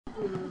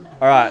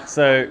All right,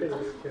 so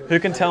who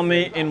can tell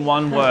me in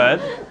one word?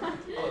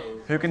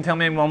 Who can tell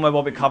me in one word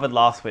what we covered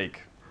last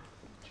week?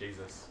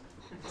 Jesus.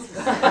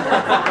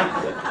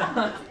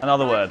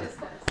 Another word.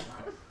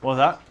 What was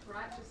that?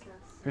 Righteousness.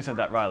 Who said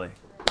that? Riley.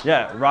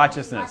 Yeah,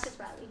 righteousness.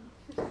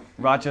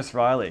 Righteous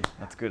Riley.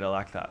 That's good. I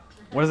like that.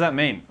 What does that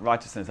mean?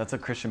 Righteousness. That's a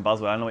Christian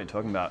buzzword. I don't know what you're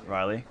talking about,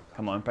 Riley.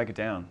 Come on, break it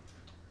down.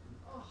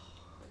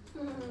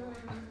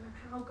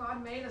 How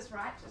God made us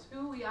righteous,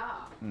 who we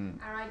are,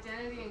 our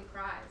identity in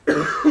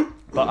Christ.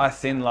 But I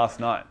sinned last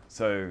night,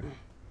 so...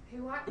 He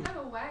wiped that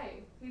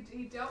away.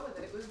 He dealt with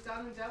it. It was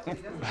done and dealt with.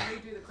 He doesn't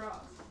redo the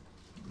cross.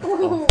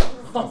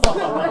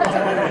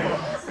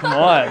 Come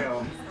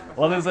on.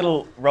 Well, this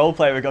little role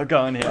play we got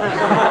going here.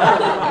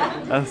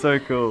 That's so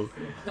cool.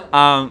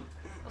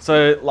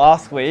 So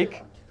last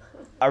week,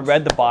 I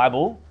read the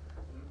Bible,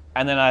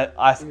 and then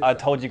I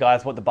told you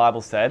guys what the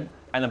Bible said.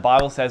 And the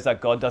Bible says that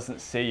God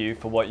doesn't see you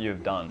for what you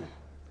have done.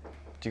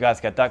 Do you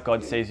guys get that?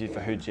 God sees you for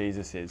who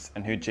Jesus is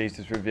and who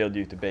Jesus revealed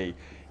you to be.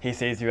 He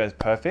sees you as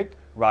perfect,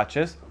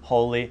 righteous,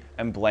 holy,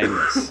 and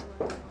blameless.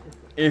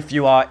 If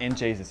you are in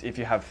Jesus, if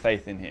you have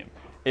faith in him.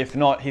 If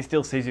not, he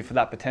still sees you for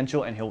that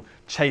potential and he'll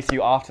chase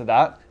you after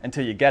that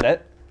until you get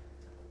it,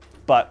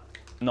 but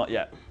not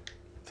yet.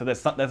 So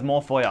there's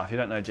more for you if you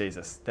don't know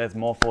Jesus. There's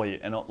more for you.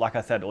 And like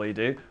I said, all you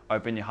do,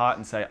 open your heart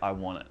and say, I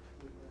want it.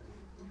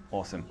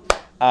 Awesome.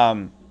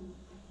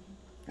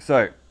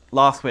 So,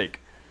 last week.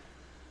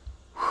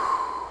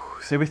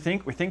 So we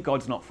think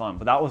God's not fun,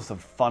 but that was the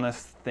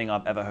funnest thing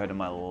I've ever heard in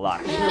my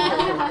life.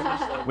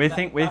 we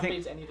think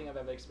beats anything I've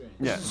ever experienced.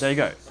 Yeah, there you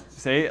go.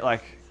 See,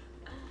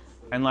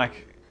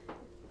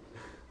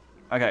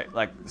 okay,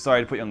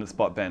 sorry to put you on the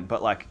spot, Ben,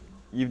 but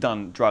you've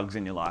done drugs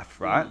in your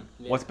life, right?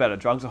 Yeah. What's better,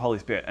 drugs or Holy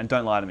Spirit? And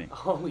don't lie to me.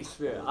 Holy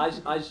Spirit. I'll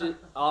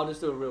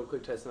just do a real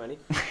quick testimony.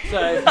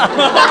 So,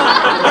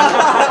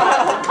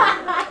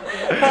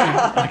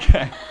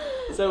 Okay.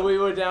 so we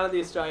were down at the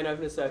Australian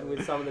Open surfing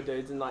with some of the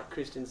dudes and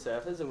Christian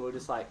surfers, and we were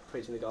just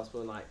preaching the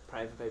gospel and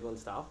praying for people and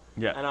stuff.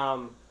 Yeah.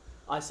 And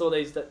I saw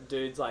these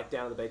dudes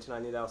down at the beach, and I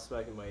knew they were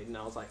smoking weed, and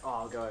I was like, oh,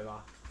 I'll go over.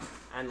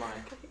 And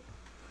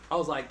I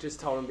was just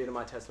told them a bit of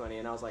my testimony,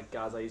 and I was like,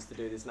 guys, I used to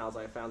do this, and I was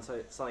I found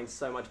something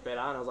so much better,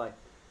 and I was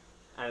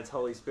and it's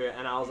Holy Spirit,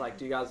 and I was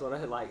do you guys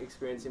want to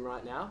experience him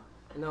right now?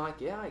 And they're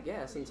like, yeah, I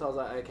guess. And so I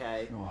was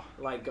okay, Oh.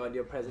 God,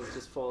 your presence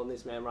just fall on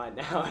this man right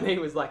now. And he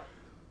was like,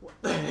 what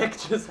the heck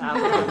just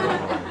happened?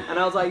 And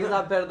I was like, is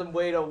that better than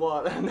weed or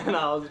what? And then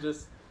I was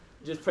just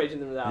preaching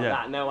them about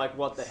that, and they're like,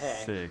 what the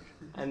heck? Sick.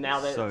 And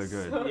now they're So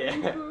good.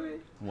 Yeah.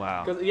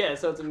 Wow.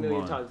 So it's a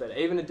million times better.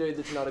 Even a dude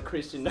that's not a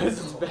Christian knows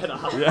it's better.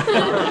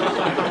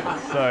 Yeah.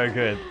 So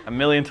good. A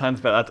million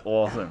times better. That's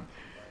awesome.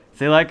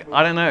 See, I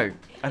don't know.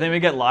 I think we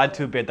get lied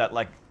to a bit that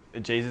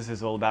Jesus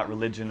is all about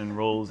religion and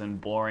rules and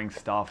boring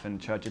stuff and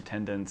church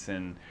attendance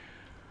and,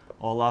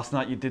 oh, last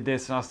night you did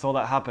this and I saw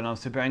that happen. I'm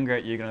super angry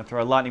at you. Going to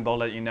throw a lightning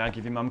bolt at you now,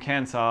 give your mum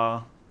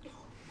cancer.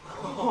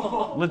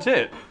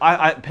 Legit.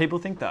 People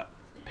think that.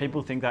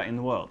 People think that in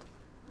the world.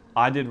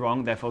 I did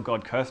wrong, therefore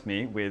God cursed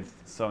me with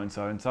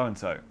so-and-so and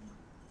so-and-so.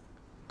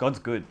 God's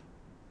good.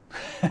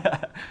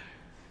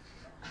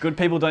 Good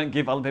people don't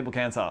give other people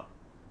cancer.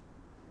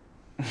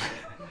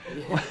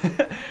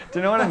 Do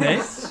you know what I mean?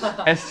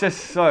 It's just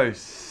so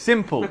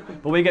simple.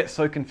 But we get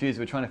so confused.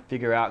 We're trying to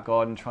figure out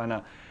God and trying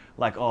to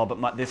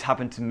but this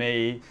happened to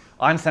me.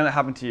 I understand it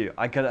happened to you.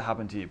 I get it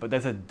happened to you. But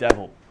there's a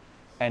devil.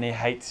 And he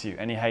hates you.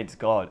 And he hates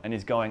God. And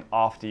he's going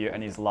after you.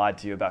 And he's lied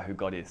to you about who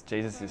God is.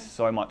 Jesus is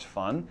so much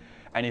fun.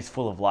 And he's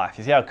full of life.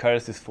 You see how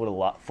Curtis is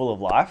full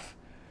of life?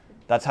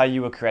 That's how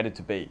you were created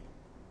to be.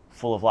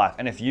 Full of life.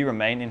 And if you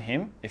remain in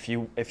him, if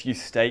you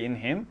stay in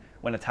him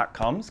when attack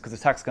comes, because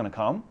attack's going to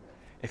come,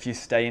 if you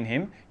stay in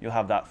him, you'll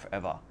have that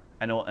forever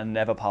and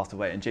never pass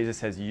away. And Jesus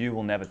says you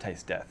will never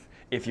taste death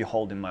if you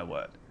hold in my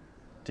word.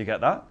 Do you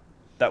get that?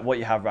 That what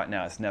you have right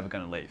now is never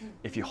going to leave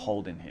if you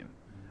hold in him.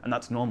 And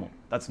that's normal.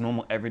 That's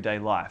normal everyday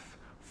life.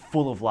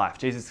 Full of life.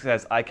 Jesus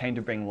says, I came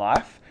to bring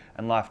life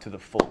and life to the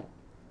full.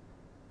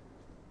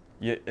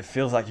 It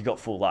feels like you got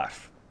full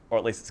life. Or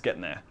at least it's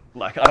getting there.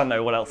 I don't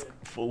know what else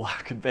full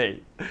life could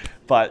be.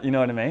 But you know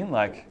what I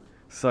mean?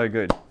 So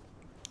good.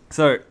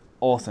 So,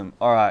 awesome.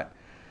 All right.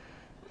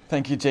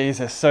 Thank you,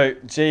 Jesus. So,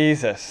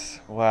 Jesus.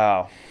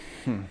 Wow.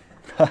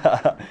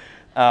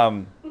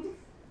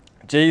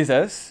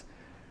 Jesus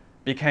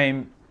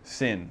became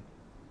sin.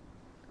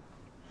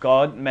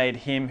 God made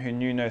him who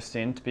knew no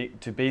sin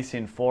to be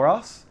sin for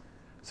us,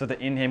 so that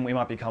in him we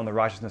might become the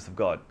righteousness of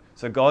God.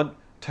 So God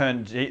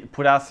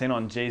put our sin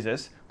on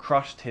Jesus,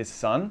 crushed his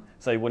son,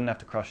 so he wouldn't have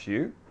to crush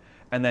you,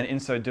 and then in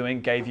so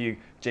doing gave you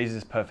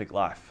Jesus' perfect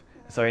life.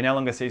 So he no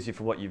longer sees you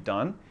for what you've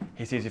done,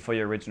 he sees you for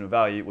your original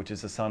value, which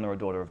is a son or a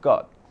daughter of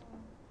God.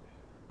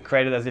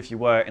 Created as if you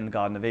were in the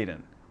Garden of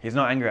Eden. He's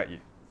not angry at you.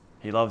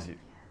 He loves you.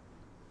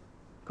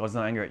 God's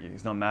not angry at you.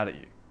 He's not mad at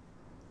you.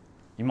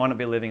 You might not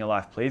be living a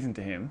life pleasing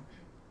to him,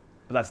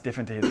 but that's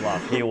different to his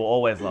love. He will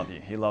always love you.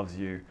 He loves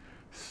you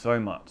so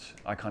much.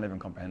 I can't even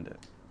comprehend it.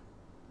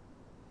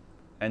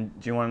 And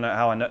do you want to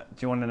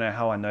know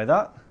how I know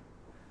that?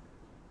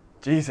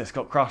 Jesus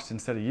got crushed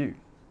instead of you.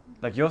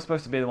 Like, you're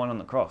supposed to be the one on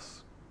the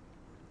cross.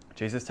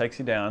 Jesus takes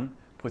you down,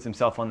 puts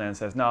himself on there and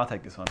says, no, I'll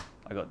take this one.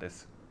 I got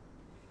this.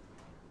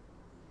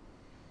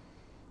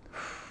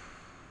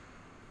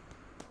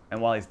 And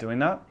while he's doing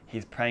that,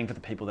 he's praying for the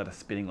people that are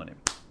spitting on him.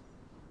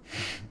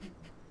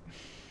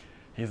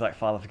 He's like,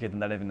 Father, forgive them.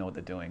 They don't even know what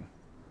they're doing.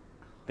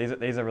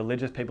 These are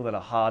religious people that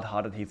are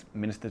hard-hearted. He's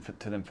ministered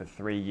to them for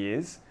 3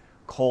 years,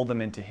 called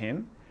them into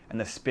him, and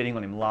they're spitting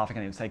on him, laughing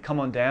at him, saying, come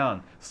on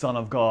down, Son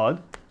of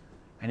God.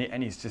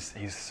 And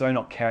he's so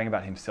not caring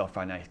about himself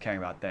right now. He's caring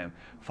about them.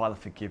 Father,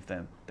 forgive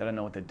them. They don't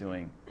know what they're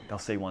doing. They'll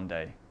see one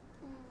day.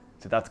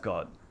 So that's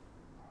God.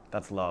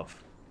 That's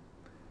love.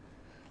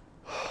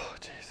 Oh,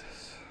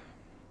 Jesus.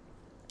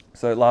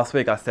 So last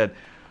week I said,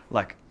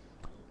 like,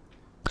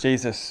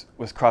 Jesus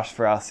was crushed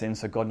for our sins,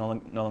 so God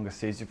no longer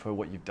sees you for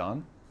what you've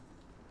done.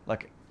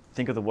 Like,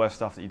 think of the worst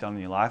stuff that you've done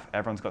in your life.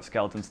 Everyone's got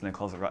skeletons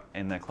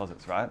in their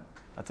closets, right?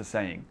 That's a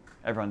saying.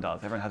 Everyone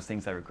does. Everyone has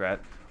things they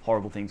regret,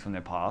 horrible things from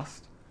their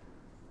past.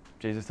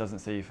 Jesus doesn't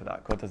see you for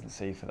that. God doesn't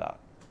see you for that.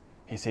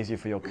 He sees you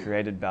for your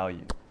created value.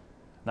 And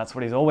that's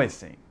what he's always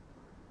seen.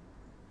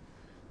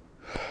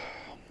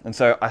 And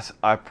so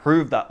I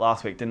proved that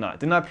last week, didn't I?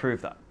 Didn't I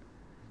prove that?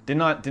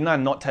 Didn't I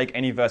not take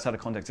any verse out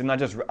of context?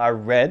 I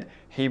read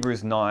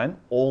Hebrews 9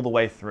 all the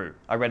way through.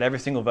 I read every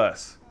single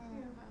verse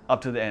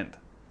up to the end.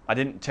 I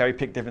didn't cherry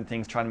pick different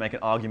things trying to make an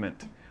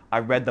argument. I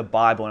read the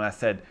Bible and I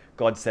said,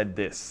 God said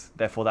this.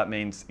 Therefore that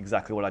means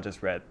exactly what I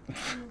just read.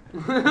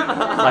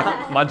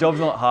 Like, my job's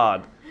not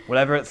hard.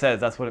 Whatever it says,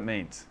 that's what it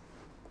means.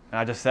 And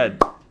I just said,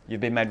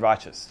 you've been made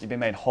righteous. You've been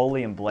made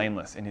holy and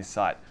blameless in his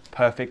sight.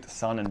 Perfect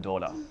son and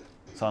daughter.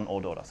 Son or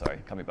daughter, sorry.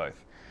 Can't be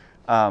both.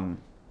 And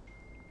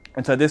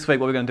so this week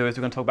what we're going to do is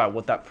we're going to talk about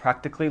what that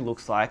practically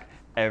looks like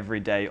every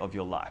day of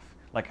your life.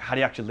 Like, how do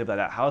you actually live that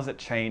out? How does it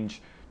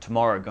change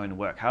tomorrow going to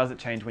work? How does it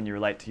change when you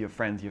relate to your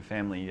friends, your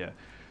family,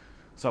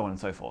 so on and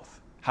so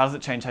forth? How does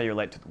it change how you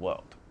relate to the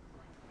world?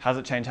 How does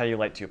it change how you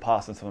relate to your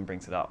past when someone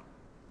brings it up?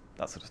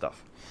 That sort of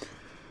stuff.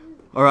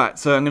 All right,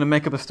 so I'm going to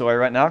make up a story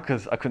right now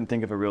because I couldn't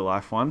think of a real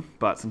life one,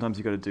 but sometimes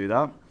you've got to do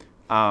that.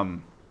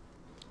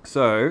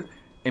 So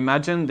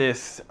imagine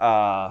this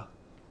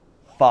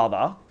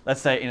father,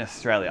 let's say in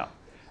Australia,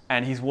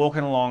 and he's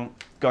walking along,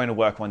 going to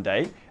work one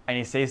day, and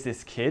he sees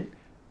this kid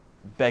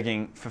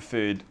begging for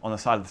food on the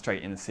side of the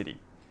street in the city.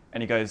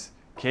 And he goes,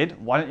 kid,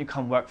 why don't you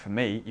come work for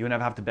me? You'll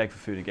never have to beg for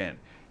food again.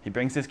 He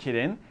brings this kid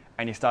in,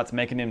 and he starts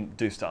making him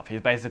do stuff.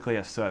 He's basically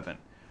a servant.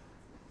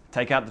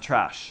 Take out the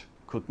trash,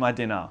 cook my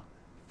dinner,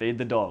 feed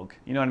the dog.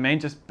 You know what I mean?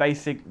 Just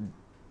basic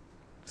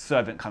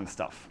servant kind of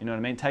stuff. You know what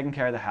I mean? Taking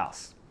care of the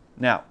house.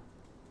 Now,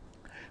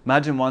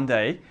 imagine one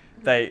day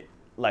they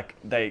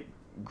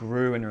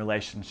grew in a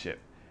relationship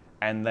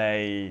and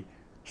they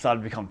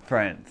started to become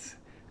friends.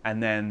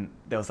 And then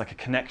there was like a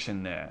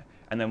connection there.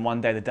 And then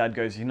one day the dad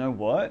goes, you know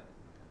what?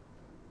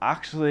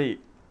 Actually,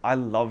 I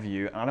love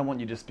you and I don't want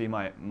you to just be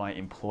my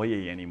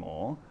employee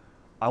anymore.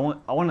 I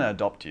want to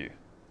adopt you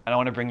and I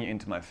want to bring you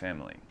into my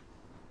family.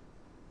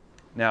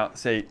 Now,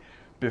 see,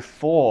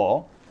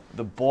 before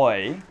the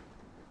boy,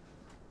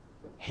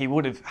 he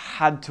would have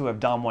had to have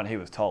done what he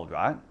was told,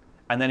 right?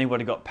 And then he would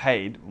have got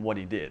paid what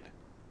he did.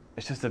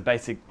 It's just a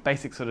basic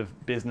sort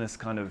of business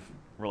kind of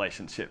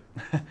relationship,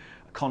 a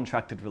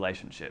contracted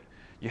relationship.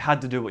 You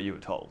had to do what you were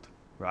told,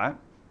 right?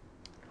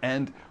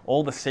 And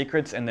all the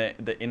secrets and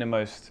the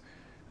innermost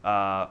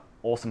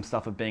awesome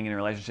stuff of being in a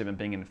relationship and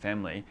being in a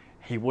family,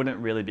 he wouldn't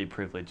really be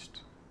privileged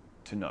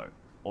to know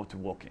or to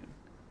walk in.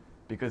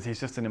 Because he's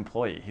just an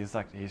employee. He's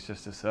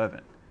just a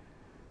servant.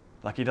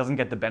 Like, he doesn't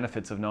get the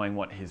benefits of knowing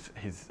what his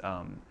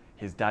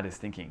dad is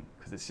thinking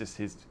because it's just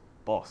his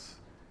boss.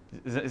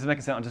 Is it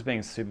making sense? I'm just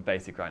being super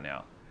basic right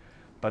now.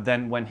 But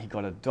then when he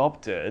got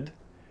adopted,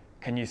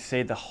 can you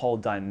see the whole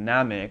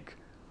dynamic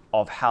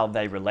of how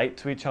they relate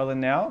to each other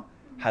now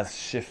has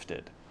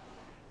shifted?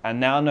 And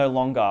now no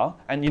longer,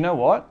 and you know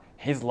what?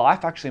 His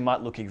life actually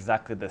might look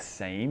exactly the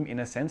same in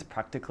a sense,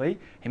 practically.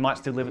 He might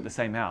still live at the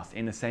same house,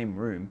 in the same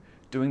room,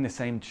 doing the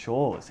same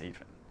chores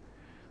even.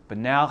 But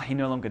now he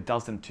no longer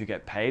does them to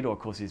get paid, or of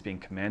course he's being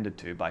commanded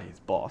to by his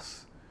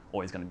boss,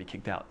 or he's going to be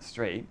kicked out the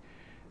street.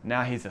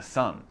 Now he's a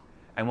son.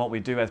 And what we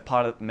do as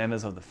part of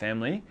members of the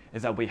family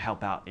is that we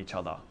help out each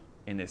other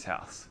in this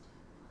house.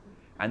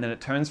 And then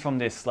it turns from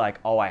this like,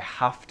 oh, I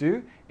have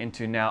to,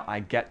 into now I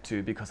get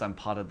to because I'm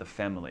part of the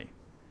family.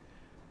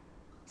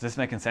 Is this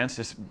making sense?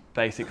 Just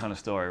basic kind of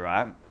story,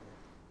 right?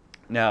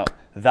 Now,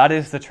 that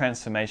is the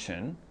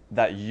transformation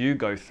that you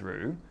go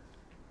through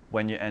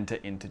when you enter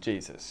into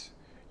Jesus.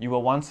 You were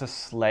once a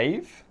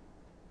slave.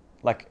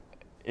 Like,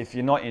 if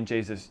you're not in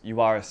Jesus,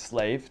 you are a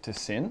slave to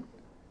sin.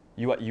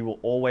 You will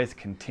always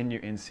continue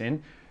in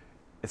sin.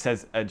 It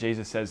says,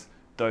 Jesus says,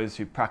 those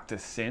who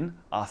practice sin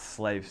are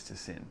slaves to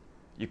sin.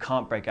 You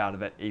can't break out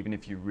of it even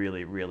if you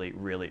really, really,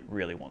 really,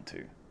 really want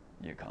to.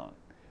 You can't,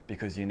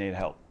 because you need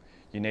help.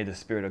 You need the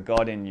Spirit of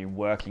God in you,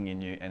 working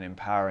in you and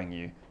empowering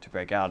you to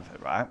break out of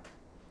it, right?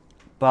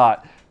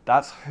 But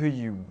that's who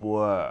you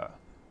were.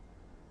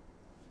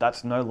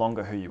 That's no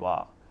longer who you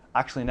are.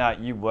 Actually, now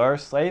you were a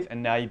slave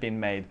and now you've been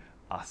made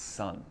a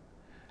son.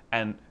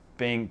 And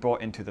being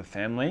brought into the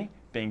family,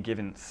 being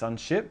given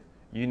sonship,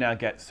 you now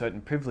get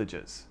certain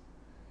privileges.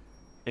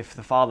 If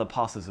the father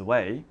passes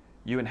away,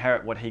 you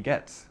inherit what he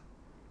gets,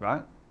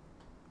 right?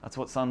 That's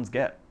what sons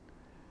get.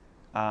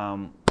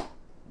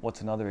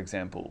 What's another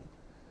example?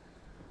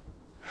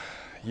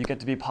 You get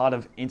to be part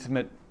of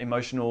intimate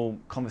emotional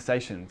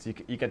conversations.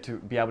 You get to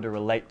be able to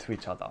relate to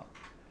each other.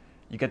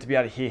 You get to be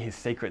able to hear his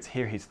secrets,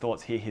 hear his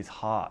thoughts, hear his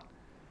heart.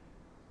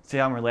 See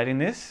how I'm relating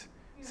this?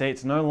 See,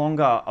 it's no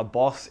longer a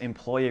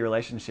boss-employee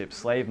relationship,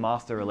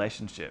 slave-master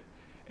relationship.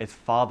 It's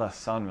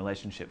father-son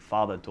relationship,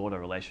 father-daughter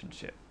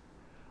relationship.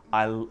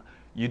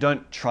 You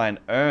don't try and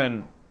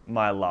earn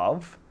my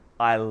love.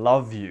 I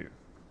love you.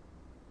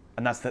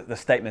 And that's the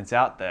statement's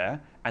out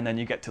there, and then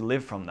you get to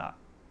live from that.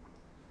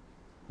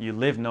 You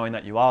live knowing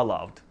that you are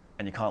loved,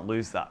 and you can't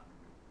lose that.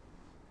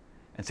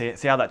 And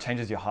see how that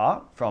changes your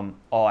heart from,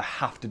 oh, I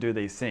have to do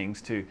these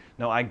things, to,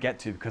 no, I get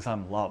to because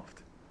I'm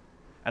loved.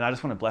 And I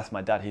just want to bless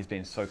my dad. He's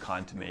been so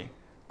kind to me.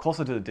 Of course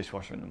I do the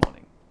dishwasher in the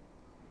morning.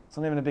 It's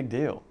not even a big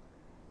deal.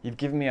 You've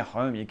given me a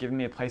home. You've given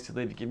me a place to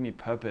live. You've given me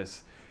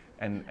purpose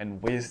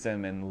and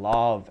wisdom and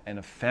love and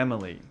a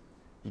family.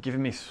 You've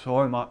given me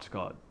so much,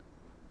 God.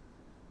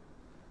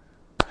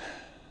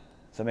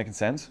 Is that making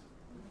sense?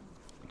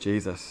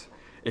 Jesus.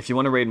 If you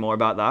want to read more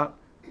about that,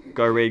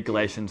 go read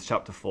Galatians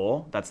chapter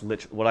 4. That's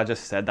literally what I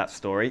just said. That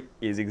story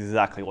is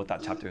exactly what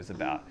that chapter is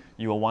about.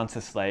 You were once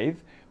a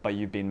slave, but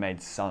you've been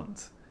made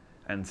sons.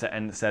 And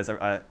it says,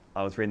 I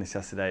was reading this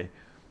yesterday,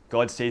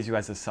 God sees you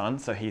as a son,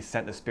 so he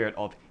sent the spirit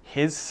of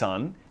his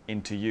son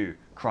into you,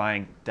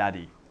 crying,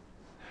 Daddy.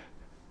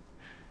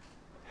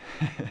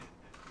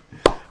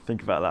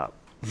 Think about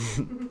that.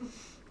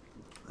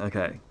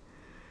 Okay.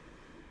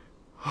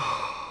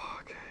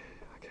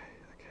 Okay,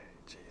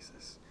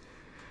 Jesus.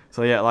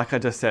 So yeah, like I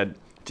just said,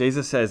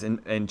 Jesus says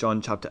in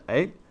John chapter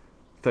 8,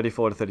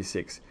 34 to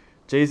 36,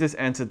 Jesus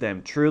answered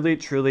them, truly,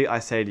 truly, I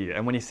say to you.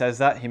 And when he says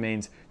that, he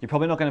means, you're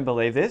probably not going to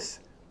believe this,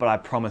 but I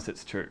promise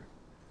it's true.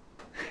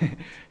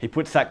 He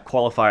puts that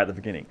qualifier at the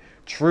beginning.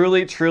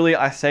 Truly, truly,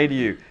 I say to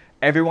you,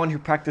 everyone who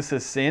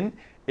practices sin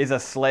is a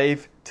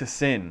slave to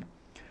sin.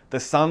 The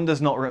slave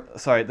does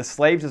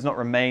not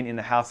remain in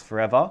the house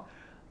forever.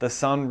 The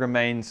son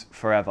remains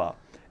forever.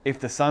 If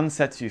the son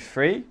sets you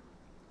free,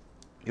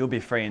 you'll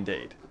be free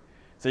indeed.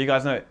 So you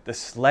guys know the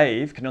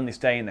slave can only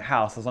stay in the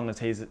house as long as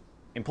he's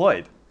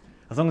employed.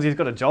 As long as he's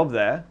got a job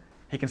there,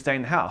 he can stay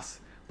in the house.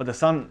 But the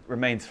son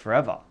remains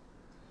forever.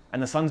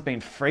 And the son's been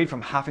freed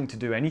from having to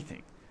do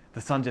anything.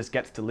 The son just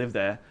gets to live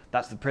there.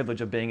 That's the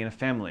privilege of being in a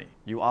family.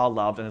 You are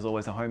loved and there's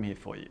always a home here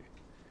for you.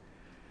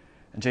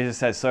 And Jesus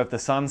says, so if the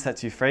son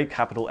sets you free,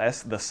 capital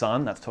S, the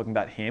son, that's talking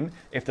about him.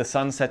 If the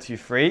son sets you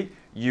free,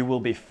 you will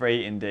be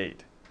free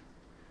indeed.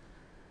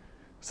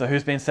 So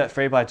who's been set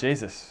free by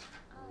Jesus?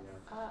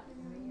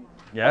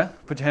 Yeah?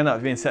 Put your hand up if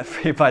you've been set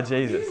free by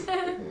Jesus.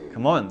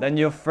 Come on, then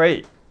you're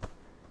free.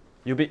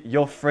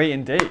 You're free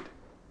indeed.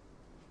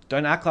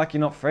 Don't act like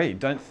you're not free.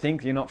 Don't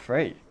think you're not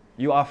free.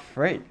 You are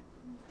free.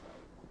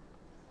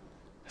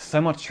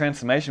 So much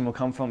transformation will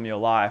come from your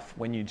life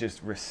when you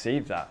just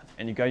receive that.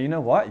 And you go, you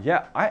know what?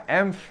 Yeah, I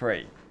am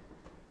free.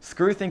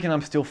 Screw thinking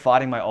I'm still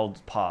fighting my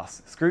old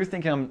past. Screw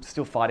thinking I'm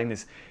still fighting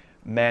this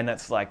man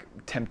that's like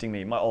tempting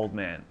me, my old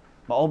man.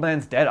 My old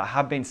man's dead. I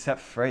have been set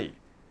free.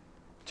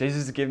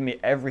 Jesus has given me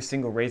every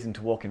single reason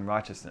to walk in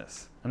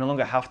righteousness. I no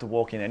longer have to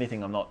walk in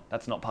anything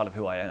that's not part of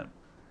who I am.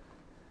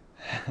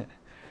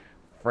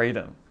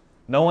 Freedom.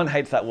 No one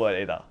hates that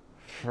word either.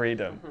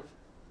 Freedom.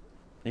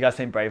 You guys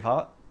seen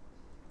Braveheart?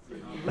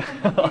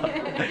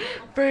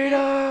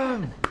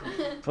 Freedom!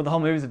 That's what the whole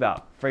movie's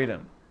about.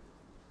 Freedom.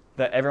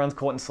 That everyone's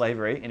caught in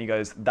slavery and he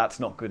goes, that's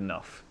not good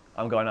enough.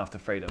 I'm going after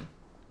freedom.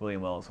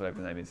 William Wells, whatever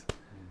his name is.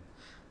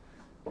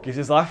 Gives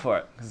his life for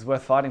it because it's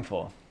worth fighting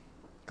for.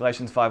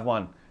 Galatians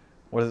 5:1.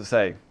 What does it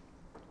say?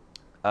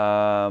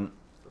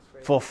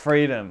 For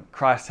freedom,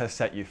 Christ has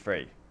set you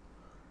free.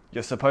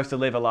 You're supposed to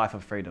live a life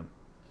of freedom.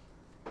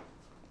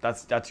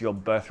 That's your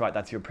birthright.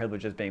 That's your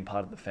privilege as being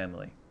part of the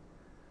family.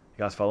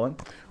 You guys following?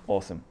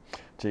 Awesome.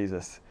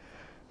 Jesus.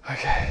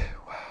 Okay.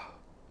 Wow.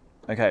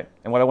 Okay.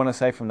 And what I want to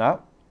say from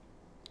that,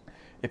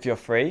 if you're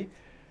free,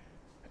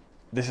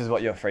 this is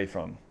what you're free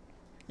from.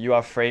 You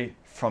are free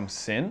from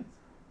sin.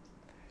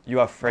 You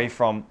are free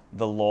from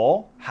the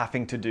law,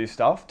 having to do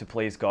stuff to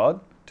please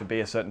God, to be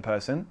a certain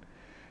person.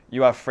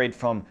 You are freed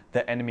from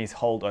the enemy's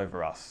hold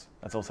over us.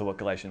 That's also what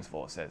Galatians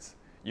 4 says.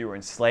 You are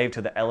enslaved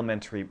to the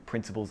elementary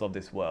principles of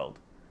this world.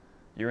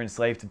 You're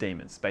enslaved to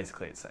demons,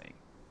 basically it's saying.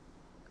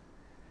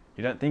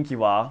 You don't think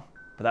you are,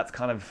 but that's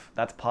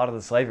part of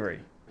the slavery,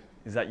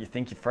 is that you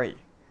think you're free,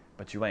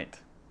 but you ain't.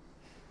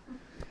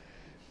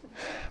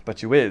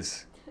 But you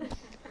is,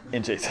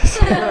 in Jesus.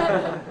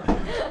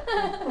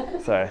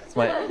 Sorry, it's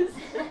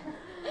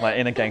my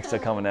inner gangster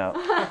coming out.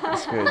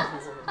 It's good.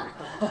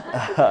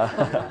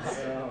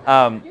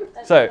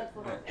 So,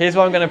 here's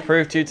what I'm going to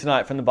prove to you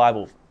tonight from the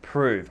Bible.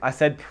 Prove. I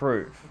said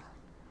prove.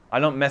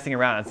 I'm not messing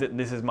around.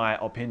 This is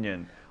my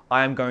opinion.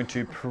 I am going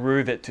to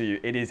prove it to you.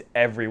 It is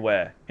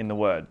everywhere in the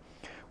Word.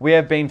 We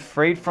have been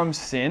freed from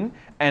sin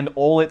and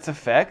all its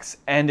effects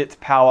and its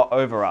power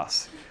over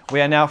us.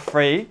 We are now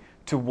free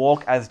to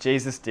walk as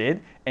Jesus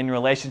did in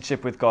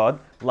relationship with God,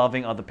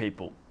 loving other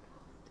people.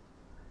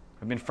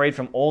 We've been freed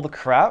from all the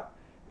crap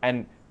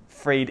and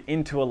freed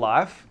into a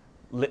life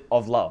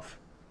of love,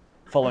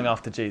 following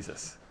after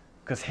Jesus.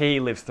 Because he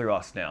lives through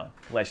us now.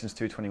 Galatians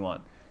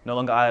 2:21. No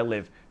longer I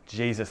live,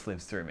 Jesus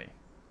lives through me.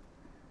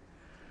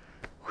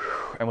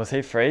 And was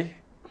he free?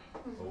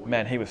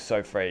 Man, he was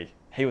so free.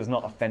 He was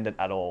not offended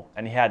at all.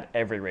 And he had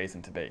every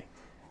reason to be.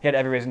 He had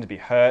every reason to be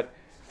hurt,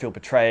 feel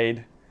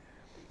betrayed.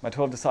 My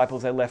 12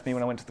 disciples, they left me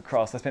when I went to the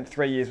cross. I spent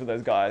 3 years with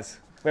those guys.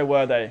 Where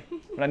were they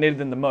when I needed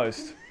them the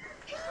most?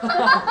 You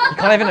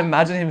can't even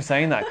imagine him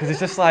saying that, because it's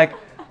just like,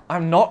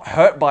 I'm not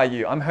hurt by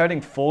you. I'm hurting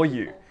for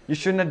you. You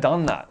shouldn't have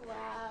done that.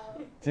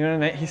 Wow. Do you know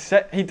what I mean?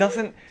 He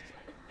doesn't,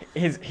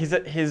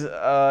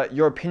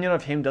 your opinion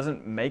of him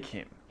doesn't make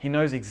him. He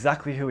knows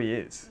exactly who he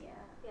is.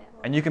 Yeah.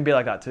 And you can be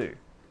like that too,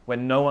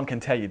 when no one can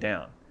tear you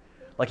down.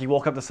 Like you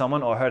walk up to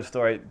someone, or I heard a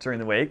story during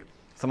the week,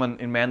 someone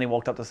in Manly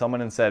walked up to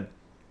someone and said,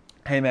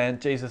 hey man,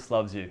 Jesus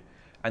loves you.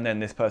 And then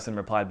this person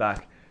replied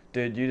back,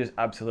 dude, you just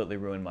absolutely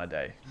ruined my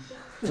day.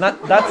 And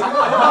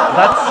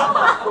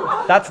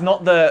that's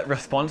not the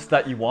response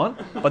that you want,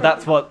 but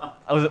that's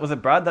what, was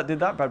it Brad that did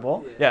that, Brad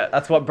Wall? Yeah,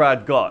 that's what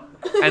Brad got.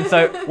 And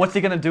so what's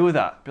he going to do with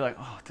that? Be like,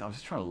 oh, I was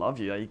just trying to love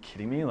you. Are you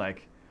kidding me?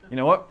 Like, you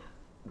know what?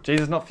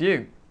 Jesus not for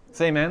you.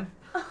 See you, man.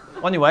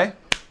 On your way.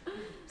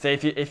 See,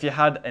 if you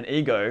had an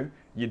ego,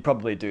 you'd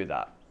probably do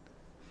that.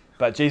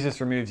 But Jesus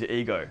removes your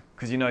ego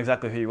because you know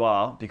exactly who you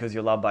are because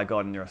you're loved by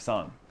God and you're a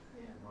son.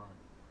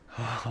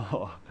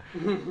 Oh,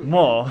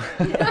 more.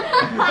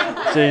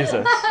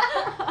 Jesus.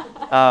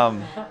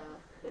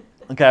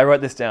 Okay, I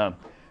wrote this down.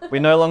 We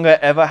no longer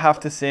ever have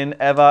to sin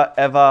ever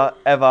again.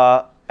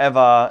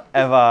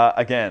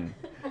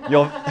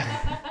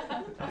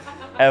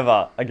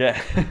 Ever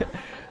again.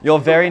 Your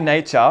very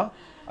nature.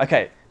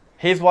 Okay,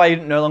 here's why you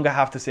no longer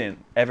have to sin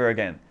ever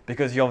again.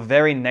 Because your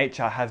very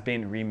nature has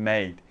been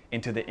remade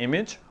into the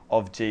image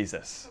of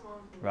Jesus.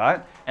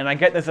 Right? And I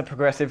get there's a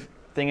progressive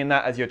thing in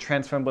that as you're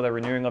transformed by the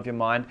renewing of your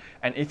mind.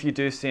 And if you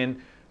do sin,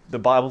 the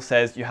Bible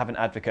says you have an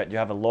advocate, you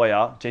have a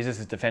lawyer. Jesus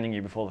is defending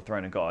you before the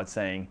throne of God,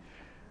 saying,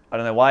 I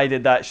don't know why he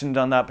did that, shouldn't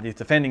have done that, but he's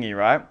defending you,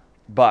 right?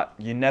 But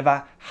you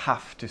never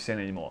have to sin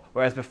anymore.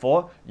 Whereas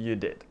before, you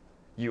did.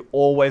 You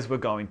always were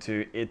going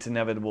to. It's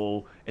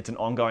inevitable. It's an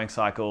ongoing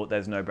cycle.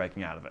 There's no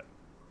breaking out of it.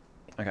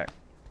 Okay.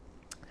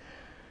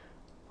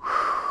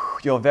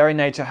 Your very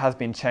nature has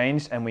been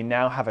changed, and we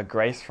now have a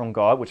grace from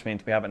God, which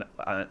means we have an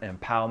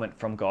empowerment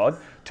from God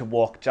to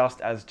walk just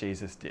as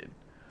Jesus did.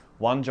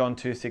 1 John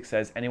 2:6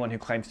 says, anyone who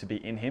claims to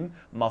be in him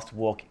must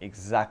walk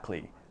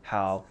exactly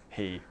how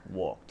he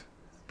walked.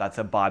 That's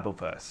a Bible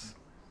verse.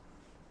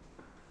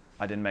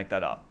 I didn't make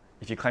that up.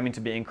 If you're claiming to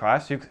be in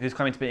Christ, who's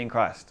claiming to be in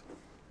Christ?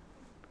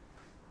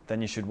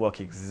 Then you should walk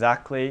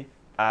exactly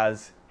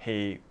as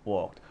he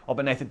walked. Oh,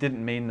 but Nathan, it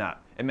didn't mean that.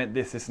 It meant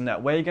this, and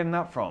that. Where are you getting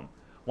that from?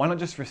 Why not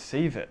just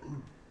receive it?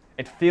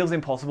 It feels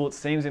impossible, it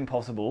seems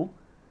impossible,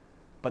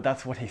 but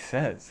that's what he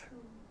says.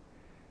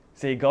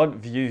 See, God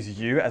views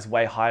you as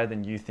way higher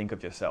than you think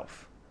of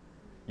yourself.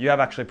 You have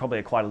actually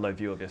probably quite a low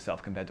view of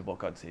yourself compared to what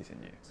God sees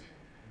in you.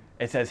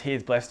 It says he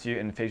has blessed you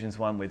in Ephesians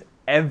 1 with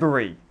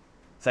every.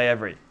 Say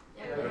every.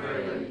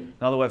 Every.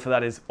 Another word for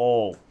that is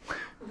all.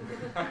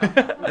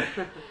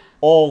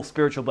 All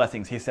spiritual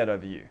blessings he said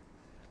over you.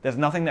 There's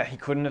nothing that he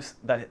couldn't have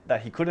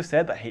that he could have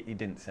said that he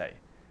didn't say.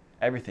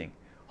 Everything.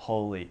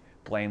 Holy,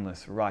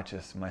 blameless,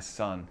 righteous, my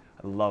son,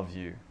 I love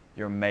you.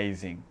 You're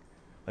amazing.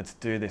 Let's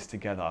do this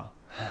together.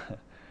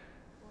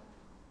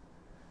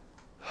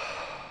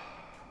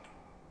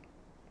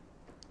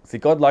 See,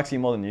 God likes you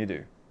more than you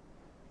do.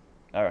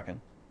 I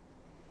reckon.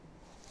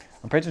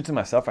 I'm preaching to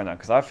myself right now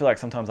because I feel like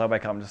sometimes I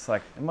wake up and I'm just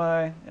like, am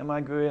I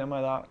good? Am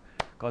I that?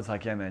 God's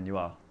like, yeah, man, you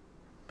are.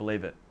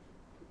 Believe it.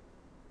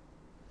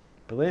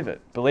 Believe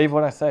it. Believe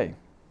what I say.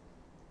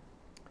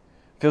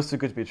 Feels too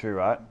good to be true,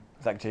 right?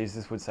 It's like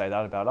Jesus would say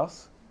that about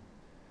us.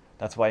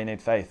 That's why you need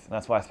faith. And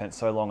that's why I spent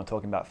so long on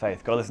talking about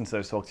faith. Go listen to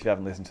those talks if you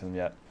haven't listened to them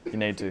yet. You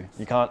need to.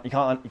 You can't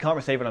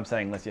receive what I'm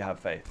saying unless you have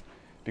faith.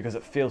 Because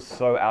it feels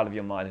so out of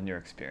your mind and your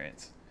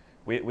experience.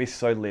 We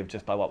so live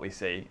just by what we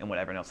see and what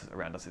everyone else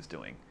around us is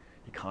doing.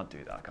 You can't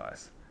do that,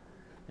 guys.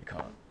 You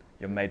can't.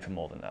 You're made for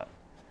more than that.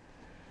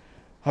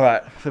 All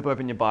right, flip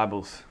open your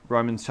Bibles.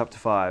 Romans chapter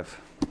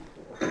 5.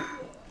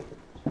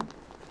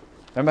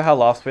 Remember how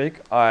last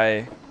week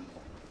I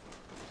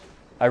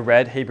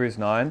read Hebrews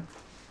 9?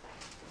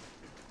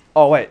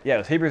 Oh, wait. Yeah, it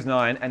was Hebrews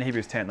 9 and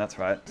Hebrews 10. That's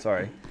right.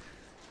 Sorry.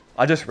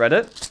 I just read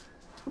it.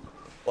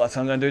 Well, that's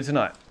what I'm going to do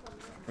tonight.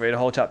 Read a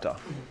whole chapter.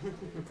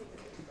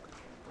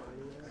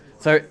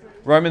 So,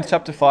 Romans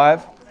chapter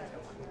 5.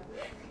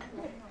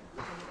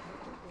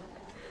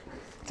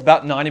 It's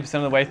about 90%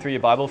 of the way through your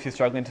Bible if you're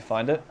struggling to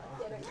find it.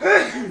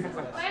 Bless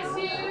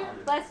you.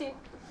 Bless you.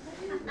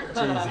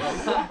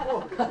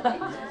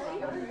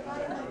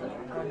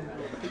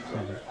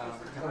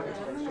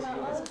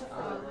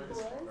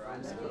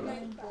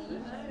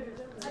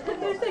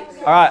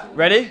 All right,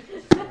 ready?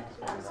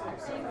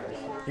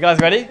 You guys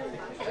ready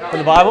for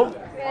the Bible?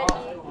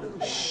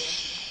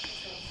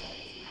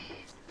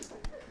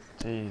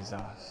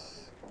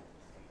 Jesus.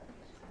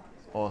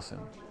 Awesome.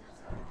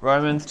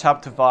 Romans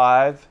chapter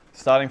 5,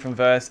 starting from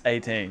verse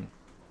 18.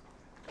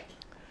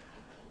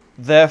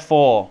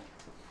 Therefore,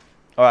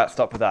 all right,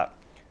 stop with that.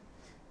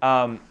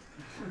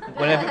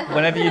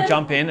 Whenever you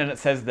jump in and it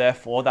says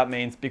therefore, that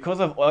means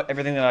because of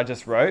everything that I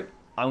just wrote,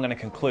 I'm going to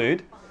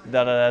conclude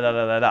da da da da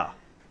da da da.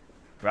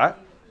 Right?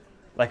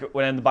 Like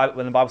when the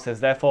Bible says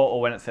therefore,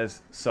 or when it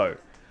says so.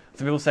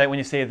 Some people say when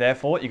you see a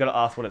therefore, you got to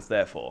ask what it's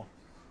there for.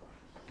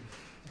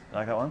 You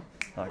like that one?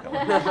 I like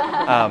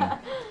that one.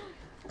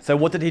 So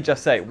what did he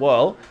just say?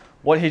 Well,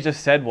 what he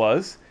just said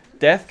was,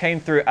 death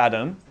came through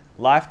Adam,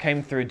 life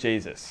came through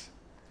Jesus.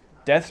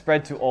 Death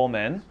spread to all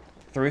men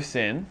through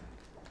sin,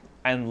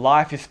 and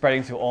life is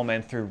spreading to all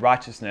men through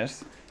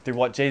righteousness, through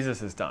what Jesus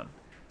has done.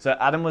 So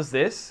Adam was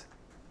this.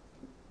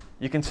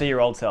 You can see your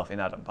old self in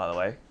Adam, by the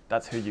way.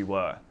 That's who you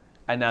were.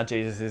 And now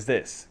Jesus is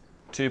this.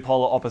 Two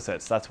polar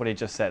opposites. That's what he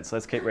just said. So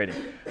let's keep reading.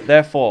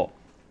 Therefore,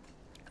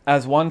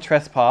 as one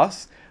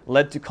trespass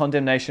led to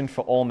condemnation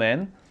for all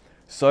men,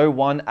 so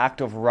one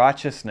act of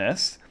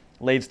righteousness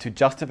leads to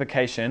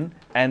justification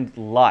and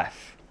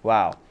life.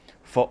 Wow.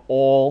 For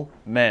all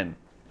men.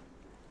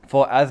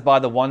 For as by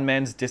the one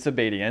man's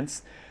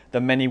disobedience,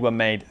 the many were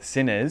made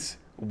sinners,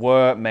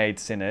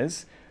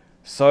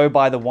 so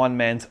by the one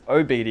man's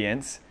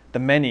obedience, the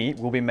many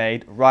will be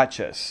made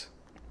righteous.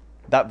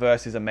 That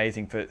verse is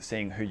amazing for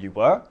seeing who you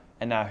were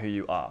and now who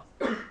you are,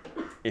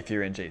 if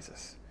you're in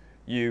Jesus.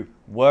 You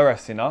were a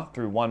sinner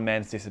through one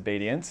man's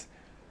disobedience.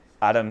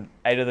 Adam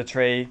ate of the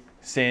tree,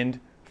 sinned,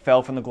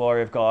 fell from the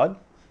glory of God,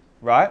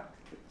 right?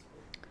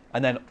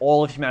 And then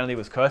all of humanity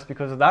was cursed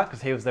because of that,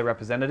 because he was their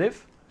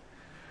representative.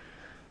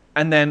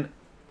 And then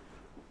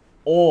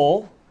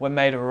all were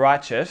made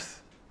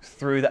righteous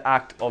through the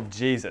act of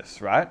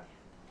Jesus, right?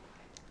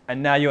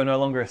 And now you are no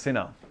longer a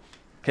sinner.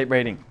 Keep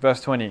reading.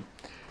 Verse 20.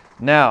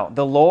 Now,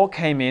 the law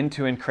came in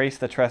to increase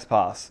the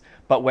trespass,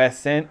 but where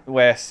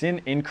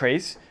sin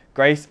increased,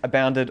 grace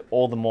abounded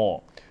all the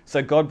more.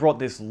 So God brought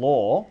this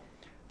law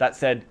that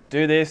said,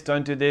 do this,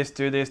 don't do this,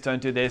 do this,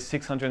 don't do this,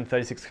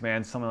 636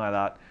 commands, something like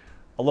that.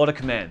 A lot of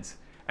commands.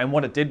 And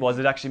what it did was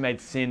it actually made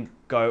sin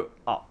go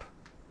up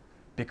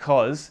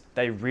because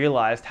they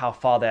realized how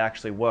far they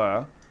actually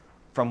were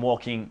from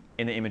walking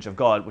in the image of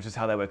God, which is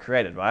how they were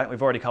created, right?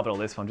 We've already covered all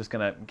this, so I'm just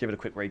going to give it a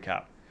quick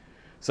recap.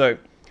 So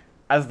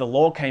as the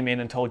law came in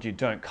and told you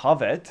don't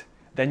covet,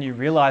 then you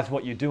realize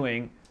what you're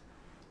doing.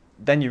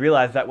 Then you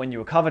realize that when you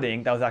were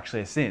coveting, that was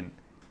actually a sin.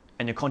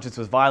 And your conscience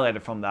was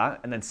violated from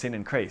that, and then sin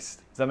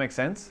increased. Does that make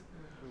sense?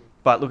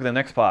 But look at the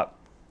next part.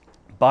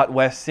 But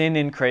where sin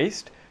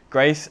increased,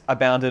 grace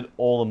abounded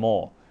all the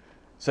more.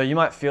 So you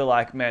might feel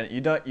like, man, you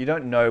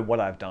don't know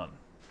what I've done.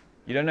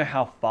 You don't know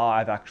how far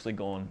I've actually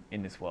gone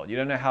in this world. You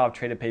don't know how I've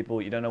treated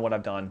people. You don't know what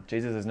I've done.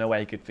 Jesus, there's no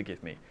way he could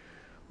forgive me.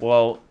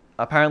 Well,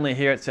 apparently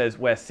here it says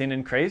where sin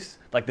increased,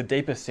 like the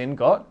deeper sin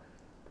got,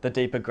 the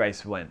deeper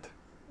grace went.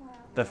 Wow.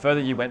 The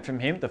further you went from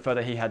him, the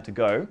further he had to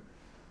go,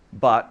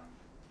 but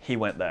he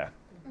went there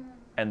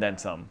and then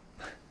some.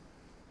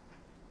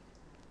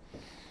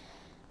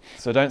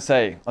 So don't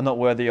say, I'm not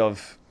worthy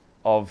of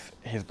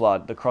his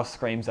blood. The cross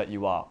screams that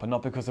you are, but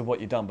not because of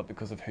what you've done, but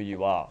because of who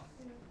you are.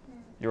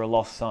 You're a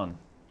lost son.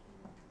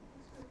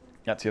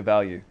 That's your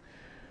value.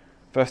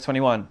 Verse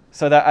 21,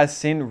 so that as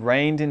sin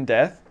reigned in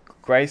death,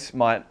 grace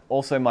might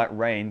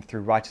reign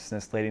through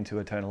righteousness leading to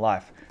eternal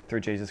life through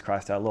Jesus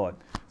Christ our Lord.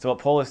 So what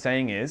Paul is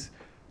saying is,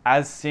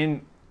 as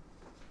sin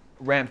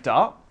ramped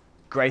up,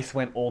 grace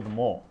went all the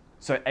more.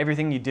 So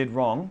everything you did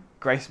wrong,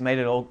 grace made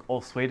it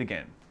all sweet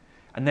again.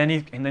 And then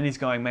he's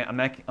going, man,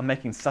 I'm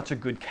making such a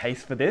good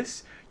case for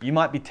this. You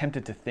might be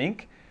tempted to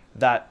think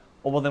that,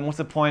 oh, well then what's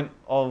the point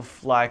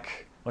of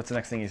what's the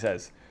next thing he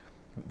says?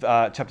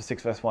 Chapter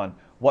 6, verse 1.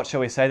 What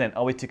shall we say then?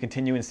 Are we to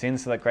continue in sin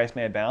so that grace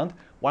may abound?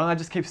 Why don't I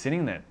just keep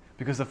sinning then?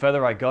 Because the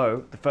further I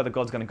go, the further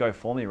God's going to go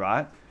for me,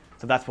 right?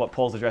 So that's what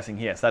Paul's addressing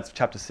here. So that's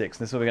chapter 6.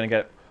 This is where we're going to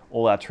get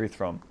all our truth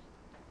from.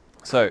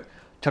 So,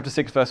 chapter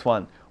 6, verse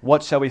 1.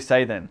 What shall we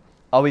say then?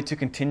 Are we to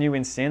continue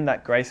in sin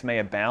that grace may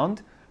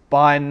abound?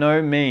 By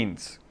no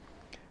means.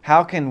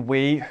 How can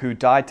we who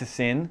died to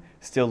sin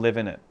still live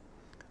in it?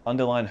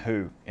 Underline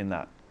who in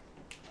that.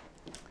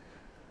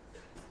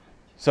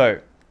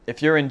 So,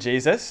 if you're in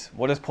Jesus,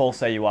 what does Paul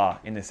say you are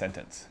in this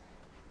sentence?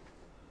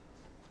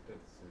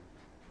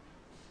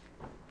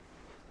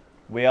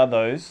 We are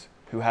those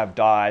who have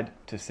died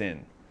to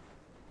sin.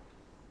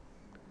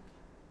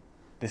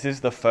 This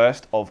is the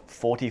first of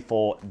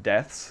 44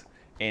 deaths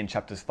in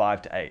chapters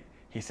 5 to 8.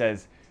 He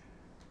says,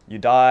 you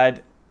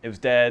died, it was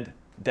dead,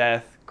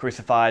 death,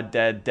 crucified,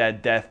 dead,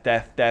 death,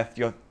 death.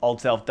 Your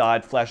old self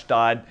died, flesh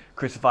died,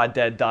 crucified,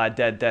 dead, died,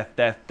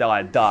 death,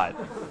 died.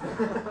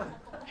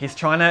 He's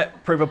trying to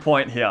prove a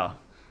point here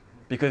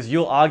because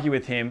you'll argue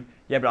with him,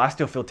 yeah, but I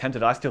still feel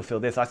tempted, I still feel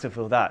this, I still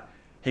feel that.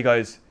 He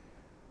goes,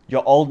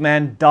 your old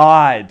man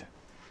died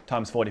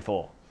times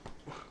 44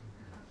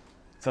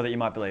 so that you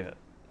might believe it.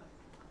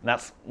 And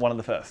that's one of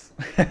the first.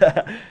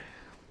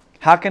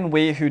 How can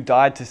we who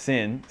died to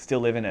sin still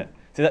live in it?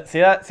 See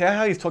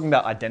how he's talking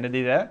about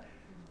identity there?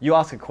 You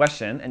ask a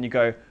question and you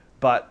go,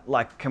 but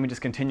like, can we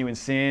just continue in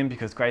sin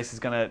because grace is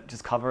going to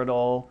just cover it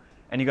all?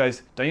 And he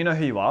goes, don't you know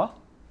who you are?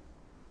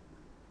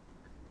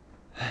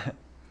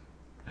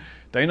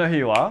 Don't you know who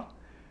you are?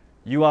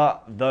 You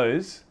are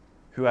those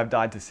who have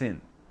died to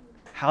sin.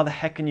 How the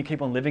heck can you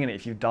keep on living in it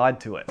if you've died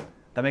to it?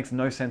 That makes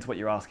no sense what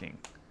you're asking.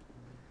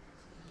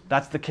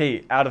 That's the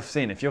key, out of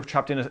sin. If you're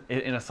trapped in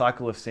a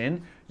cycle of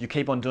sin, you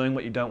keep on doing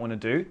what you don't want to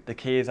do. The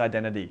key is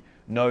identity.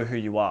 Know who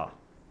you are.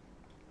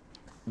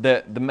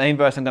 The main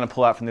verse I'm going to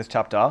pull out from this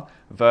chapter,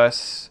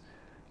 verse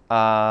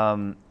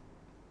 11.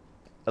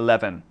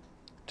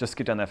 Just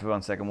skip down there for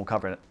 1 second. We'll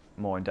cover it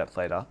more in depth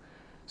later.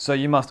 So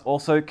you must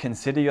also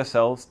consider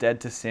yourselves dead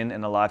to sin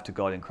and alive to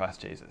God in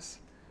Christ Jesus.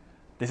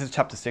 This is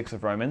chapter 6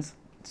 of Romans.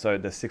 So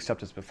the 6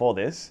 chapters before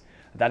this.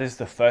 That is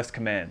the first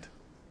command.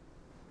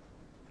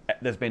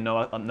 There's been no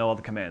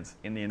other commands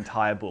in the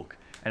entire book.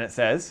 And it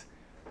says,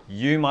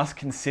 you must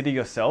consider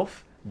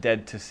yourself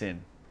dead to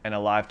sin and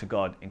alive to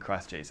God in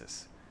Christ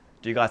Jesus.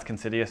 Do you guys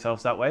consider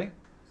yourselves that way?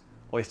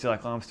 Or you're still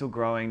like, oh, I'm still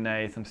growing,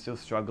 Nath. I'm still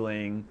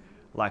struggling.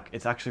 Like,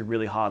 it's actually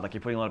really hard. Like,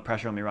 you're putting a lot of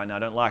pressure on me right now. I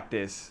don't like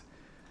this.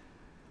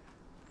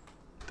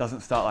 It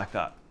doesn't start like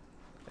that.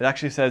 It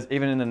actually says,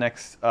 even in the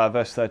next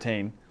verse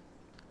 13.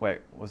 Wait,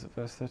 was it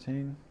verse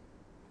 13?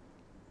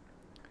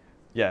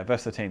 Yeah,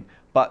 verse 13.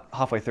 But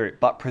halfway through,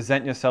 but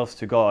present yourselves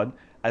to God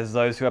as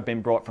those who have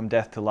been brought from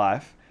death to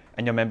life,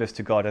 and your members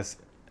to God as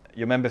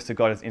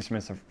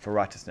instruments for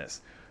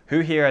righteousness. Who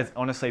here has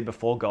honestly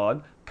before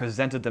God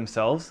presented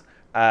themselves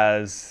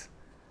as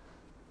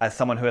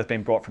someone who has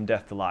been brought from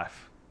death to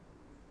life?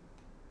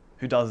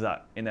 Who does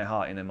that in their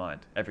heart, in their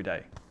mind, every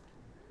day?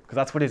 Because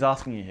that's what he's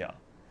asking you here.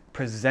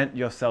 Present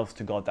yourselves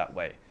to God that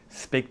way.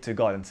 Speak to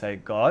God and say,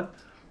 God,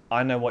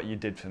 I know what you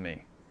did for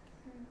me.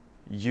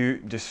 You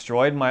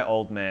destroyed my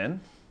old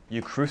man.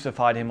 You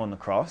crucified him on the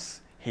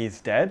cross. He is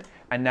dead.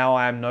 And now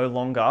I am no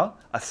longer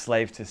a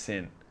slave to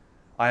sin.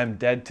 I am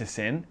dead to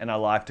sin and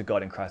alive to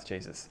God in Christ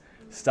Jesus.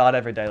 Start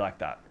every day like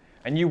that.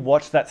 And you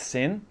watch that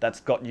sin that's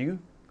got you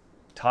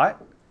tight.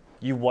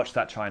 You watch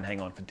that try and hang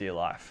on for dear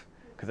life.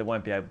 Because it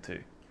won't be able to.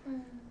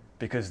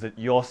 Because that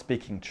you're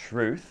speaking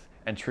truth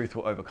and truth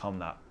will overcome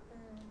that.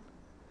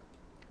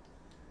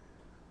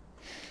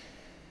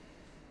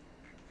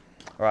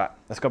 All right,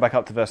 let's go back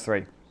up to verse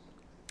 3.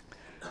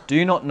 Do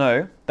you not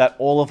know that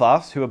all of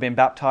us who have been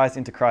baptized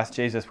into Christ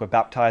Jesus were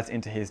baptized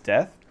into his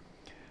death?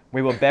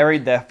 We were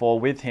buried, therefore,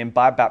 with him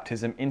by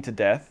baptism into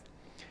death,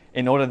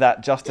 in order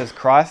that just as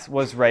Christ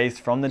was raised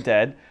from the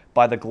dead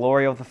by the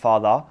glory of the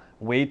Father,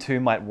 we too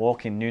might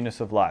walk in newness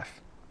of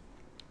life.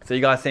 So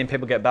you guys seen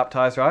people get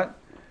baptized, right?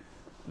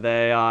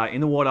 They are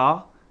in the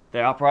water,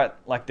 they're upright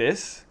like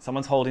this,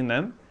 someone's holding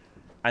them,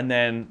 and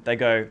then they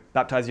go,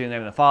 baptize you in the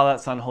name of the Father,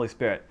 Son, and Holy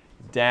Spirit.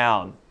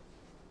 Down.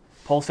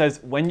 Paul says,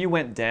 when you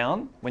went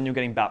down, when you're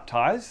getting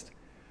baptized,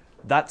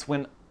 that's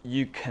when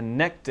you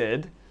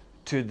connected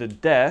to the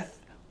death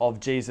of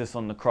Jesus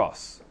on the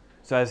cross.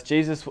 So as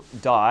Jesus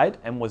died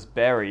and was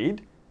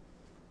buried,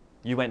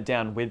 you went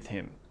down with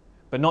him.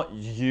 But not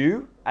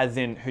you, as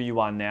in who you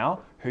are now,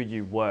 who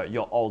you were,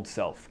 your old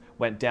self,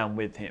 went down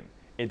with him.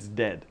 It's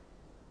dead.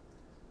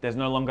 There's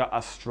no longer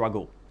a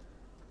struggle.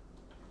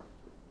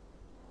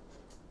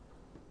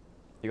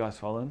 You guys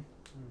following?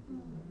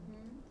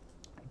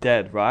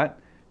 Dead, right?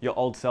 Your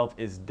old self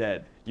is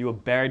dead. You were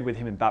buried with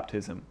him in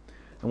baptism.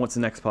 And what's the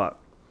next part?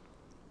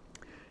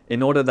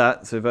 In order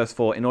that, so verse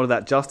 4, in order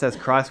that just as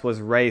Christ was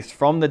raised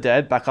from the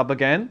dead, back up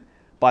again,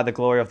 by the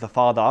glory of the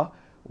Father,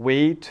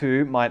 we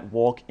too might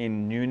walk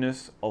in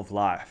newness of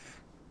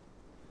life.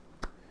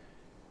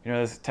 You know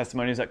those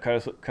testimonies that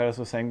Curtis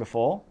was saying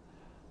before?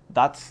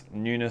 That's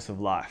newness of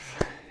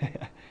life.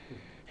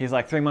 He's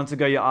like, 3 months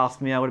ago you asked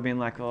me, I would have been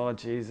like, oh,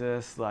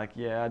 Jesus, like,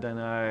 yeah, I don't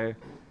know.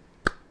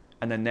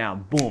 And then now,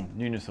 boom,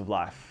 newness of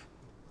life.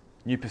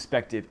 New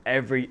perspective.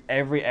 Every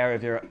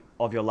area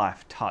of your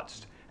life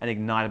touched and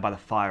ignited by the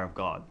fire of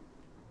God.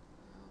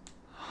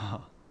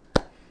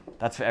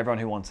 That's for everyone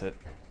who wants it.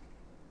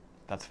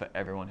 That's for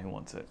everyone who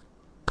wants it.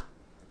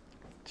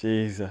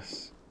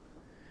 Jesus.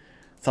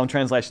 Some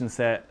translations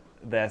say,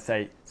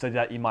 so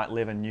that you might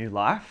live a new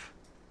life.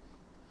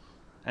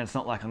 And it's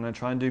not like, I'm going to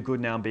try and do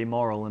good now and be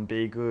moral and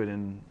be good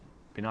and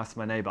be nice to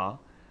my neighbor.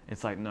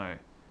 It's like, no.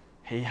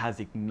 He has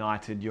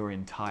ignited your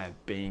entire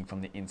being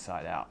from the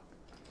inside out.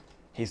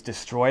 He's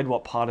destroyed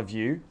what part of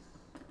you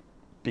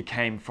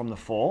became from the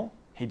fall.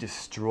 He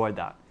destroyed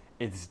that.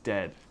 It's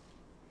dead.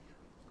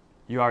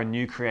 You are a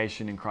new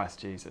creation in Christ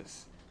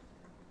Jesus.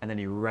 And then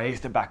he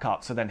raised it back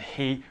up. So then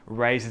he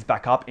raises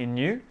back up in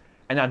you.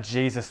 And now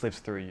Jesus lives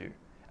through you.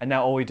 And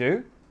now all we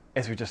do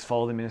is we just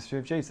follow the ministry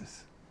of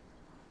Jesus.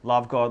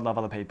 Love God, love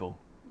other people.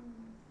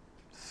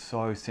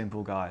 So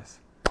simple, guys.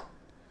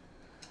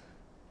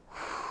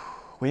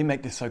 We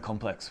make this so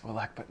complex. We're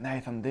like, but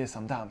Nathan, I'm this,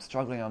 I'm that, I'm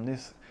struggling, I'm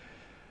this.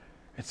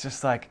 It's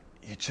just like,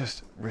 you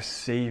just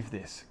receive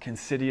this.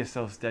 Consider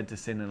yourselves dead to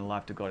sin and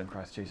alive to God in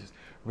Christ Jesus.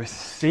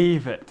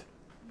 Receive it.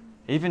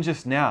 Even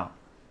just now,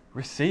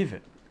 receive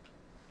it.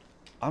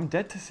 I'm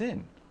dead to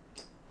sin.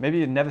 Maybe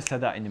you've never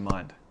said that in your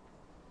mind.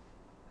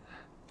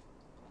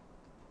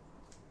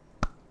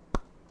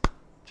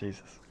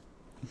 Jesus.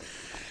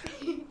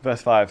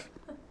 Verse 5.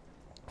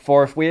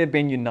 For if we have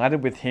been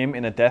united with him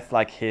in a death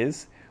like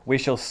his, we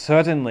shall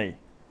certainly,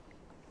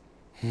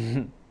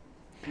 sorry,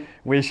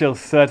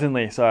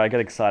 I get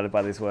excited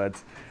by these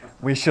words.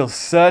 We shall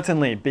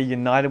certainly be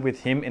united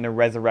with him in a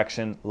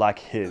resurrection like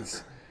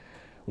his.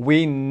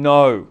 We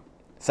know.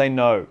 Say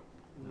no.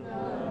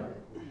 No.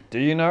 Do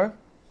you know?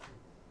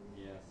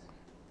 Yes.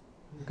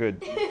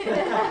 Good.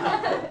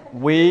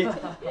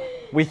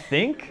 We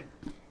think.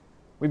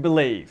 We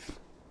believe.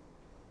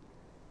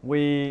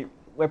 We're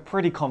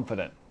pretty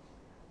confident.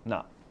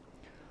 No.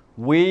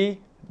 We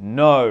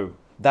know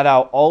that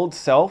our old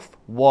self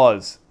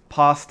was,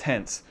 past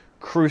tense,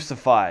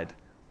 crucified.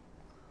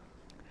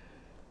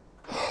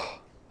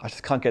 I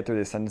just can't get through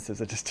these sentences.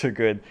 They're just too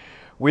good.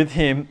 With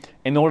him,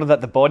 in order that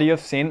the body of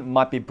sin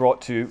might be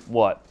brought to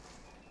what?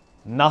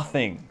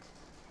 Nothing.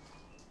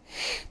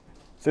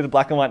 See the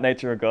black and white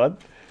nature of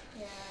God?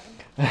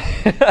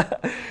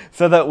 Yeah.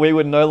 So that we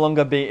would no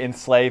longer be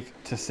enslaved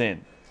to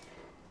sin.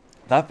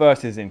 That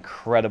verse is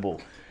incredible.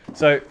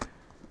 So,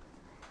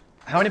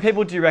 how many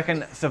people do you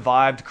reckon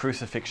survived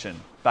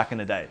crucifixion back in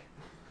the day?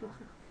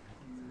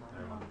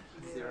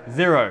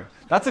 0.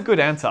 That's a good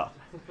answer.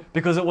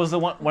 Because it was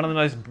one of the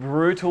most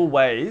brutal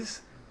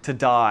ways to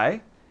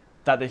die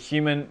that the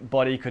human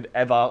body could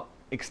ever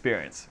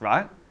experience,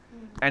 right?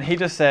 And he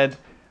just said,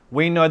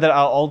 we know that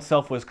our old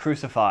self was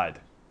crucified.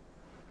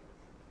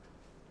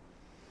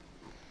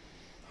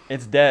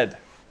 It's dead.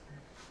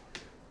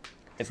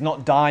 It's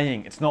not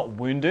dying. It's not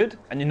wounded.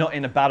 And you're not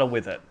in a battle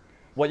with it.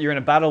 What you're in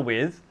a battle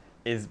with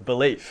is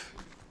belief.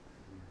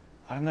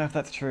 I don't know if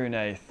that's true,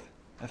 Nath.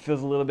 It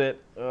feels a little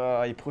bit,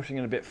 you're pushing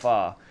it a bit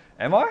far.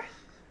 Am I?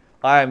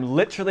 I am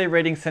literally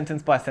reading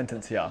sentence by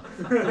sentence here.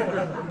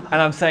 And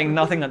I'm saying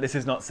nothing that this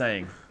is not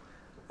saying.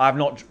 I've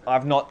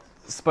not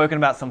spoken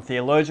about some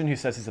theologian who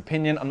says his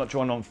opinion. I'm not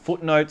drawing on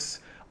footnotes.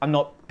 I'm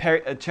not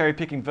cherry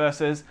picking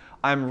verses.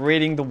 I'm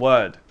reading the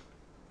word.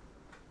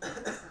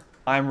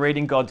 I'm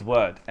reading God's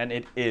word, and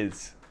it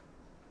is.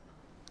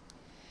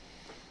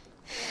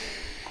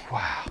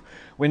 Wow.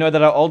 We know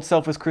that our old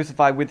self was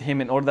crucified with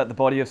him in order that the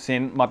body of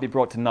sin might be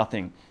brought to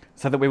nothing,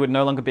 so that we would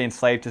no longer be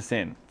enslaved to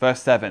sin.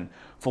 Verse 7.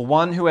 For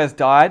one who has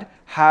died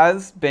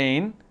has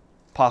been,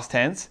 past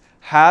tense,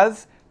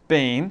 has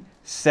been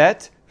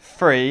set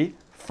free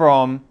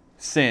from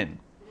sin.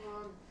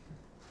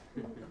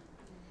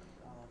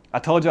 I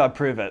told you I'd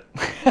prove it.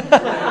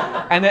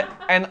 and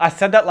I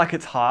said that like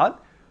it's hard.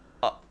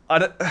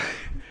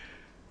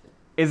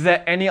 Is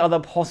there any other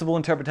possible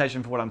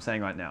interpretation for what I'm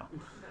saying right now?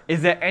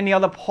 Is there any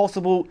other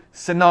possible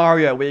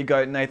scenario where you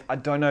go, Nath, I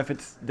don't know if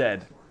it's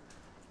dead.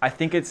 I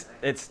think it's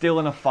still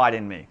in a fight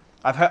in me.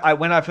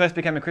 When I first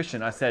became a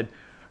Christian, I said,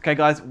 okay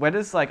guys, where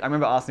does I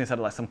remember asking this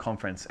at some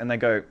conference, and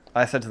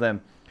I said to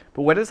them,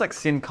 but where does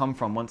sin come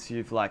from once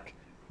you've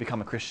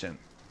become a Christian?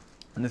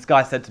 And this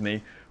guy said to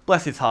me,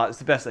 bless his heart, it's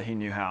the best that he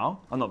knew how.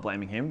 I'm not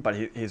blaming him, but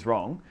he's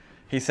wrong.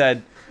 He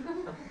said,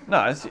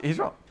 no, he's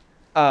wrong.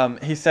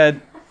 He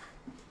said,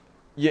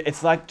 yeah,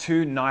 it's like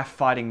two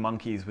knife-fighting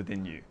monkeys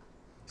within you.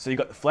 So you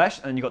got the flesh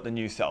and then you got the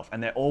new self,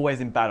 and they're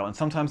always in battle. And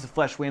sometimes the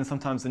flesh wins,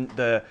 sometimes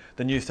the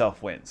new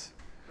self wins.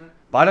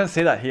 But I don't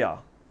see that here.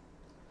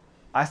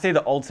 I see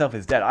the old self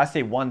is dead. I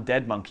see one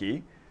dead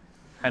monkey,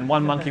 and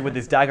one monkey with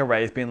his dagger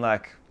raised, being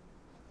like,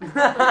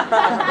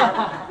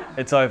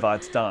 "It's over.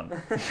 It's done."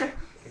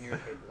 Can you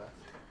repeat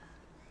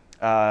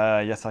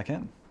that? Yes, I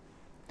can.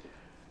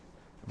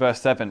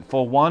 Verse 7.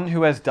 For one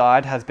who has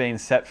died has been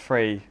set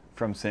free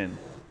from sin.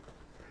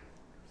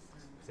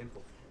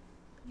 Simple.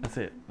 That's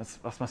it.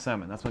 That's my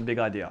sermon. That's my big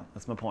idea.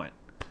 That's my point.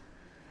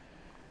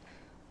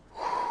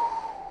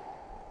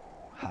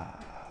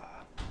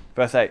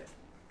 Verse 8.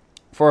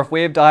 For if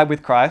we have died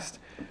with Christ,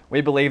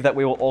 we believe that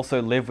we will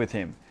also live with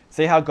him.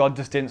 See how God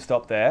just didn't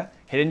stop there?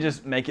 He didn't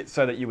just make it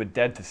so that you were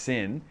dead to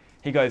sin.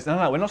 He goes,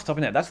 no, we're not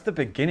stopping there. That's the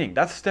beginning.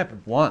 That's step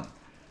 1.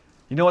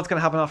 You know what's going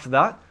to happen after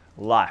that?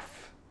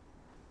 Life.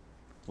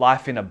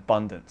 Life in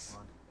abundance.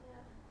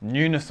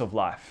 Newness of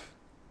life.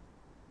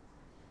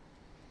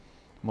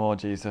 More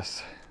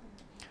Jesus.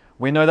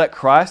 We know that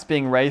Christ,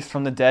 being raised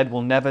from the dead,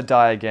 will never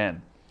die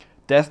again.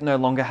 Death no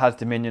longer has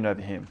dominion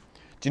over him.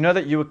 Do you know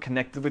that you were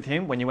connected with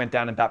him when you went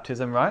down in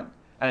baptism, right?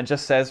 And it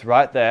just says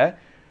right there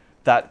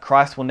that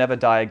Christ will never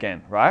die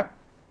again, right?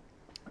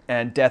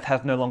 And death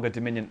has no longer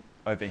dominion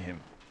over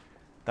him.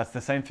 That's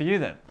the same for you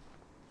then.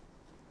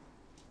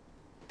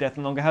 Death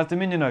no longer has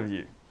dominion over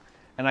you.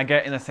 And I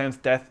get, in a sense,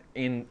 death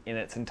in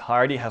its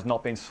entirety has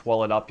not been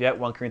swallowed up yet.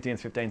 1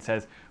 Corinthians 15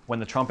 says, when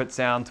the trumpet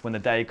sounds, when the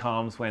day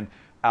comes, when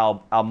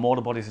our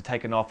mortal bodies are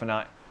taken off and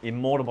our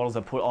immortal bodies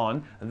are put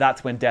on,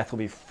 that's when death will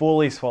be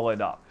fully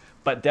swallowed up.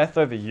 But death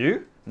over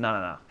you,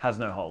 no, has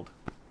no hold.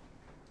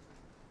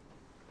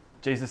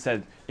 Jesus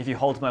said, if you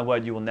hold to my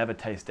word, you will never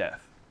taste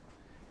death.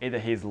 Either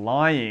he's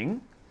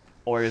lying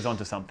or he's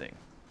onto something.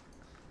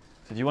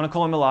 So if you want to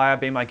call him a liar,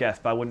 be my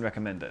guest, but I wouldn't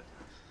recommend it.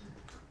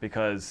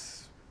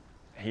 Because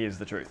he is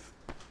the truth.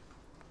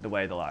 the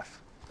way, the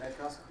life. Mate,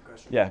 can I ask a quick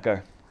question? Yeah,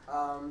 go.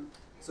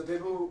 So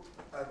people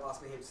have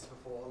asked me heaps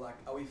before, like,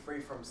 are we free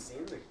from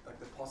sin, like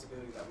the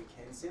possibility that we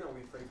can sin, or are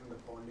we free from the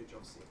bondage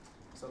of sin?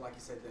 So like you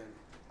said then,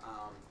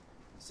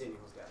 sin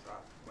equals death, right?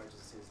 Wages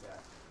of sin is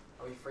death.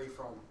 Are we free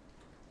from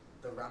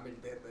the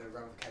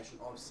ramification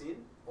of sin,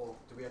 or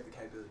do we have the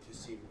capability to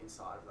sin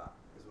inside of that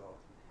as well?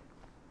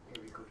 I think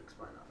it'd be good to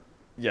explain that.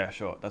 Yeah,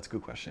 sure. That's a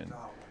good question.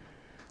 Oh,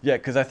 Yeah,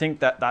 because I think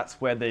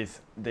that's where these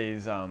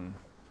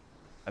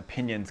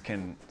opinions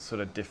can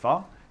sort of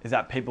differ. Is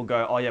that people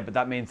go, oh yeah, but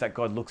that means that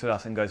God looks at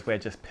us and goes, we're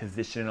just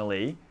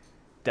positionally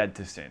dead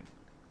to sin.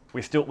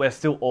 We're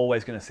still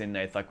always going to sin,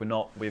 Nate. Like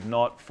we've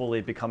not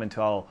fully become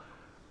into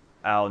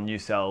our new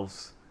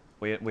selves.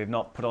 We've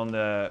not put on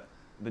the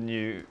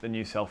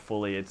new self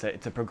fully. It's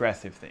a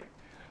progressive thing.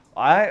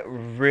 I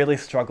really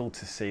struggle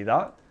to see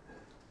that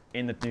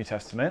in the New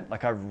Testament.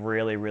 Like I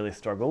really, really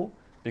struggle,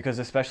 because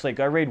especially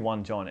go read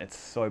 1 John. It's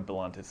so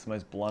blunt. It's the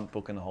most blunt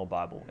book in the whole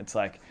Bible. It's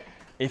like,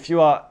 if you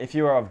are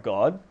of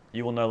God,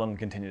 you will no longer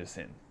continue to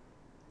sin.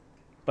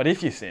 But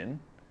if you sin,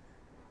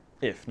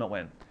 not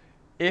when,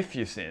 if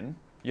you sin,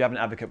 you have an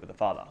advocate with the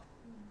Father.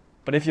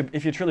 But if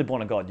you're truly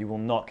born of God, you will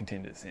not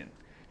continue to sin.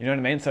 You know what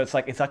I mean? So it's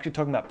like, it's actually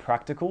talking about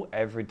practical,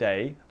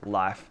 everyday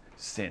life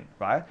sin,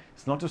 right?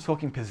 It's not just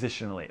talking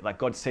positionally. Like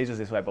God sees us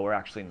this way, but we're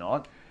actually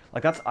not.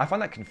 Like I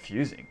find that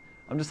confusing.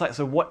 I'm just like,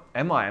 so what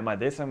am I? Am I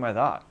this? Am I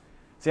that?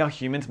 See how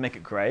humans make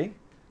it grey,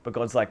 but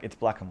God's like, it's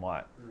black and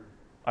white.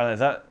 I don't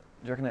know,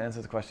 do you reckon that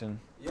answers the question?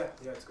 Yeah,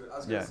 it's good. I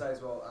was going to say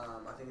as well,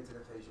 I think it's in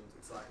Ephesians,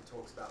 it's like it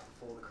talks about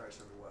before the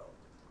creation of the world,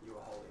 you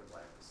were holy and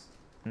blameless.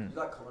 Would you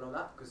like comment on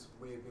that? Because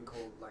we've been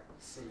called like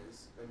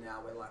sinners, and now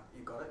we're like,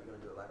 you got it, you're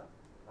going to do it later.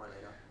 Or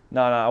later.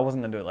 No, I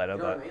wasn't going to do it later. You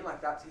know but what I mean?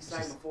 Like that's, he's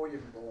saying before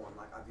you've been born,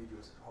 like I viewed you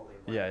as holy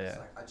and blameless.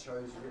 Yeah. Like I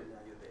chose you and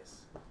now you're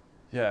this.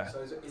 Yeah. So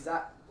is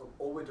that,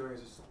 all we're doing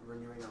is just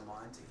renewing our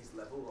mind to his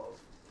level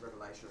of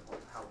revelation of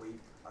how we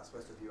are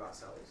supposed to view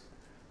ourselves?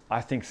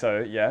 I think so,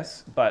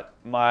 yes. But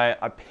my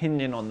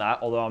opinion on that,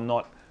 although I'm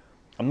not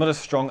as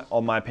strong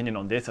on my opinion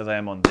on this as I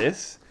am on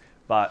this,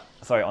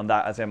 on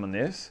that as I am on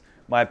this.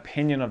 My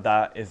opinion of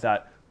that is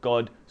that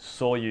God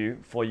saw you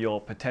for your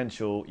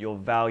potential, your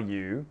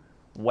value,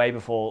 way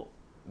before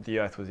the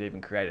earth was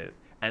even created,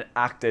 and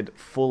acted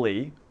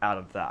fully out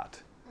of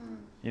that.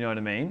 You know what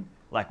I mean?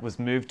 Like was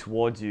moved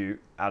towards you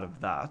out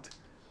of that,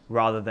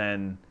 rather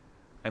than,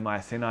 am I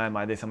a sinner? Am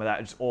I this? Am I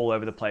that? It's all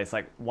over the place.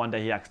 Like one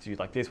day he acts to you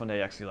like this, one day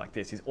he acts to you like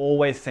this. He's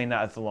always seen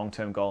that as the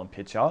long-term goal and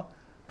picture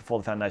before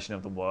the foundation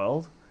of the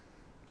world.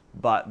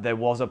 But there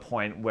was a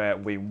point where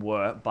we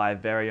were, by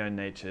very own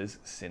natures,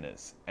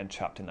 sinners and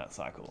trapped in that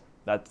cycle.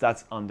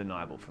 That's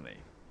undeniable for me.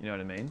 You know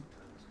what I mean?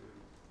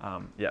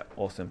 Yeah,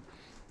 awesome.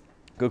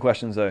 Good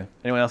questions though.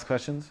 Anyone else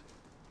questions?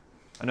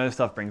 I know this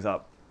stuff brings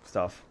up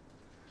stuff.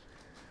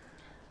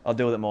 I'll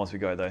deal with it more as we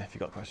go though, if you've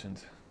got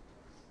questions.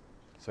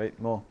 Sweet,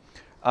 more.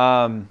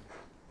 Verse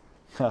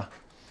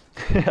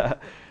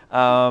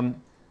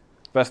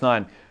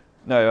 9.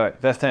 No, wait,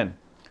 verse 10.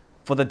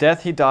 For the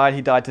death he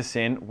died to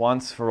sin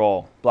once for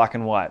all, black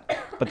and white.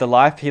 But the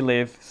life he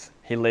lives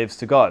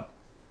to God.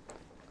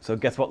 So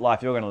guess what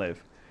life you're going to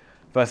live?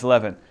 Verse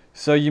 11.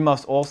 So you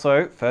must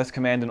also, first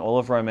command in all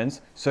of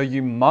Romans, so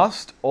you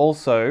must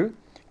also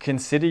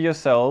consider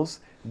yourselves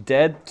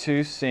dead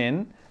to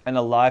sin and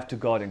alive to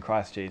God in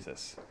Christ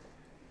Jesus.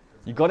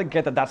 You got to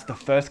get that that's the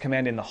first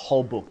command in the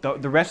whole book.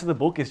 The rest of the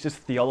book is just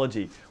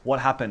theology. What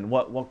happened,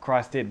 what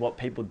Christ did, what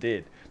people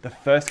did. The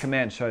first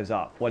command shows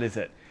up. What is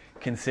it?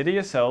 Consider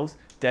yourselves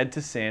dead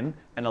to sin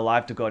and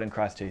alive to God in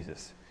Christ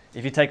Jesus.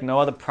 If you take no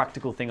other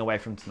practical thing away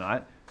from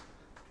tonight,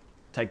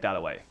 take that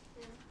away.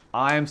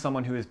 I am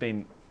someone who is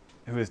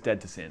dead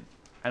to sin,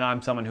 and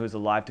I'm someone who is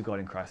alive to God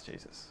in Christ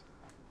Jesus.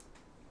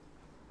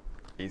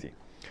 Easy.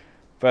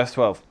 Verse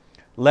 12.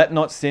 Let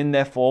not sin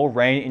therefore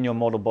reign in your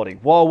mortal body.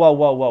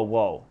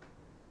 Whoa.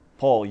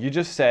 Paul, you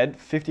just said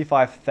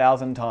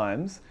 55,000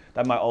 times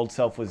that my old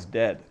self was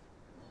dead.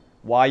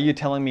 Why are you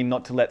telling me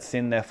not to let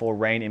sin therefore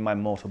reign in my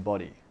mortal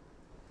body?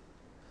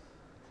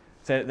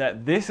 So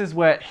that this is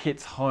where it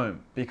hits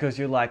home, because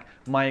you're like,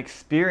 my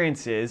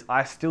experience is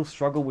I still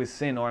struggle with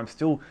sin, or I'm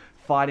still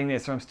fighting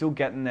this, or I'm still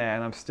getting there,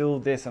 and I'm still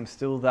this, I'm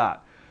still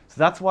that. So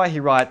that's why he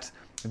writes,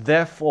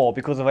 therefore,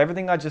 because of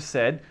everything I just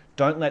said,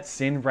 don't let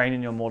sin reign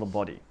in your mortal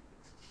body.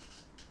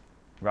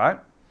 Right?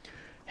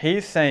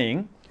 He's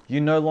saying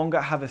you no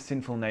longer have a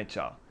sinful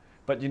nature.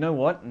 But you know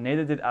what?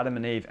 Neither did Adam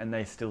and Eve, and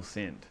they still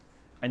sinned.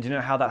 And do you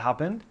know how that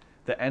happened?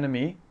 The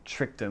enemy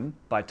tricked them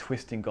by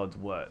twisting God's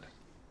word.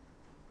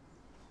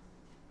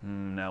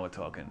 Now we're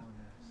talking.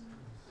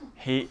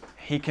 He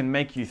can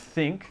make you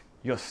think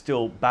you're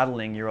still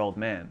battling your old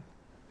man.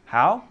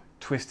 How?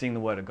 Twisting the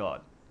word of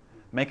God.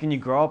 Making you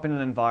grow up in an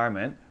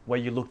environment where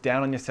you look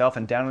down on yourself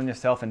and down on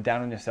yourself and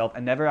down on yourself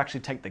and never actually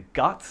take the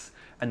guts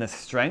and the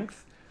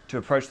strength to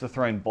approach the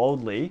throne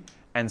boldly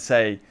and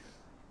say,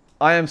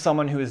 I am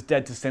someone who is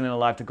dead to sin and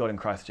alive to God in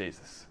Christ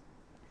Jesus.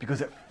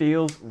 Because it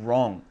feels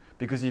wrong.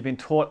 Because you've been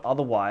taught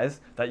otherwise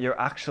that you're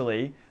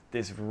actually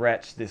this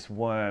wretch, this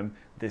worm,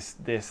 this,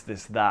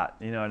 that.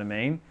 You know what I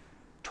mean?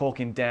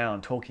 talking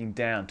down.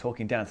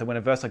 So when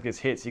a verse like this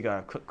hits, you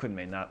go, couldn't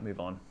mean that, move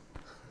on.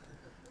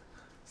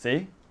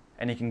 See?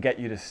 And he can get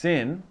you to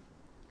sin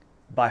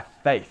by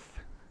faith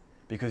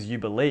because you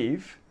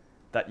believe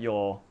that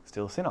you're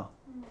still a sinner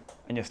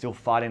and you're still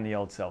fighting the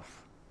old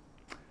self.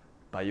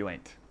 But you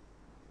ain't.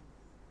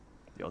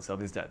 The old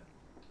self is dead.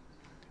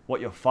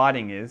 What you're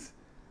fighting is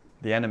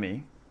the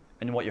enemy,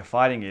 and what you're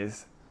fighting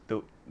is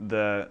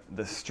the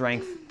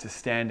strength to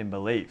stand and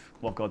believe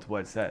what God's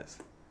word says.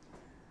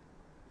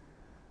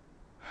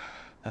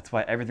 That's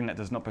why everything that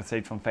does not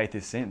proceed from faith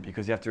is sin,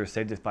 because you have to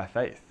receive this by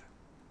faith.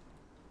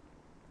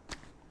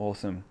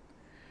 Awesome.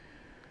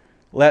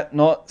 Let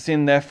not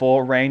sin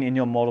therefore reign in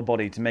your mortal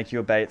body to make you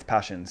obey its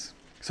passions.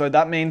 So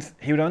that means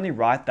he would only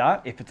write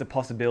that if it's a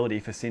possibility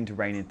for sin to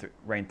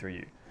reign through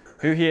you.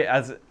 Who here,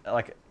 as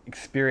like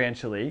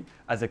experientially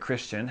as a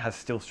Christian, has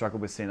still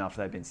struggled with sin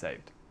after they've been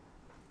saved?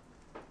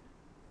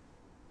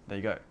 There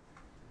you go.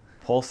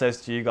 Paul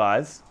says to you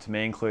guys, to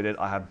me included,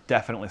 I have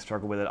definitely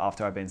struggled with it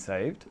after I've been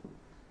saved.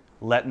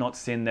 Let not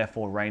sin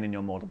therefore reign in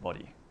your mortal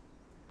body.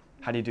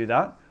 How do you do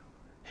that?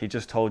 He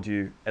just told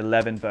you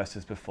 11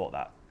 verses before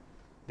that.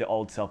 The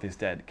old self is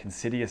dead.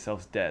 Consider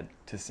yourselves dead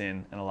to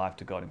sin and alive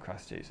to God in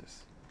Christ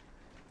Jesus.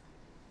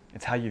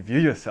 It's how you view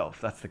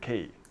yourself. That's the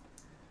key.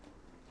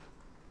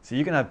 So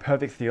you can have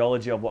perfect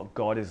theology of what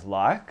God is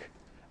like,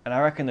 and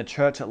I reckon the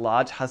church at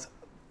large has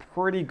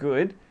pretty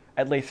good,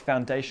 at least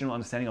foundational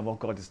understanding of what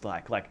God is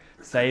like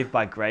saved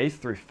by grace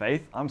through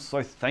faith. I'm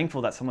so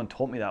thankful that someone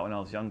taught me that when I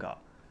was younger,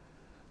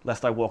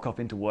 lest I walk off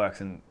into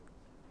works and,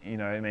 you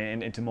know what I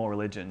mean, into more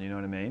religion, you know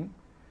what I mean?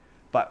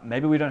 But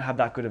maybe we don't have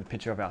that good of a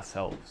picture of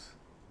ourselves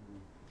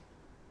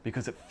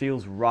because it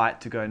feels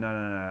right to go, no,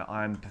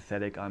 I'm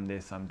pathetic, I'm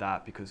this, I'm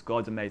that, because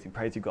God's amazing,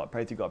 praise you God,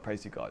 praise you God,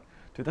 praise you God.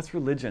 Dude, that's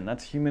religion,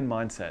 that's human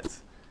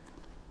mindsets.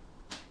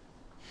 Do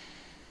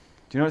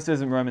you know what it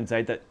says in Romans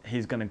 8 that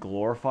he's going to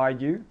glorify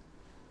you?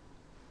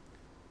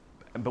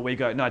 But we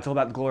go, no, it's all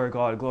about the glory of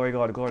God, glory of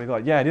God, glory of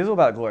God. Yeah, it is all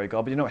about the glory of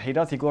God, but you know what he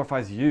does? He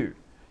glorifies you.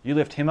 You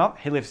lift him up,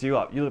 he lifts you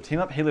up. You lift him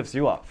up, he lifts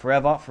you up.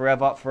 Forever,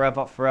 forever,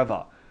 forever,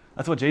 forever.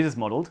 That's what Jesus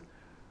modeled.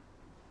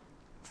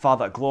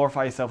 Father,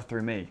 glorify yourself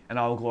through me, and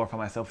I will glorify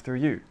myself through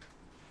you.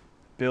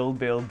 Build,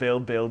 build,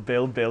 build, build,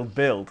 build, build,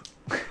 build.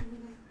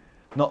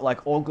 Not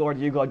like, all glory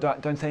to you, God,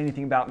 don't say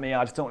anything about me,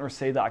 I just don't want to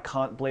receive that, I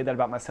can't believe that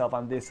about myself,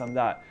 I'm this, I'm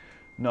that.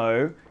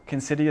 No,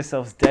 consider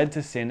yourselves dead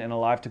to sin and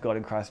alive to God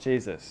in Christ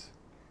Jesus.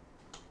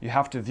 You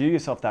have to view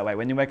yourself that way.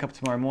 When you wake up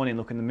tomorrow morning and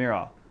look in the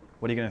mirror,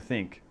 what are you going to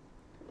think?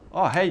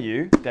 Oh, hey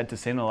you, dead to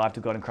sin and alive to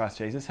God in Christ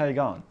Jesus, how you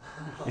going?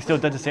 You still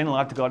dead to sin and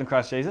alive to God in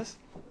Christ Jesus?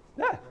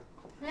 Yeah.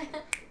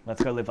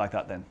 Let's go live like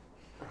that then.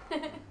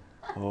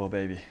 Oh,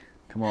 baby.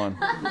 Come on.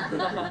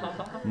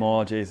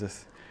 More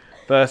Jesus.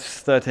 Verse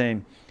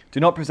 13. Do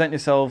not present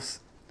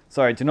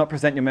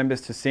your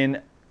members to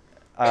sin.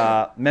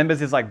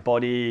 Members is like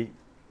body,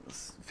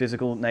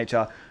 physical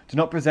nature. Do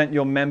not present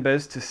your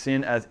members to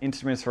sin as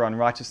instruments for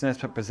unrighteousness,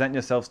 but present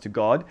yourselves to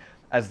God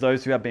as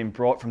those who have been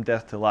brought from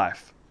death to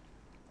life.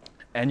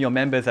 And your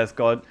members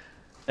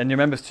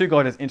to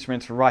God as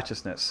instruments for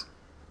righteousness.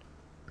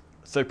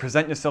 So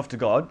present yourself to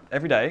God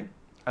every day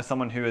as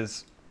someone who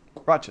is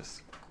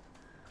righteous.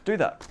 Do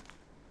that.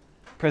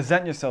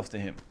 Present yourself to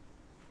him.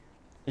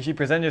 If you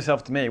present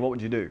yourself to me, what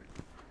would you do?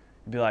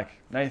 You'd be like,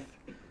 Nath,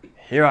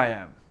 here I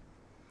am.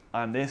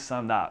 I'm this,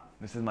 I'm that.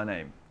 This is my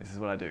name. This is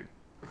what I do.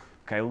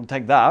 Okay, we'll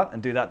take that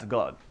and do that to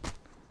God.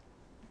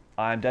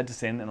 I am dead to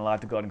sin and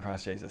alive to God in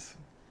Christ Jesus.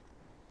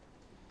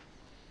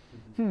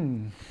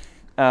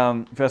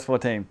 Verse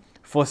 14.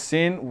 For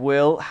sin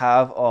will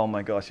have... Oh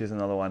my gosh, here's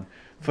another one.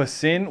 For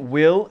sin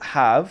will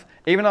have...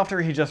 Even after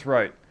he just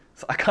wrote...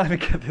 So I can't even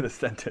get through the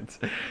sentence.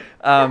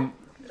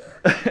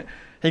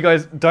 He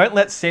goes, don't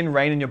let sin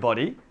reign in your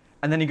body.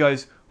 And then he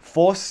goes,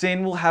 for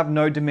sin will have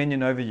no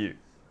dominion over you.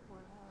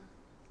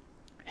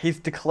 He's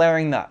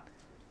declaring that.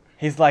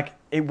 He's like,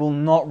 it will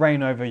not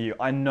reign over you.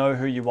 I know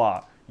who you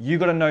are. You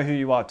got to know who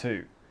you are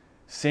too.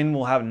 Sin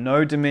will have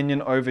no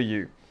dominion over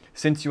you,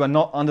 since you are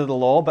not under the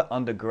law, but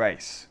under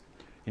grace.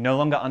 You're no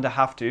longer under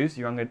have-tos,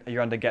 you're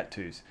under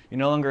get-tos. You're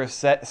no longer a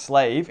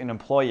slave, an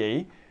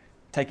employee,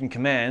 taking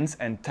commands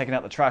and taking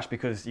out the trash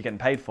because you're getting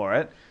paid for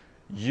it.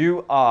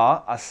 You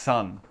are a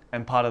son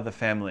and part of the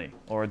family,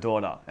 or a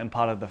daughter and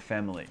part of the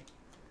family.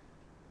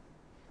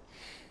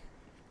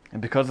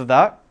 And because of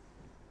that,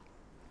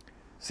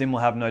 sin will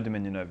have no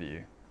dominion over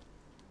you.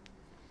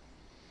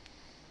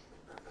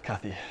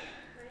 Kathy. May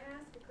I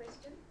ask a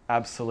question?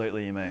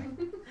 Absolutely, you may.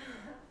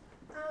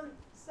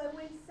 So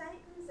when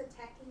Satan's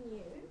attacking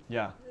you,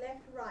 Yeah.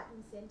 left, right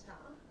and centre,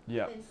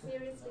 Yeah. and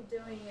seriously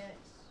doing it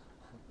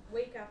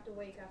week after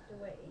week after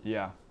week,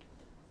 Yeah.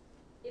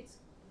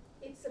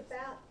 it's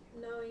about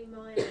knowing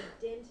my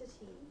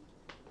identity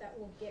that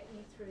will get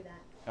me through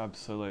that.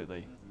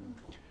 Absolutely.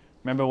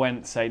 Remember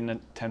when Satan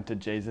tempted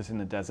Jesus in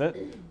the desert?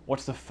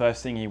 What's the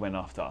first thing he went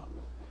after?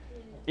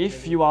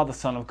 If you are the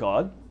Son of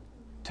God,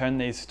 turn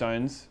these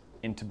stones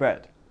into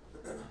bread.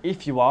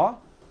 If you are,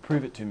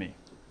 prove it to me.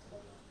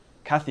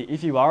 Kathy,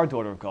 if you are a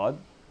daughter of God,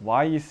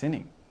 why are you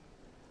sinning?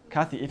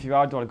 Kathy, if you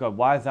are a daughter of God,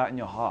 why is that in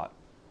your heart?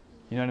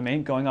 You know what I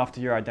mean? Going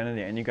after your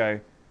identity, and you go,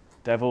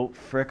 devil,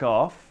 frick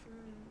off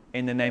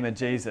in the name of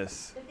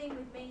Jesus. The thing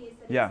with me is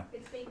that Yeah.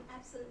 it's been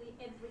absolutely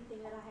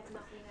everything that I have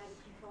not been able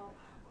to control.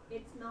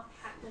 It's not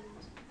happened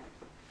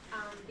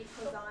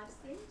because I've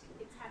sinned.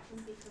 It's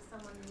happened because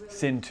someone really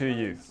Sinned to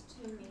you. close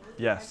to me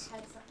Yes. has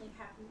had something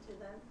happen to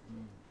them.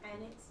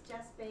 And it's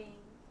just been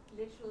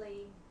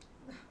literally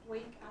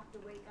week after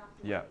week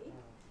after Yeah. week.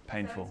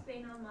 Painful. So it's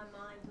been on my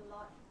mind a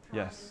lot,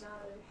 trying Yes. to know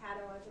how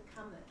to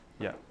overcome it.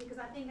 Yeah. Because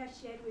I think I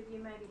shared with you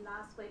maybe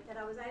last week that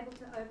I was able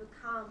to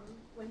overcome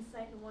when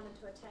Satan wanted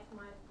to attack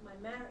my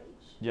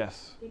marriage,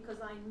 Yes.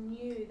 because I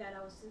knew that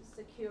I was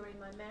secure in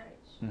my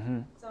marriage.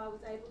 Mm-hmm. So I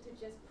was able to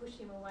just push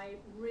him away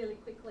really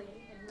quickly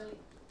and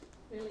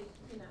really,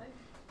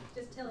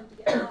 just tell him to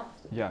get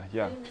lost. Yeah,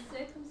 yeah. But in the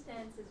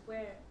circumstances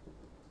where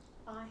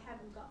I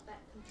haven't got that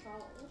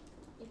control,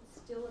 it's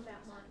still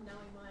about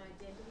knowing my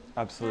identity.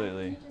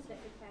 Absolutely. Can you just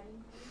let the cat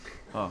in, please?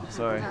 Oh,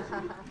 sorry.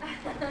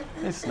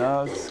 It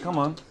snugs. Come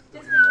on.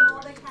 Just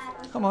ignore the cat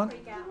and Come she'll on.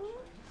 freak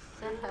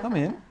out. Come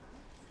in.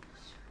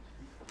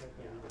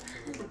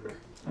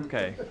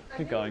 Okay, I keep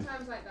think going. in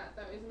times like that,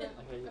 though, isn't it?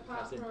 Okay, Apart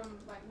that's it. from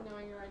like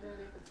knowing your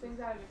identity, if it's things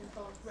out of your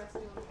control, it's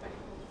resting on the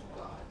faithfulness of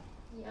God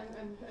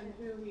and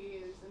who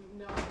He is, and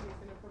knowing He's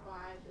going to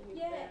provide, that He's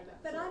there. Yeah, And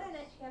that's but I it. don't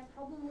actually have a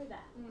problem with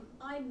that. Mm.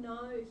 I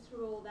know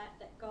through all that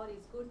God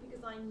is good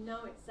because I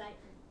know it's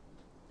Satan.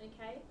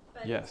 Okay?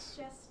 But Yes. it's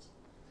just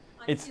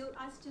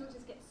I still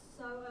just get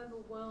so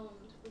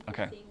overwhelmed with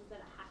Okay. the things that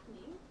are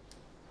happening.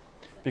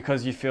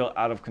 Because you feel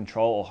out of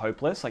control or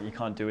hopeless, like you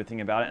can't do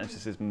anything about it, and it's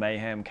just this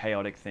mayhem,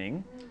 chaotic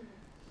thing.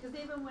 Because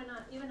even when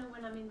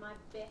I'm in my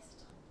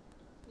best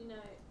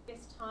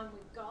time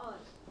with God,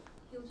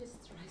 He'll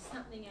just throw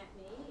something at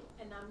me,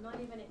 and I'm not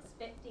even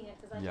expecting it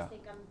because I Yeah. just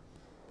think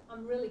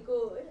I'm really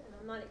good, and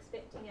I'm not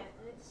expecting it,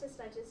 and it's just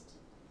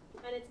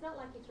and it's not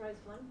like He throws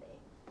one thing.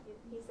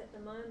 He's at the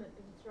moment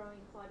been throwing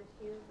quite a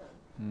few of them,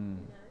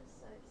 so it's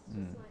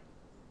just like,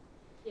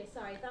 yeah,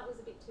 sorry, if that was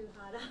a bit too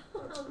hard.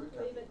 I'll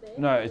leave it there.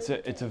 No,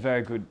 it's a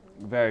very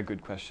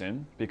good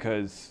question,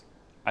 because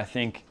I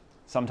think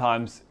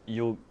sometimes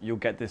you'll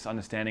get this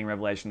understanding,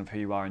 revelation of who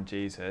you are in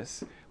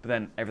Jesus, but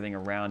then everything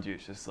around you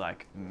is just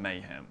like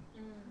mayhem.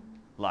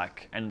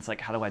 And it's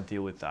like, how do I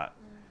deal with that?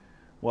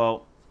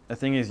 Well, the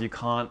thing is, you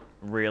can't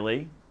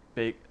really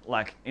be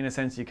like, in a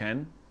sense you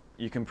can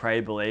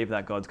pray, believe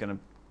that God's going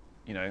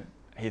to,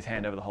 His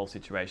hand over the whole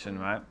situation,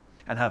 right?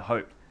 And have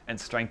hope and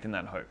strengthen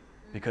that hope,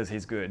 because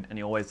He's good and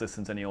He always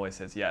listens and He always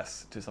says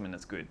yes to something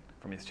that's good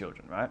from His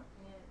children, right?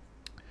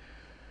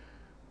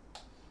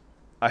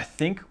 I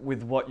think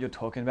with what you're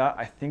talking about,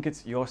 I think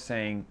you're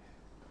saying,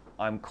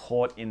 I'm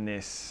caught in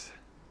this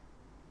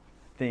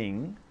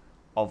thing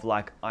of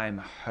like, I'm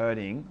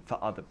hurting for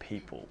other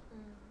people.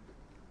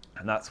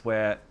 And that's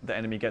where the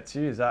enemy gets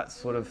you. Is that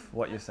sort of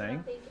what you're saying?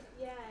 I think,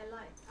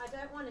 I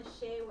don't want to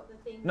share what the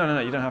things No,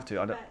 are, you don't have to.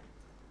 I don't. But,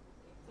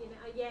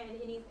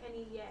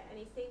 and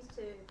he seems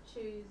to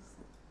choose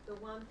the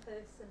one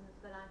person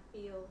that I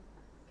feel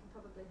can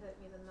probably hurt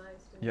me the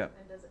most, and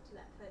does it to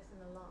that person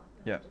a lot.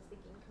 And I'm just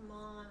thinking, come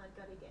on, I've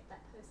got to get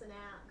that person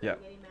out, got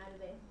to get him out of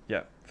there.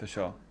 Yeah, for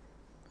sure.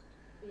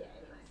 Anyway.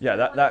 Yeah, I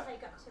don't want to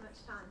take up too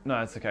much time.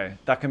 No, it's okay.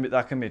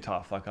 That can be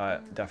tough. Like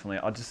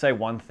I'll just say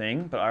one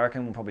thing, but I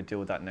reckon we'll probably deal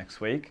with that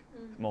next week,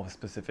 more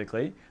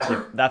specifically.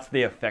 That's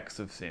the effects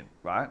of sin,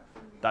 right?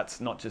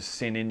 That's not just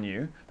sin in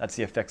you, that's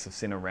the effects of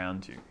sin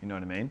around you. You know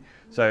what I mean?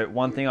 So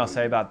one thing I'll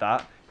say about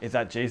that is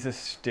that Jesus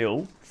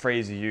still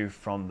frees you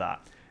from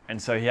that.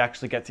 And so He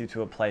actually gets you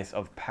to a place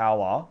of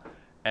power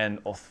and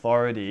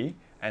authority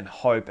and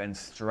hope and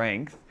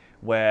strength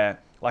where,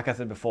 like I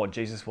said before,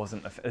 Jesus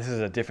wasn't, this is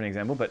a different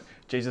example, but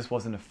Jesus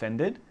wasn't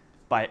offended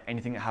by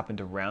anything that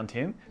happened around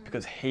Him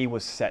because He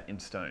was set in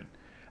stone.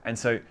 And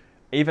so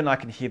even I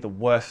can hear the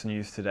worst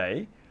news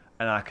today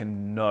and I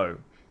can know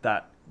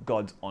that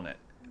God's on it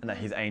and that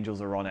His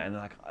angels are on it. And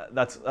like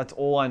that's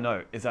all I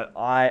know, is that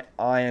I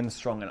am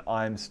strong and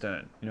I'm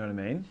stern. You know what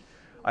I mean?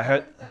 I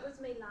heard... That was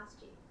me last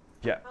year.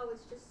 Yeah. I was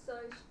just so,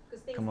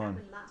 because things Come on.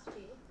 happened last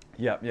year.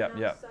 Yeah. And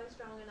I was so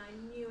strong and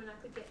I knew and I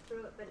could get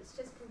through it, but it's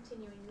just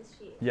continuing this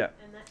year. Yeah.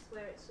 And that's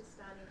where it's just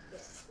starting to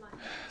get like...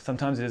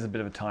 Sometimes it is a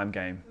bit of a time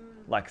game.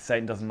 Like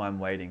Satan doesn't mind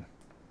waiting.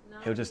 No,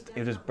 He'll just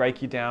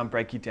break you down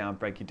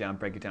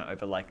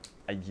over like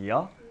a year,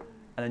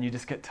 and then you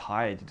just get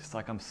tired. You're just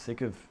like, I'm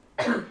sick of...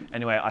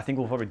 Anyway, I think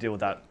we'll probably deal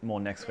with that more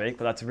next week,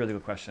 but that's a really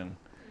good question.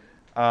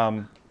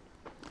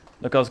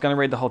 Look, I was going to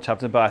read the whole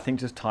chapter, but I think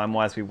just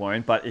time-wise we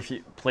won't. But if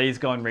you please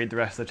go and read the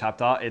rest of the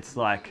chapter. It's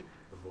like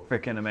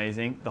freaking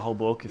amazing. The whole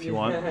book, if you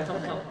want.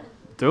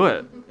 Do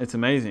it. It's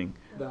amazing.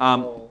 I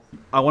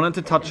wanted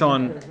to touch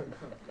on...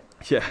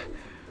 Yeah.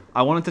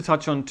 I wanted to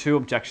touch on two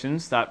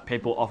objections that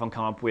people often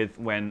come up with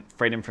when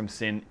freedom from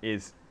sin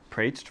is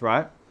preached,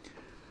 right?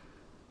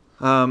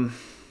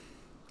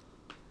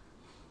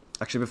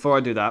 Actually, before I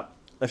do that,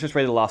 let's just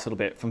read the last little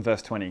bit from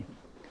verse 20.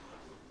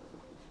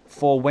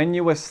 For when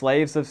you were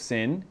slaves of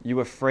sin, you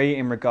were free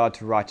in regard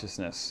to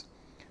righteousness.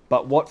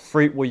 But what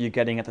fruit were you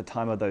getting at the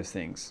time of those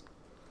things?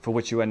 for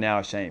which you are now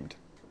ashamed.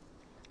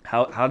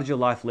 How did your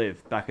life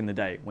live back in the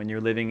day when you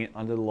were living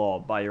under the law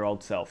by your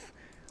old self?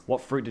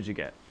 What fruit did you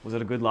get? Was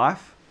it a good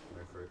life?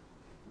 No fruit.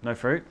 No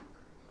fruit?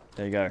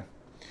 There you go.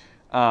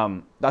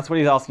 That's what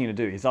he's asking you to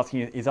do. He's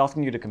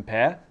asking you to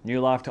compare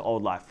new life to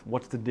old life.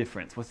 What's the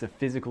difference? What's the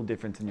physical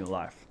difference in your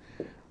life?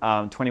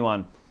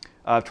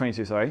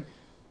 22, sorry.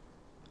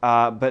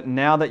 But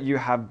now that you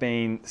have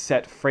been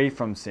set free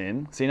from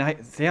sin, see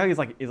how he's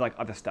like,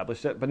 I've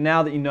established it. But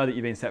now that you know that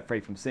you've been set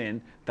free from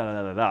sin,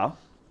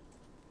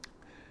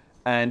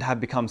 and have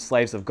become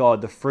slaves of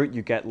God, the fruit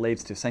you get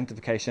leads to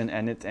sanctification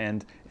and its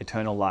end,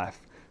 eternal life.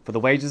 For the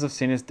wages of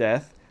sin is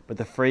death, but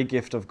the free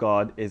gift of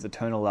God is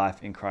eternal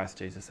life in Christ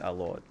Jesus our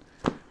Lord.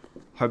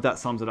 Hope that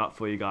sums it up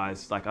for you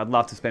guys. Like, I'd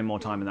love to spend more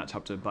time in that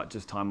chapter, but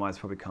just time-wise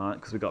probably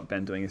can't, because we've got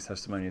Ben doing his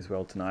testimony as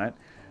well tonight.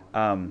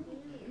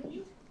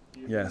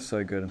 Yeah,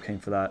 so good. I'm keen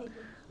for that.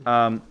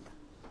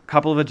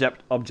 Couple of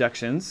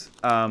objections.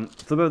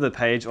 Flip over the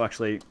page, or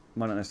actually,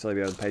 might not necessarily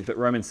be over the page, but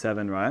Romans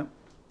 7, right?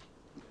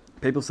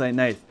 People say,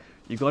 Nath,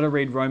 you've got to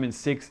read Romans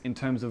 6 in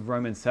terms of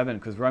Romans 7,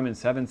 because Romans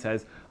 7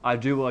 says, I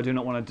do what I do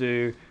not want to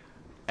do,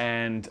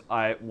 and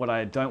what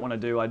I don't want to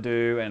do, I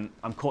do, and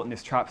I'm caught in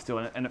this trap still.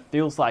 And it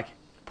feels like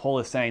Paul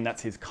is saying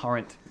that's his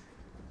current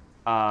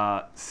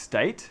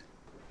state.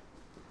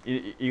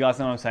 You guys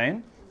know what I'm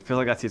saying? I feel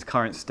like that's his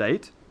current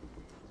state.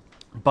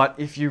 But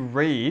if you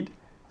read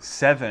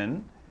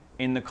 7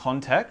 in the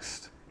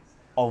context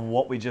of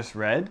what we just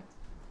read,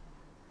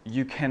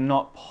 you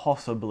cannot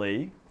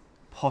possibly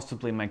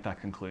make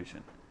that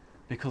conclusion.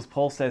 Because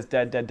Paul says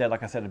dead,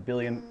 like I said 1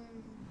 billion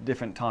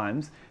different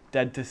times,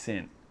 dead to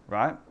sin,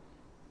 right?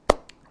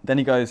 Then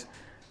he goes,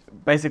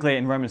 basically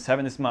in Romans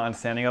 7, this is my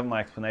understanding of it, my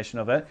explanation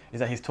of it, is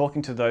that he's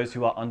talking to those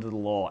who are under the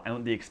law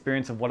and the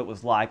experience of what it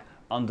was like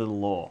under the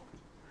law.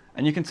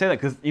 And you can see that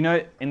because, in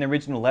the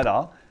original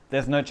letter,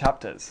 there's no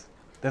chapters.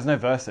 There's no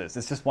verses.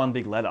 It's just one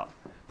big letter.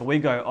 But we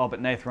go, oh,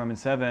 but Nath,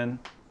 Romans 7,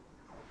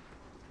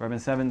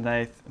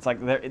 Nath. It's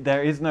like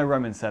there is no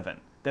Romans 7.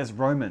 There's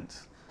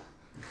Romans.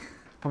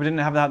 Probably didn't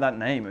have that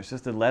name. It was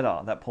just a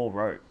letter that Paul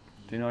wrote.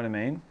 Do you know what I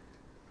mean?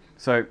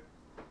 So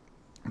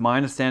my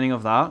understanding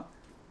of that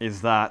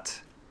is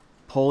that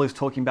Paul is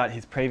talking about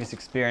his previous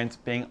experience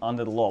being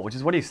under the law, which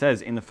is what he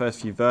says in the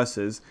first few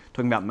verses,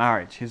 talking about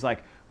marriage. He's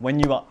like, when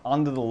you are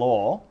under the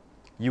law,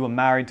 you were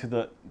married to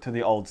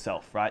the old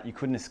self, right? You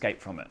couldn't escape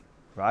from it,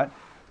 right?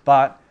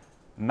 But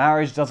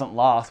marriage doesn't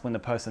last when the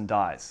person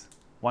dies.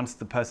 Once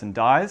the person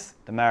dies,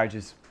 the marriage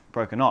is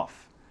broken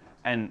off.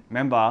 And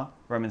remember,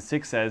 Romans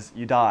 6 says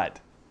you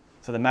died.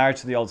 So the marriage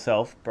to the old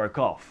self broke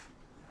off.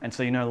 And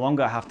so you no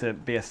longer have to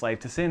be a slave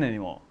to sin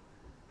anymore.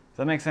 Does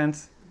that make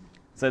sense?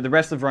 So the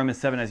rest of Romans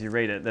 7, as you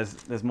read it,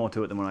 there's more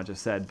to it than what I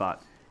just said,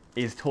 but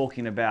is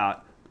talking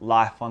about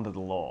life under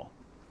the law.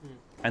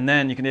 And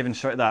then you can even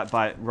show that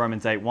by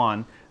Romans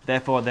 8:1.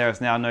 Therefore, there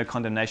is now no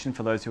condemnation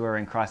for those who are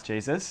in Christ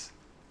Jesus,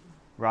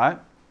 right?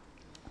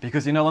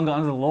 Because you're no longer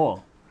under the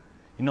law.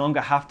 You no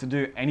longer have to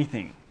do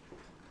anything.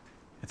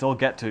 It's all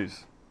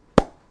get-tos.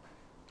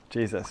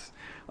 Jesus.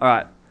 All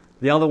right.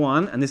 The other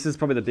one, and this is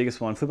probably the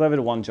biggest one, flip over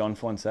to 1 John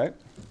for 1 sec.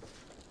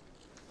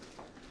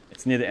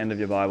 It's near the end of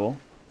your Bible,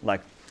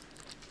 like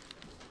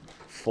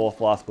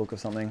 4th last book or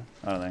something.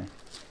 I don't know.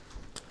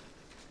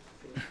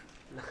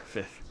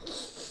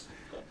 5th.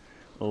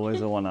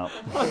 Always a one up.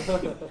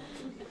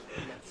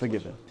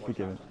 Forgiven.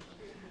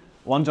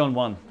 1 John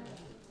 1.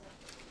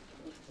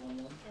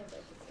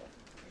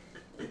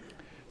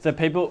 So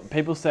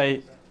people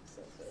say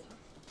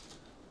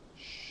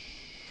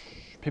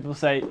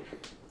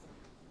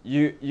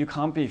you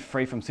can't be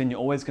free from sin. You're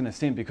always going to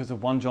sin because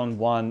of 1 John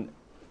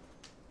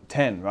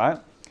 1:10, right?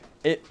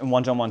 And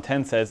 1 John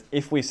 1:10 says,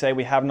 if we say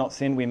we have not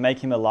sinned, we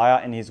make him a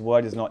liar and his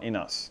word is not in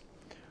us.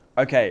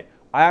 Okay,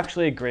 I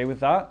actually agree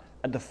with that.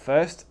 At the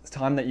first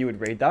time that you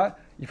would read that,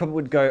 you probably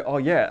would go, oh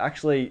yeah,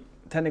 actually,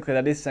 technically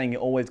that is saying you're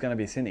always going to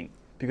be sinning.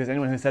 Because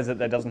anyone who says that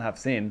they doesn't have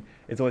sin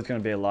is always going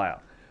to be a liar.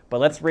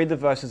 But let's read the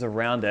verses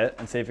around it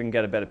and see if we can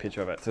get a better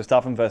picture of it. So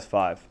start from verse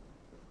 5.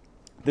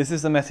 This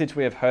is the message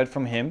we have heard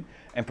from him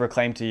and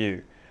proclaim to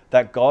you,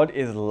 that God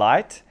is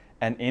light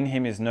and in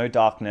him is no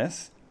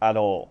darkness at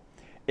all.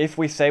 If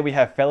we say we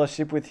have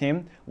fellowship with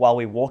him while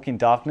we walk in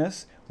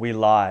darkness, we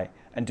lie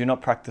and do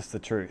not practice the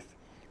truth.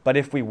 But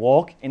if we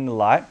walk in the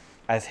light,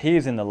 as he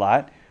is in the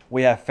light,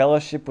 we have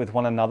fellowship with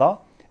one another,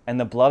 and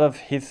the blood of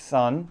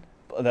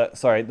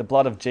the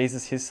blood of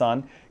Jesus, his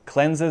son,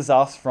 cleanses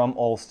us from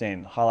all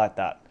sin. Highlight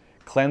that.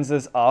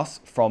 Cleanses us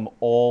from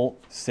all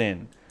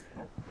sin.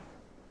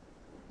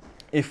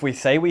 If we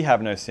say we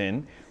have no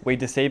sin, we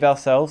deceive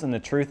ourselves and the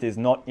truth is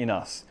not in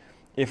us.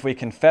 If we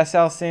confess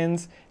our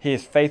sins, he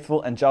is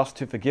faithful and just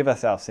to forgive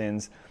us our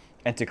sins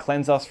and to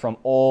cleanse us from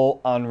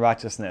all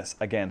unrighteousness.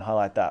 Again,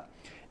 highlight that.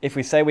 If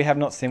we say we have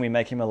not sinned, we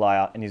make him a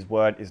liar and his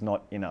word is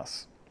not in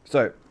us.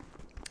 So,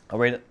 I'll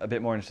read it a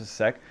bit more in just a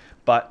sec.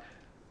 But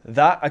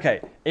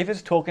if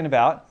it's talking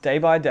about day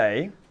by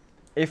day,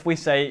 if we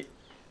say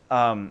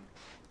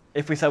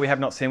we have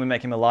not sinned, we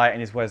make him a liar and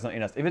his word is not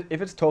in us.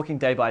 If it's talking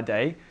day by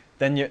day,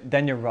 then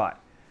you're right.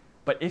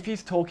 But if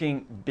he's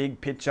talking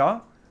big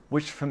picture,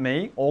 which for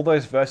me, all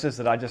those verses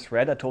that I just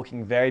read are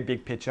talking very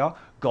big picture.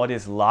 God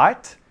is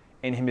light,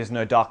 in him is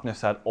no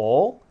darkness at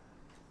all.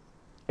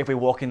 If we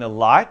walk in the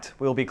light,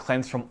 we will be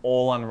cleansed from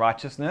all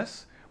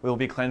unrighteousness. We will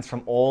be cleansed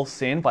from all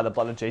sin by the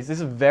blood of Jesus. This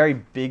is very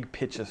big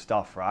picture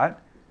stuff, right?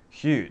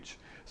 Huge.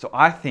 So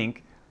I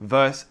think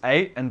verse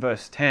 8 and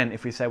verse 10,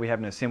 if we say we have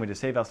no sin, we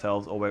deceive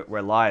ourselves, or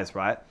we're liars,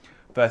 right?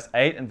 Verse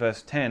 8 and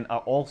verse 10 are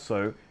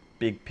also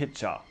big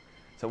picture.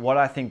 So what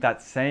I think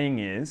that's saying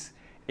is,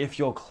 if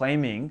you're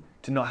claiming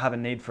to not have a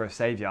need for a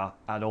savior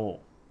at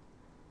all.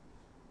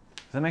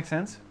 Does that make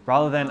sense?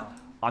 Rather than,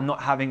 I'm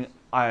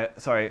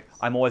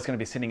always going to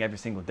be sinning every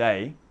single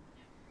day.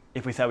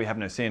 If we say we have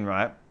no sin,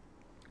 right?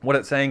 What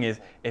it's saying is,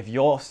 if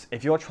you're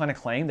trying to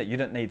claim that you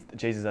don't need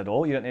Jesus at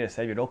all, you don't need a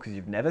savior at all because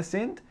you've never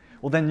sinned,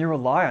 well then you're a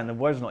liar and the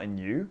word is not in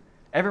you.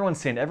 Everyone's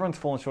sinned. Everyone's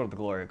fallen short of the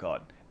glory of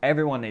God.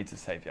 Everyone needs a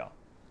savior.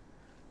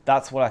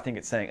 That's what I think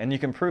it's saying. And you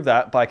can prove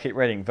that by keep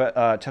reading.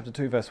 Chapter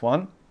 2, verse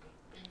 1.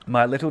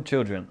 My little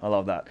children, I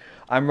love that.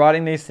 I'm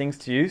writing these things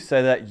to you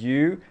so that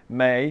you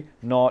may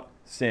not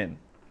sin.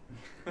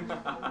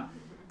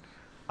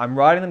 I'm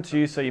writing them to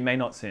you so you may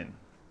not sin.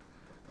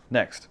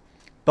 Next.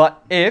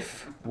 But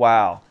if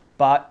anyone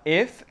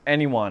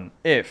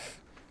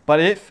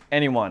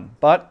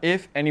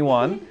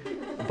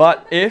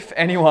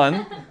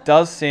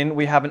does sin,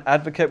 we have an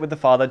advocate with the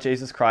Father,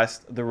 Jesus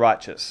Christ, the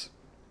righteous.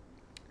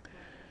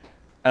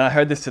 And I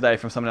heard this today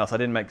from someone else. I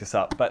didn't make this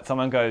up. But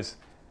someone goes,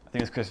 I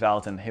think it was Chris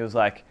Valentin. He was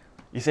like,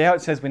 you see how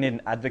it says we need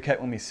an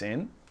advocate when we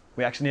sin?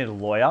 We actually need a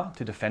lawyer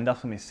to defend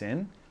us when we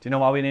sin. Do you know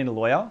why we need a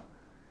lawyer?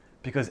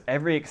 Because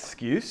every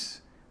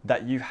excuse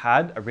that you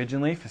had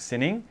originally for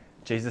sinning,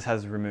 Jesus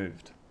has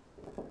removed.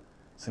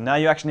 So now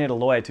you actually need a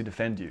lawyer to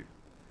defend you.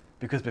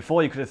 Because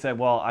before you could have said,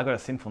 well, I got a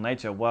sinful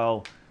nature.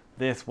 Well,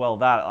 this, well,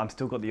 that. I'm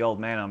still got the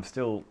old man. I'm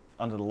still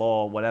under the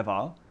law,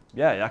 whatever.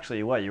 Yeah, actually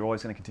you were. You're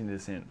always going to continue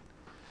to sin.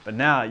 But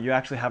now you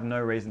actually have no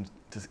reason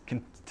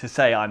to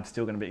say I'm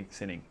still going to be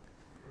sinning.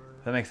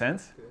 Does that make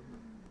sense?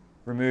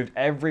 Removed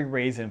every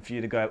reason for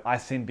you to go, I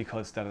sinned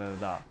because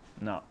da-da-da-da.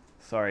 No,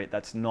 sorry,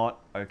 that's not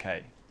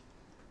okay.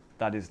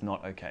 That is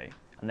not okay.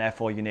 And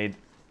therefore you need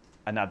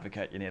an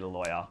advocate, you need a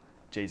lawyer,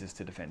 Jesus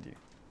to defend you.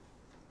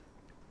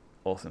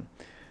 Awesome.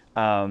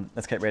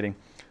 Let's keep reading.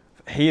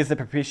 He is the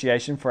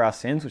propitiation for our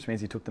sins, which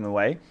means he took them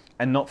away,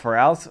 and not for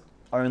ours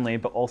only,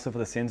 but also for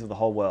the sins of the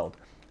whole world.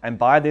 And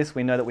by this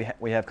we know that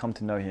we have come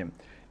to know him.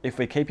 If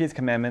we keep his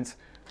commandments,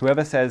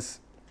 whoever says,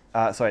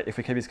 I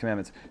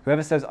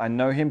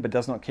know him but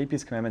does not keep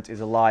his commandments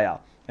is a liar,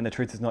 and the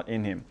truth is not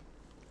in him.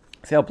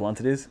 See how blunt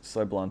it is?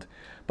 So blunt.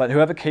 But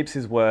whoever keeps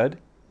his word,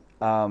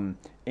 in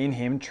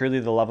him truly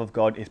the love of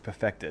God is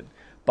perfected.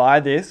 By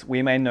this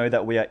we may know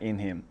that we are in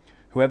him.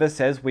 Whoever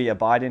says we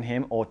abide in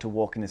him ought to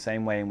walk in the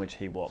same way in which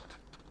he walked,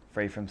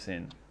 free from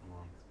sin,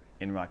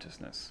 in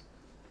righteousness.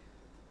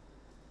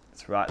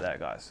 It's right there,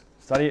 guys.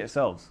 Study it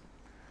yourselves.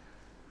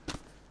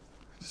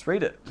 Just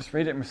read it. Just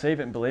read it and receive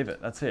it and believe it.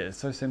 That's it. It's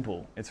so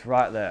simple. It's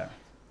right there.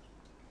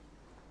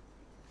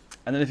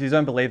 And then if you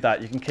don't believe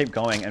that, you can keep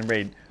going and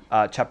read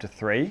chapter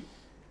 3.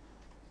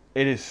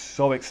 It is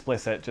so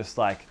explicit, just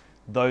like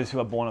those who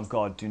are born of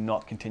God do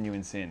not continue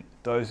in sin.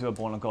 Those who are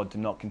born of God do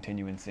not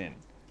continue in sin.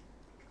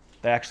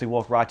 They actually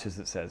walk righteous,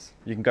 it says.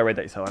 You can go read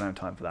that yourself. I don't have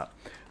time for that.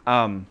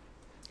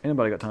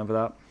 Anybody got time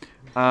for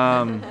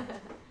that?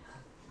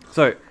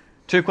 So,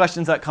 2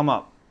 questions that come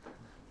up.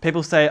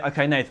 People say,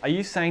 okay, Nath, are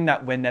you saying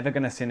that we're never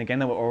going to sin again,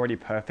 that we're already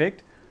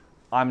perfect?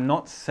 I'm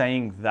not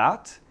saying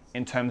that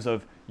in terms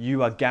of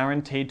you are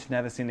guaranteed to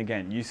never sin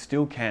again. You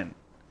still can.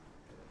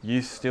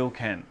 You still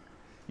can.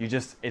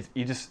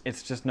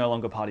 It's just no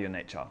longer part of your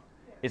nature.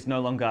 It's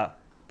no longer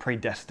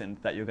predestined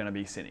that you're going to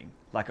be sinning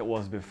like it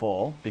was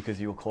before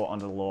because you were caught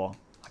under the law,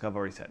 like I've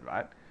already said,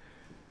 right?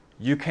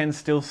 You can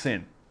still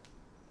sin.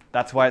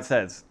 That's why it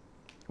says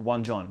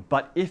 1 John.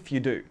 But if you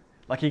do,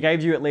 like he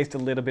gave you at least a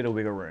little bit of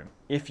wiggle room.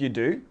 If you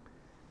do,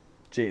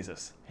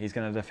 Jesus, he's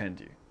going to defend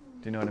you.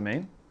 Do you know what I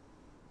mean?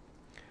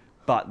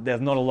 But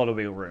there's not a lot of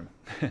wiggle room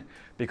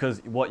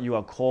because what you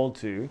are called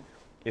to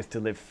is to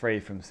live free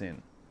from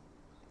sin.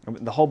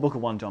 The whole book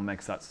of 1 John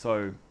makes that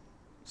so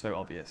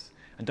obvious.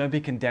 And don't be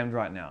condemned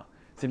right now.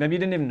 See, maybe you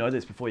didn't even know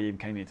this before you even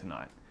came here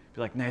tonight.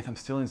 Be like, Nath, I'm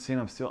still in sin.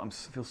 I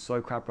feel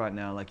so crap right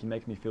now. Like, you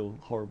make me feel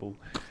horrible.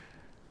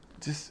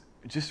 Just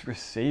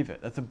receive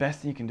it. That's the best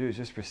thing you can do, is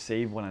just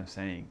receive what I'm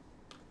saying.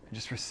 And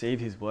just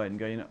receive his word and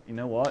go, you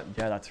know what?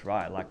 Yeah, that's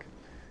right. Like,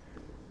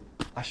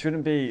 I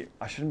shouldn't be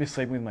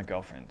sleeping with my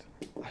girlfriend.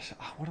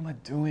 What am I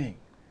doing?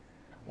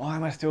 Why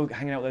am I still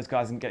hanging out with those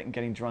guys and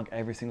getting drunk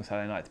every single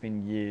Saturday night? It's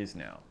been years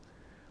now.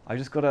 I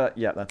just gotta,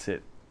 yeah, that's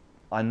it.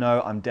 I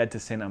know I'm dead to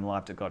sin. I'm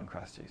alive to God in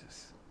Christ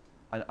Jesus.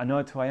 I know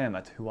it's who I am.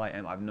 That's who I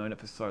am. I've known it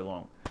for so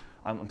long.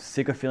 I'm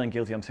sick of feeling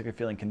guilty. I'm sick of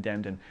feeling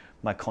condemned, and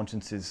my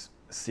conscience is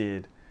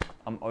seared.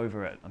 I'm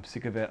over it. I'm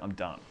sick of it. I'm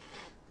done.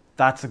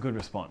 That's a good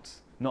response.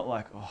 Not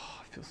like, oh,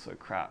 I feel so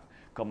crap.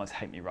 God must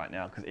hate me right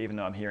now because even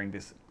though I'm hearing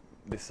this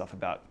stuff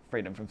about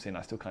freedom from sin,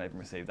 I still can't even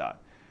receive that.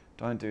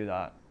 Don't do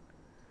that.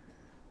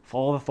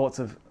 Follow the thoughts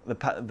of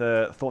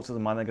the thoughts of the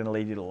mind that are going to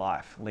lead you to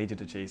life, lead you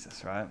to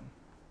Jesus, right?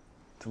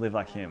 To live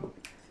like Him.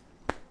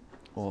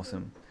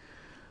 Awesome.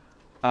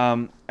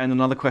 And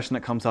another question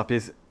that comes up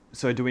is,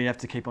 so do we have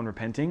to keep on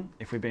repenting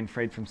if we've been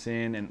freed from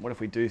sin? And what if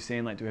we do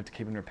sin? Like, do we have to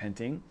keep on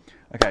repenting?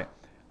 Okay,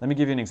 let me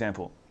give you an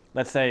example.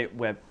 Let's say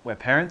we're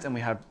parents and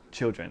we have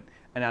children,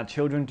 and our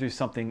children do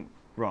something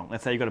wrong.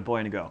 Let's say you've got a boy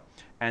and a girl,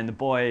 and the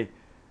boy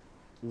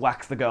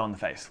whacks the girl in the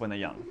face when they're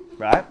young,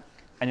 right?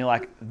 And you're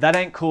like, that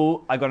ain't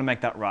cool, I got to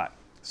make that right.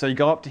 So you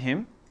go up to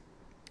him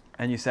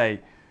and you say,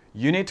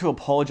 you need to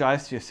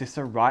apologize to your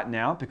sister right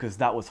now because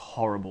that was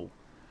horrible.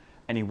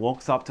 And he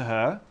walks up to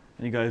her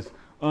and he goes,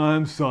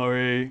 I'm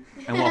sorry,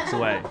 and walks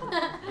away.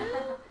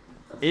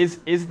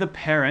 Is the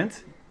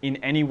parent in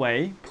any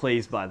way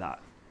pleased by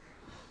that?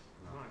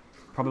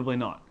 Probably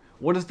not.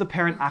 What does the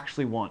parent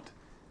actually want?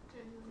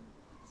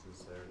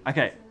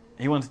 Okay,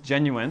 he wants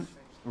genuine,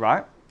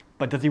 right?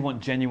 But does he want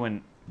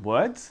genuine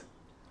words?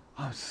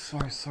 I'm so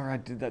sorry I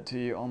did that to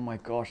you. Oh my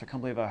gosh, I can't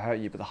believe I hurt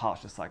you. But the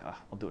heart's just like,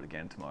 I'll do it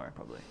again tomorrow,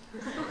 probably.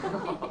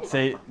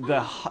 See,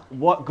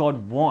 what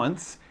God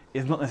wants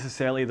is not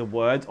necessarily the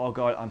words, oh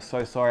God, I'm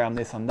so sorry, I'm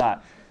this, I'm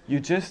that. You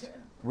just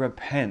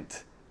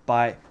repent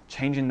by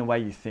changing the way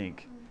you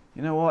think.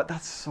 You know what?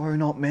 That's so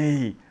not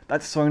me.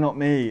 That's so not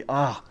me.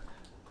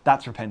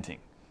 That's repenting.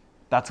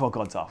 That's what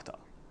God's after.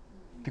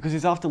 Because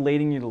He's after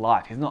leading you to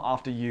life. He's not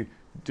after you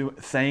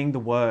saying the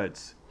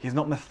words. He's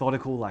not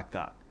methodical like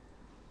that.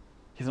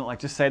 He's not like,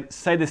 just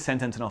say this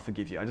sentence and I'll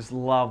forgive you. I just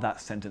love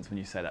that sentence when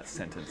you say that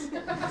sentence.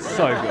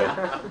 So good.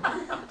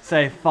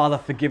 Say, Father,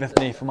 forgiveth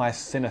me for my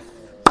sins.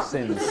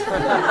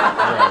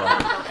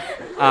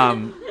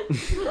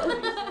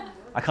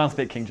 I can't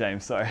speak King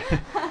James, sorry.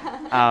 You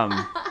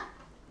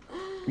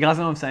guys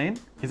know what I'm saying?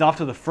 He's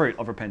after the fruit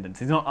of repentance.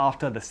 He's not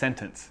after the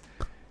sentence.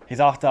 He's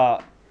after,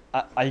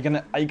 are you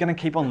gonna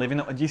keep on living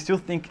that way?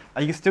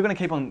 Are you still gonna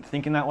keep on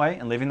thinking that way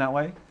and living that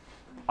way?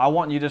 I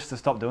want you just to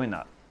stop doing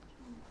that.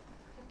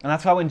 And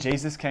that's why when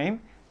Jesus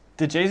came,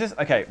 when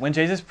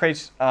Jesus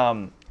preached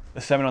the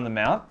Sermon on the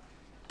Mount,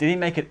 did He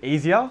make it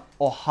easier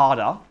or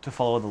harder to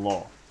follow the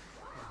law?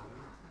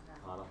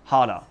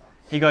 Harder.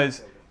 He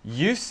goes,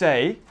 you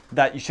say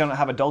that you shall not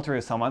have adultery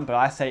with someone, but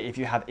I say if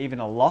you have even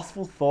a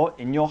lustful thought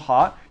in your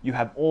heart, you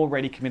have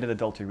already committed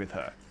adultery with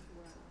her.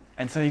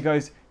 And so He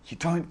goes, you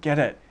don't get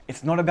it.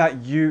 It's not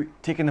about you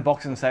ticking the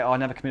boxes and say, oh, I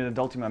never committed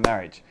adultery in my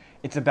marriage.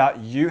 It's about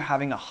you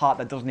having a heart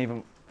that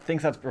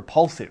thinks that's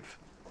repulsive.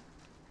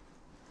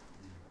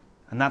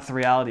 And that's the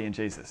reality in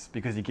Jesus,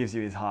 because He gives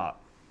you His heart.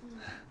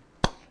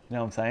 You know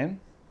what I'm saying?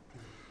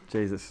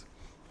 Jesus.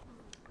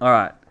 All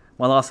right,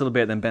 my last little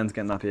bit, then Ben's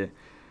getting up here.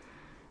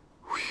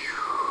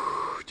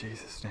 Whew,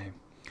 Jesus' name.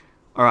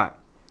 All right,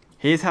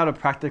 here's how to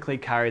practically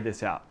carry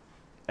this out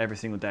every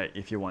single day,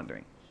 if you're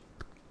wondering.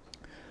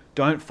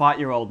 Don't fight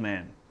your old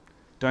man.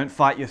 Don't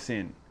fight your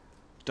sin.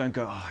 Don't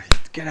go, oh,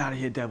 get out of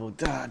here, devil,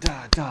 da,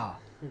 da, da.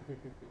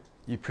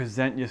 You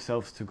present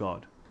yourselves to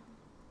God.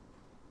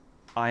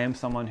 I am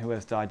someone who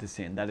has died to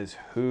sin. That is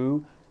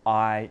who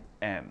I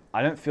am.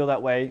 I don't feel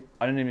that way.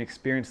 I don't even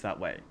experience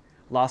that way.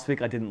 Last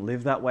week I didn't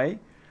live that way,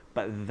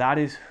 but that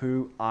is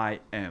who I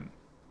am.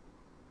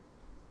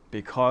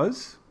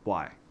 Because,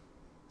 why?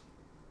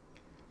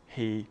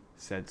 He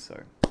said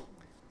so.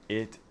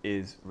 It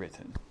is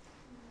written.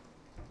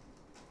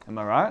 Am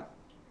I right?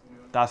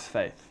 That's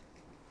faith.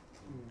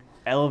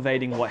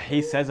 Elevating what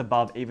He says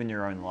above even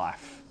your own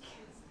life.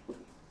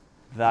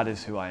 That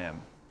is who I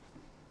am.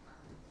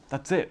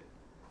 That's it.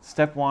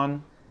 Step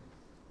one,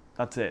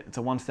 that's it. It's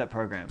a one-step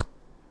program.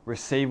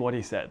 Receive what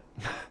He said.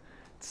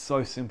 It's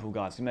so simple,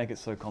 guys. We make it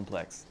so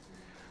complex.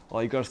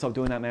 Well, you've got to stop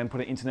doing that, man.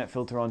 Put an internet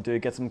filter on,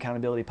 dude. Get some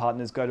accountability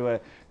partners. Go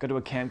to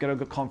a camp. Go to a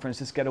good conference.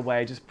 Just get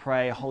away. Just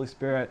pray. Holy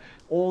Spirit.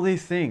 All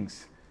these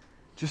things.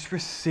 Just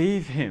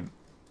receive Him.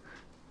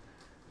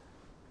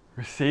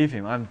 Receive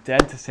Him. I'm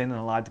dead to sin and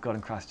alive to God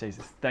in Christ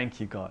Jesus. Thank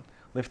you, God.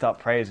 Lift up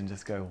praise and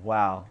just go,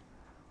 wow.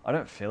 I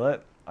don't feel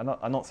it. I'm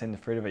not seeing the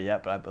fruit of it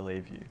yet, but I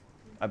believe you.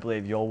 I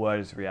believe your word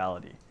is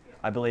reality.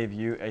 I believe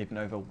you even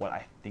over what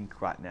I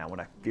think right now,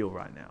 what I feel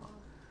right now.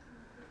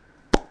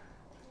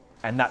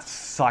 And that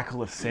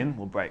cycle of sin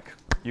will break.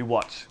 You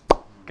watch.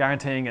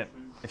 Guaranteeing it.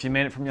 If you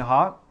mean it from your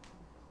heart,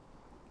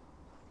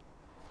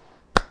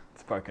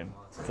 it's broken.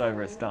 It's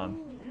over. It's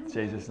done. In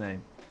Jesus'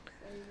 name.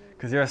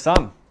 Because you're a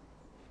son.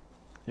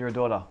 You're a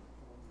daughter.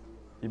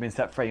 You've been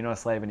set free. You're not a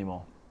slave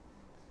anymore.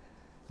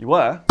 You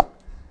were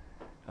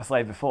a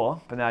slave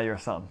before, but now you're a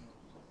son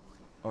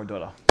or a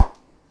daughter.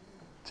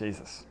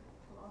 Jesus.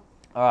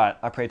 All right,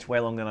 I preached way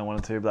longer than I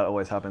wanted to, but that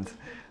always happens.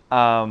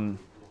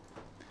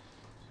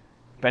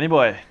 Benny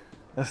boy,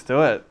 let's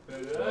do it.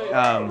 Get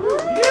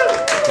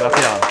up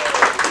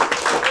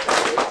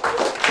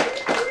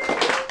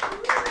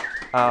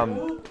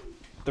here.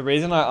 The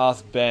reason I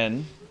asked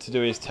Ben to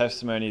do his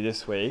testimony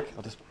this week,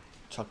 I'll just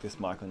chuck this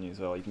mic on you as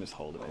well. You can just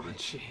hold it, maybe. Oh,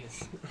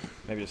 jeez.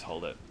 Maybe just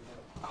hold it.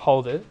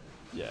 Hold it?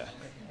 Yeah.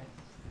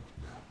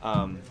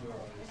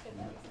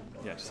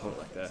 Yeah, just hold it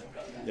like that.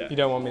 Yeah. You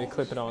don't want me to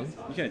clip it on?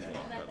 You can if you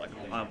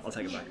want, but I'll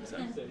take it back in a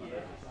second.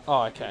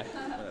 Oh, okay.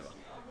 Whatever.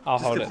 I'll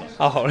hold it.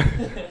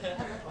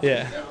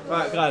 Yeah.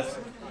 Alright, guys.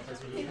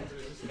 You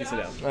can sit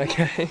down.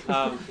 Okay.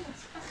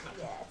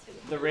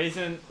 The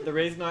reason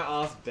I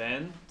asked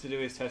Ben to do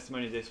his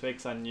testimony this week,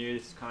 because I knew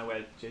this is kind of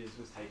where Jesus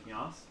was taking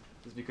us,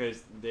 was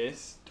because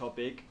this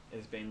topic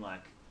has been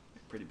like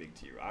pretty big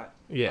to you, right?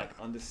 Yeah. Like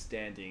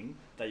understanding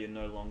that you're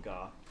no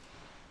longer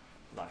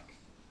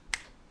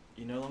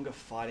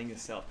fighting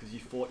yourself, because you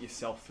fought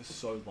yourself for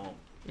so long.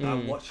 And I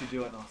watched you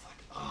do it, and I was like,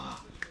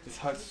 this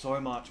hurts so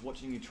much.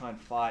 Watching you try and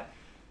fight,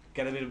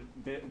 get a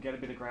bit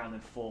of ground, then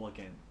fall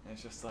again. And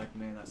it's just like,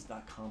 man,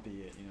 that can't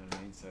be it. You know what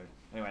I mean? So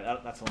anyway,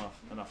 that's enough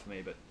for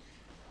me. But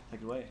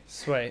take it away.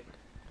 Sweet.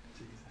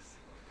 Jesus.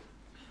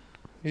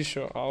 You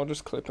sure? I'll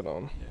just clip it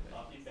on.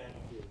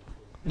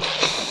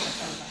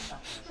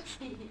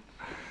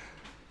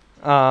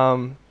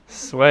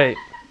 Sweet.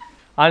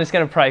 I'm just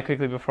going to pray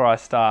quickly before I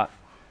start.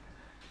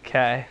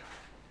 Okay.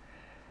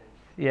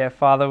 Yeah,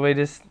 Father, we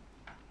just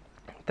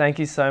thank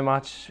you so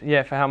much,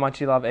 for how much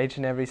you love each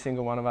and every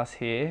single one of us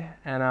here.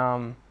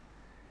 And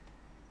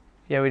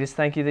we just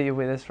thank you that you're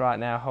with us right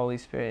now, Holy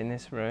Spirit, in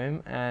this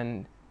room.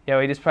 And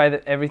we just pray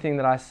that everything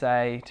that I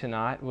say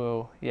tonight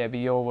will be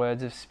your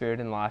words of spirit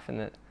and life, and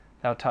that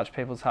they'll touch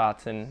people's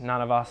hearts, and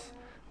none of us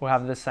will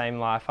have the same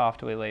life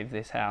after we leave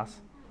this house.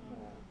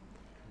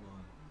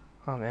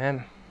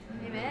 Amen.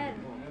 Amen.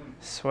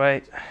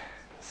 Sweet.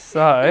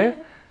 So,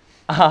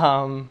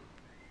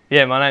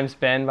 my name's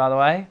Ben, by the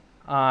way.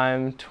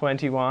 I'm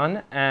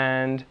 21,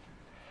 and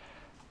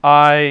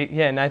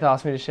Nath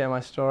asked me to share my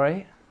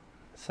story,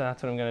 so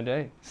that's what I'm going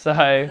to do.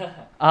 So,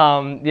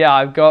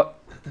 I've got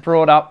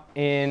brought up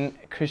in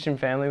a Christian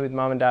family with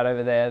mum and dad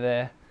over there.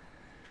 They're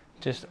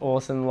just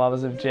awesome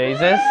lovers of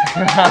Jesus.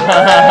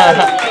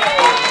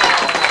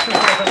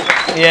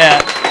 Yeah.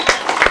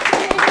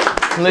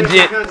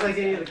 Legit.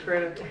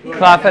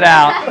 Clap it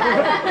out.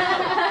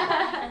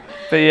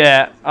 But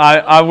yeah,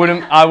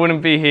 I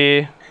wouldn't be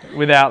here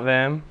without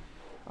them,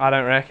 I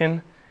don't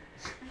reckon.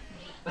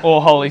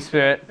 Or Holy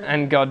Spirit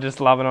and God just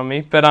loving on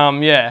me. But I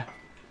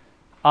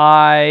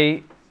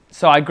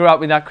grew up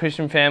with that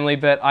Christian family,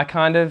 but I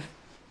kind of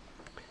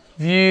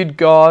viewed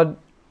God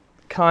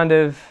kind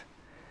of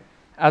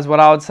as what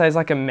I would say is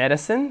like a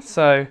medicine.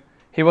 So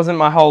he wasn't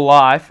my whole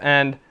life,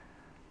 and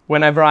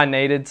whenever I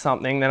needed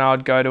something, then I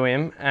would go to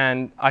him,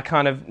 and I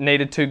kind of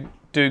needed to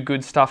do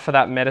good stuff for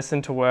that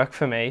medicine to work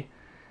for me.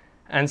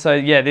 And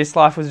so, this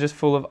life was just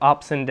full of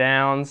ups and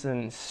downs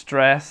and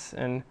stress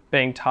and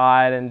being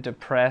tired and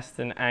depressed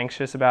and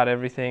anxious about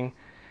everything.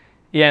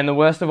 Yeah, and the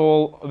worst of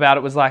all about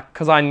it was like,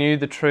 because I knew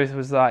the truth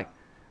was like,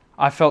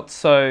 I felt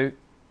so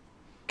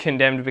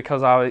condemned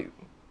because I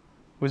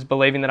was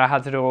believing that I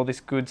had to do all this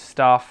good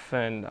stuff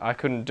and I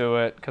couldn't do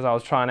it because I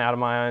was trying out of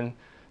my own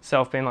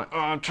self, being like,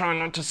 I'm trying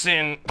not to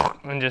sin,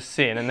 and just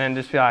sin, and then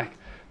just be like,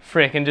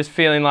 frick, and just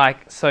feeling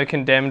like so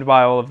condemned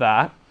by all of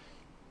that.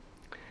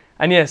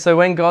 And so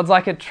when God's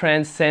like a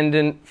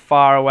transcendent,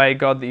 far away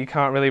God that you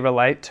can't really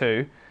relate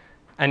to,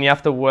 and you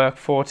have to work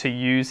for to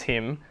use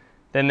him,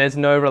 then there's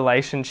no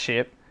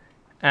relationship.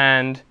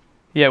 And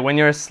when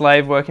you're a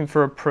slave working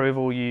for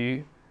approval,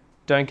 you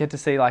don't get to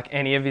see like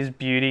any of his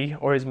beauty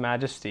or his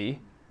majesty.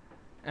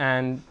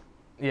 And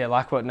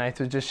like what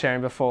Nathan was just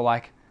sharing before,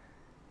 like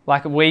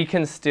we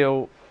can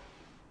still,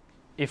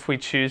 if we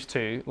choose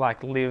to,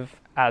 like live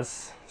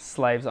as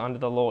slaves under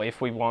the law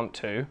if we want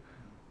to.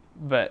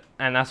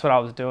 And that's what I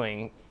was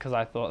doing, because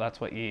I thought that's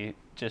what you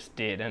just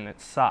did, and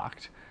it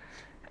sucked.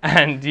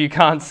 And you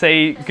can't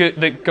see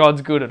that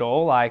God's good at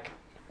all, like,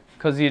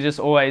 because you're just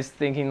always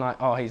thinking like,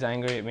 oh, he's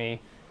angry at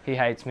me, he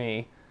hates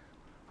me,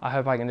 I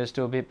hope I can just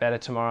do a bit better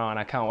tomorrow, and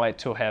I can't wait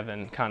till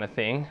heaven, kind of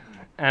thing.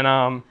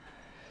 And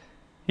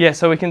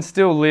so we can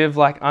still live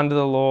like under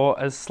the law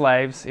as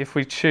slaves if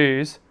we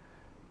choose,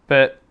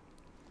 but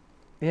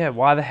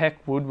why the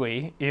heck would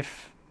we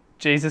if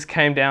Jesus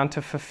came down to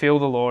fulfill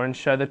the law and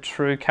show the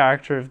true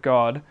character of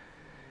God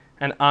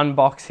and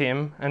unbox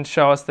him and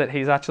show us that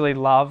he's actually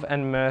love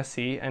and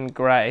mercy and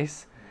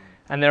grace,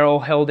 and they're all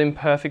held in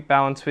perfect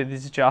balance with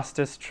his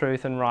justice,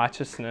 truth and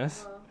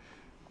righteousness.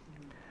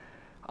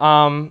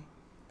 So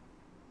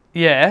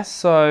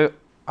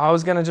I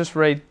was going to just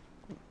read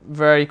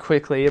very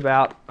quickly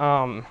about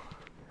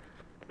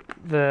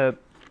the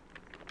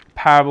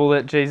parable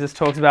that Jesus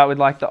talks about with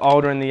like the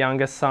older and the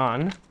younger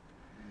son.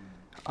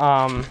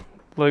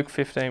 Luke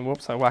 15.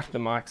 Whoops, I whacked the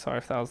mic. Sorry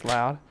if that was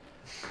loud.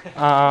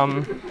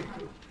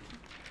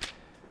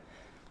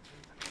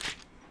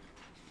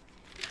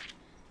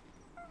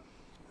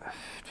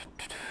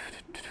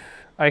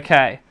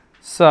 Okay,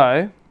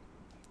 so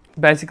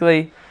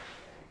basically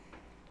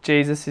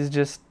Jesus is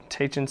just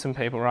teaching some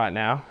people right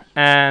now,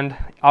 and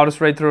I'll just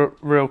read through it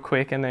real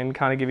quick and then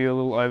kind of give you a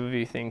little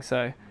overview thing.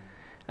 So,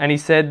 and he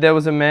said, there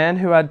was a man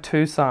who had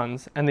 2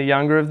 sons, and the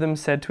younger of them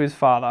said to his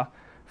father,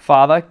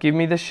 Father, give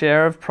me the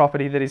share of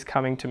property that is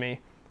coming to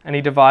me. And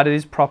he divided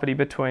his property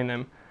between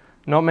them.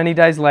 Not many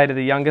days later,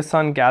 the younger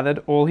son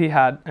gathered all he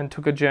had and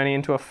took a journey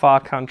into a far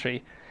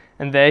country,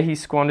 and there he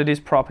squandered his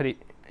property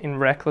in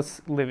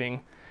reckless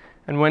living.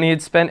 And when he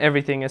had spent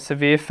everything, a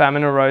severe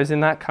famine arose in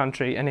that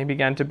country, and he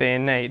began to be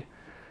in need.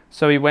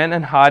 So he went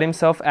and hired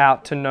himself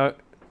out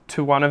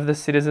to one of the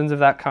citizens of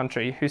that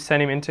country, who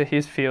sent him into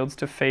his fields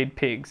to feed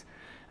pigs.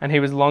 And he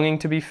was longing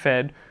to be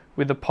fed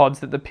with the pods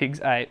that the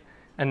pigs ate,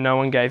 and no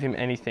one gave him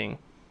anything.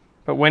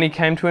 But when he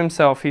came to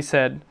himself, he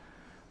said,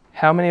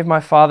 "How many of my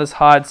father's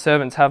hired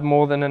servants have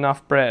more than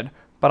enough bread,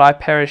 but I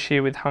perish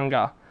here with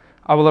hunger?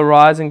 I will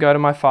arise and go to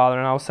my father,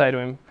 and I will say to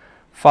him,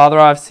 Father,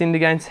 I have sinned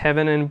against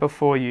heaven and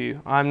before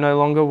you. I am no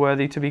longer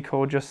worthy to be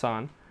called your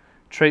son.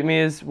 Treat me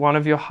as one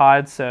of your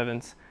hired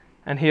servants."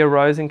 And he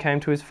arose and came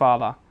to his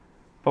father.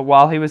 But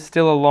while he was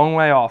still a long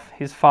way off,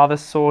 his father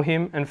saw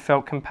him and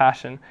felt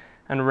compassion,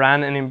 and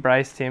ran and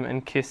embraced him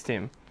and kissed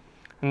him.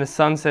 And the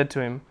son said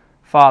to him,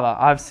 "Father,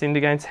 I have sinned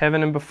against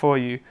heaven and before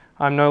you.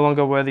 I am no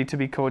longer worthy to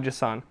be called your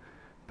son."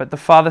 But the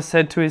father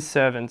said to his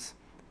servants,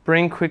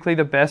 "Bring quickly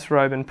the best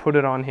robe and put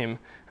it on him,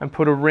 and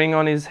put a ring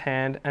on his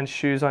hand and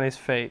shoes on his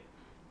feet.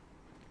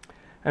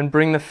 And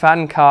bring the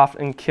fattened calf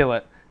and kill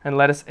it, and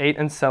let us eat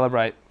and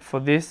celebrate. For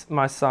this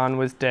my son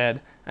was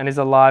dead and is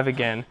alive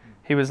again.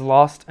 He was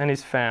lost and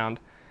is found."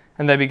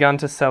 And they began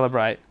to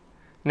celebrate.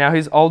 Now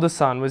his older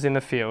son was in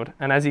the field,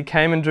 and as he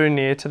came and drew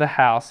near to the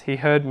house, he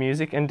heard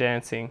music and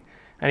dancing.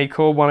 And he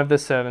called one of the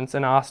servants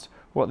and asked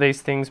what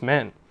these things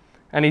meant.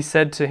 And he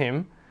said to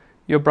him,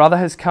 "Your brother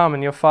has come,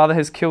 and your father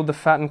has killed the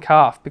fattened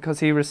calf,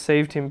 because he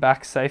received him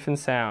back safe and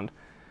sound."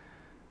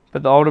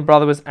 But the older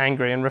brother was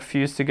angry and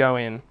refused to go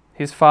in.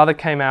 His father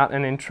came out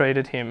and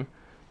entreated him.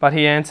 But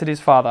he answered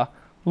his father,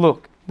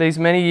 "Look, these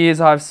many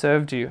years I have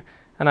served you,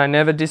 and I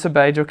never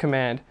disobeyed your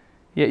command.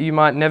 Yet you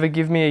might never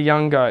give me a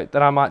young goat,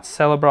 that I might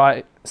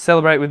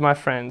celebrate with my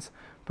friends.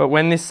 But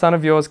when this son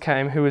of yours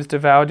came, who has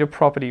devoured your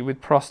property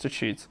with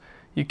prostitutes,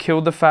 you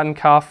killed the fattened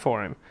calf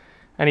for him."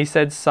 And he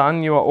said,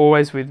 "Son, you are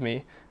always with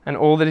me, and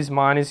all that is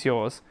mine is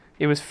yours.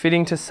 It was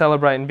fitting to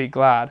celebrate and be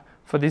glad,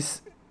 for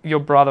this your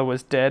brother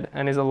was dead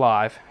and is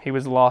alive. He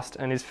was lost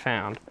and is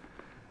found."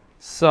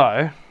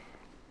 So,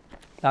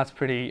 that's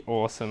pretty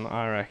awesome,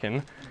 I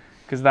reckon,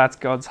 because that's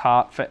God's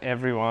heart for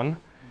everyone,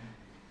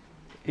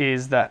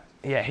 is that,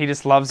 yeah, he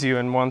just loves you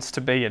and wants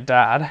to be your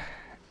dad.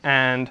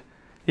 And,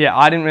 yeah,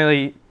 I didn't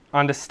really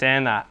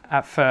understand that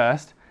at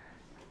first.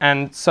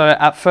 And so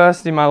at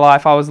first in my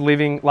life, I was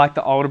living like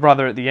the older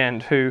brother at the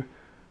end, who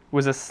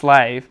was a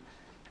slave.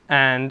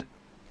 And,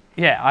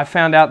 yeah, I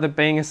found out that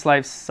being a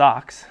slave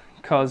sucks,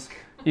 because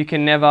you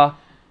can never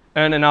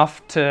earn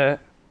enough to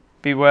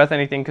be worth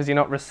anything, because you're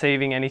not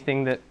receiving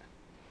anything that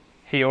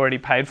he already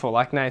paid for.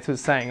 Like Nath was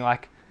saying,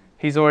 like,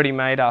 he's already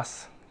made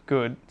us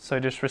good,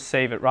 so just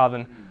receive it rather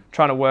than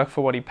trying to work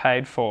for what he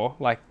paid for.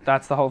 Like,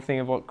 that's the whole thing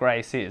of what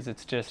grace is.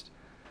 It's just,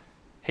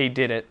 he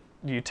did it,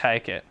 you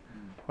take it.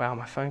 Wow,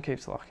 my phone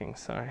keeps locking,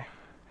 sorry.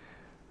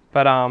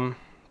 But,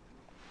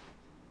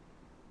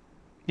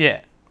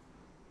 yeah.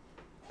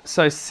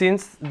 So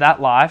since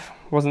that life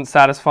wasn't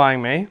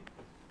satisfying me,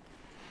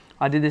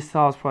 I did this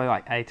till I was probably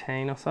like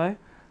 18 or so.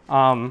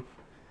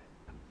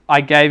 I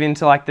gave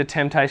into like the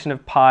temptation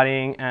of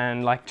partying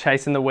and like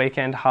chasing the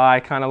weekend high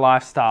kind of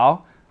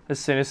lifestyle as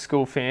soon as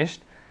school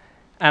finished.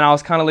 And I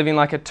was kind of living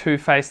like a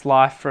two-faced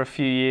life for a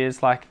few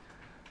years, like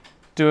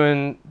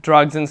doing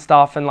drugs and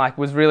stuff, and like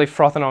was really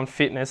frothing on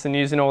fitness and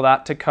using all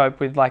that to cope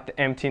with like the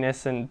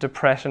emptiness and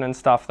depression and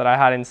stuff that I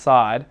had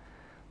inside.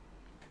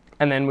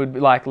 And then would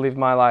like live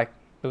my like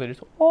religious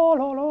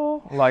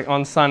like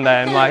on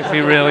Sunday and like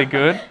be really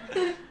good.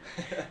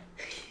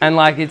 And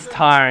like it's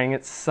tiring,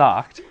 it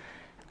sucked.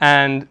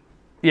 And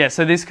yeah,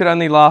 so this could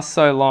only last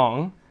so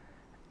long.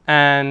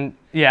 And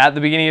yeah, at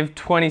the beginning of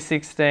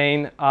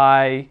 2016,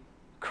 I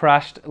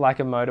crashed like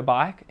a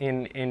motorbike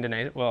in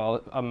Indonesia,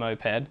 well, a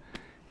moped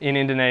in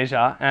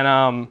Indonesia.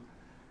 And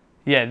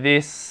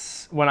yeah,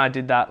 when I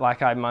did that,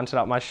 like I munted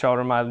up my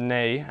shoulder and my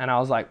knee, and I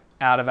was like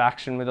out of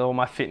action with all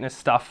my fitness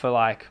stuff for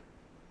like,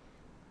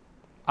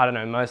 I don't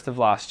know, most of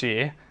last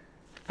year.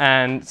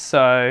 And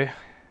so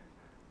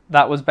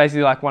that was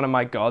basically like one of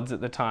my gods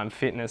at the time,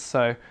 fitness.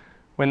 So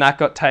when that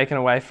got taken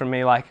away from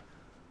me, like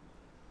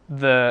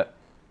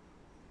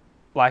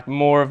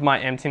more of my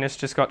emptiness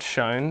just got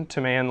shown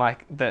to me, and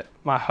like that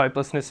my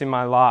hopelessness in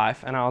my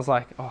life. And I was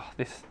like, oh,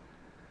 this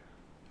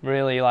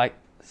really like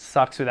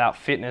sucks without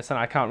fitness, and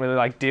I can't really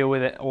like deal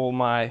with it, all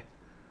my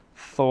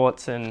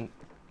thoughts and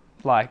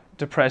like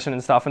depression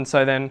and stuff. And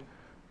so then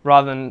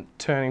rather than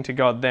turning to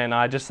God, then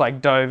I just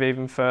like dove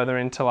even further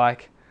into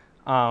like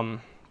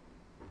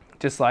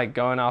just like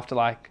going after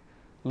like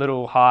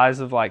little highs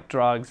of like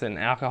drugs and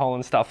alcohol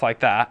and stuff like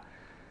that,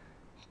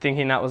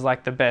 thinking that was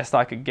like the best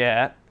I could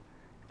get.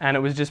 And it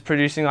was just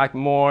producing like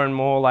more and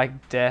more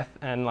like death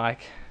and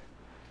like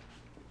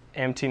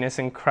emptiness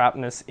and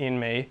crapness in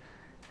me.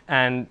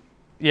 And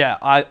yeah,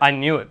 I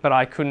knew it, but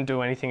I couldn't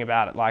do anything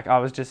about it. Like I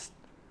was just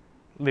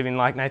living,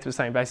 like Nathan was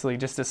saying, basically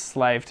just a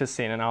slave to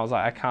sin. And I was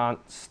like, I can't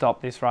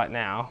stop this right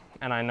now.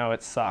 And I know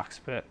it sucks,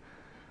 but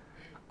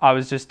I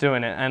was just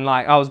doing it. And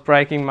like I was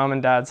breaking mum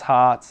and dad's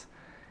hearts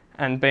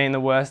and being the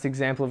worst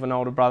example of an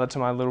older brother to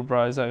my little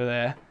bros over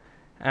there.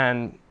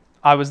 And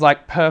I was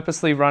like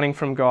purposely running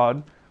from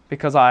God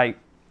because I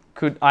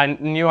I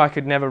knew I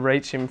could never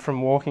reach him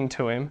from walking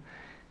to him,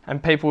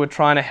 and people were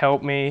trying to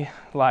help me,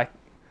 like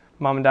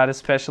mum and dad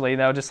especially.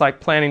 They were just like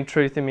planting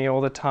truth in me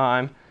all the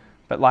time,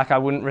 but like I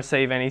wouldn't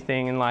receive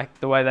anything, and like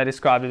the way they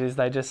described it is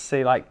they just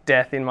see like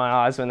death in my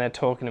eyes when they're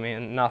talking to me,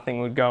 and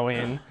nothing would go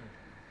in.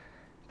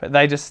 But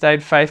they just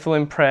stayed faithful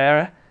in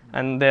prayer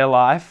and their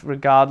life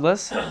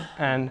regardless.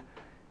 And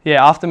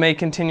yeah, after me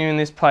continuing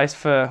this place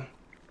for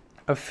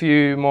a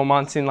few more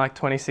months in like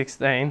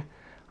 2016,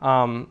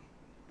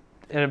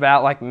 in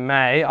about like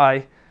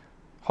May,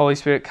 Holy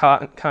Spirit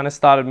kind of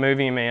started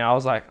moving in me. I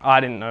was like, I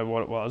didn't know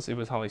what it was. It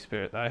was Holy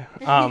Spirit though.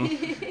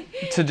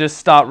 To just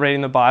start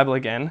reading the Bible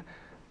again.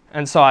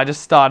 And so I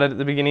just started at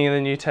the beginning of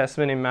the New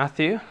Testament in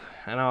Matthew,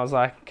 and I was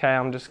like, okay,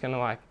 I'm just going to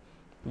like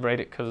read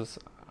it because,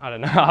 I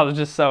don't know, I was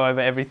just so over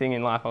everything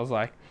in life. I was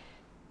like,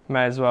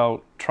 may as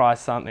well try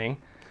something.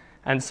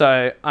 And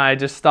so I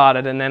just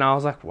started, and then I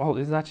was like, whoa,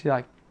 this is actually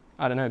like,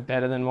 I don't know,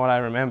 better than what I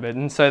remembered.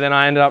 And so then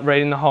I ended up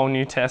reading the whole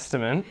New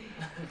Testament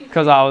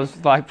because I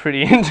was like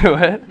pretty into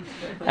it,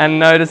 and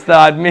noticed that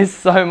I'd missed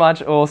so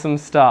much awesome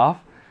stuff,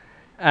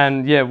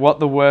 and yeah, what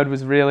the Word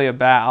was really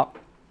about.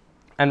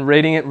 And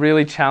reading it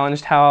really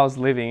challenged how I was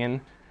living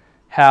and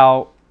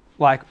how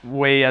like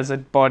we as a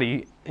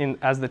body,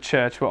 as the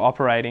church, were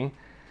operating.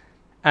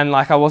 And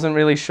like I wasn't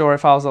really sure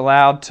if I was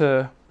allowed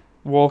to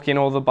walk in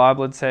all the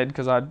Bible had said,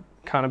 because I'd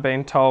kind of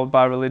been told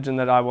by religion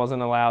that I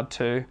wasn't allowed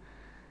to.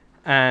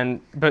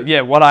 But yeah,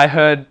 what I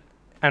heard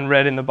and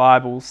read in the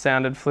Bible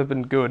sounded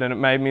flippin' good, and it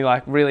made me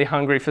like really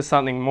hungry for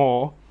something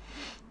more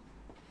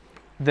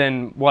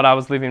than what I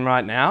was living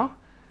right now.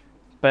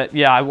 But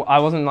yeah, I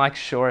wasn't like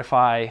sure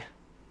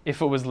if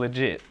it was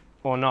legit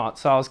or not.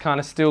 So I was kind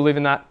of still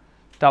living that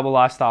double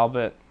lifestyle,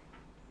 but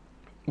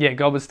yeah,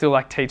 God was still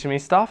like teaching me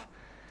stuff.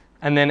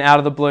 And then out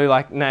of the blue,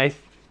 like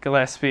Nath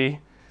Gillespie,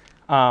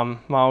 my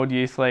old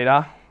youth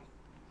leader,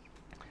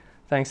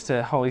 thanks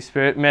to Holy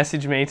Spirit,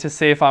 messaged me to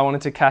see if I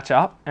wanted to catch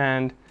up.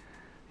 And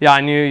yeah,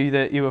 I knew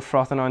that you were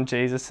frothing on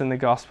Jesus and the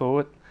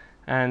gospel.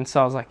 And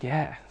so I was like,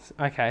 yeah,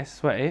 okay,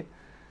 sweet.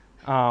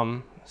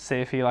 See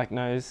if he like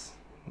knows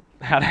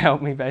how to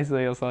help me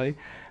basically or something.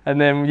 And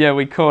then, yeah,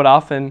 we caught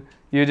up, and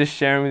you were just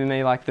sharing with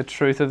me like the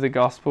truth of the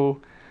gospel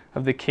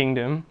of the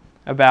kingdom,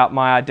 about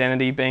my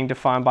identity being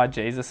defined by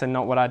Jesus and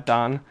not what I'd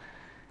done.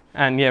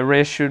 And yeah,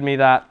 reassured me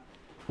that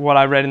what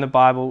I read in the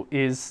Bible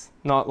is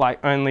not like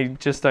only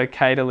just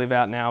okay to live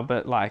out now,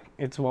 but like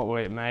it's what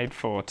we're made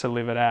for, to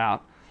live it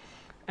out.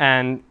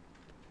 And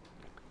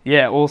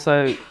yeah,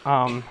 also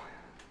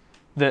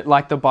that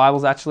like the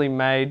Bible's actually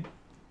made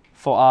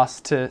for us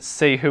to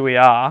see who we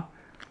are,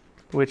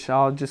 which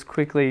I'll just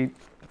quickly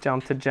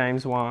jump to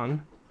James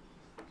 1.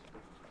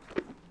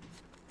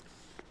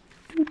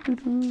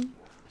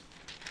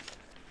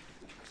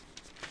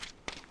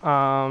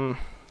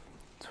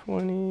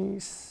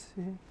 26.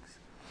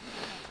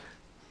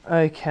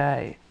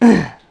 Okay.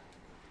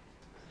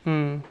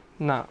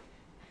 No,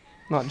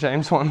 not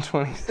James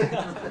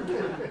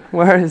 1:26.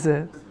 Where is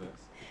it?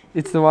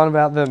 It's the one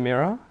about the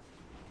mirror.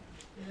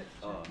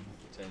 Oh,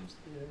 James.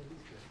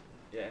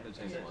 Yeah, end of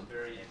James 1.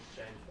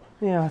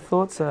 Yeah, I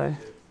thought so.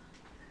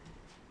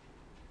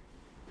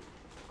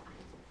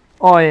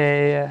 Oh,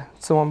 yeah.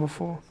 It's the one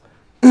before.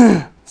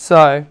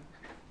 So,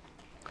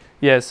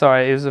 yeah,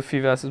 sorry, it was a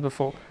few verses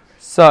before.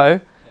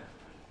 So,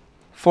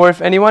 for if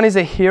anyone is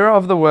a hearer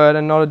of the word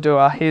and not a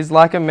doer, he is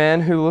like a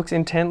man who looks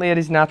intently at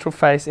his natural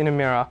face in a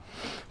mirror.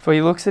 For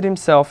he looks at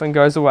himself and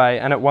goes away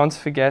and at once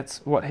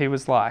forgets what he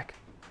was like.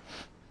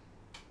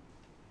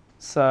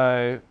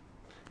 So,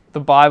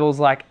 the Bible's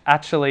like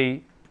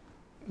actually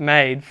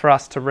made for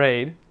us to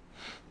read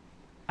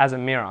as a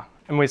mirror.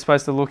 And we're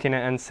supposed to look in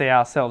it and see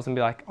ourselves and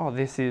be like, oh,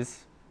 this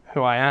is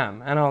who I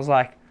am. And I was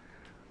like,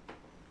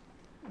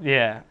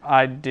 yeah,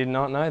 I did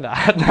not know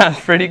that. That's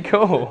pretty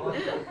cool.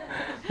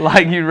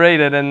 Like you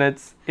read it and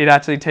it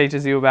actually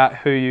teaches you about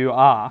who you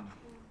are.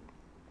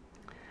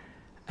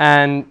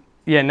 And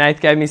yeah,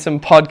 Nath gave me some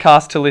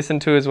podcasts to listen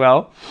to as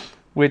well,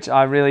 which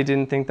I really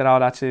didn't think that I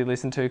would actually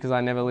listen to because I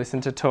never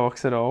listened to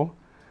talks at all.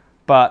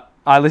 But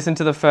I listened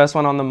to the first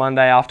one on the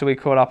Monday after we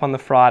caught up on the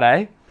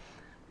Friday.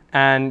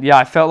 And yeah,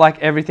 I felt like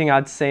everything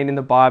I'd seen in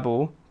the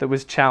Bible that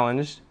was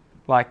challenged,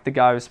 like the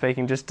guy who was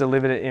speaking, just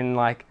delivered it in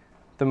like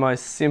the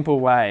most simple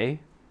way,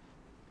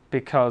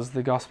 because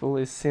the gospel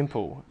is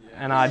simple.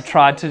 And I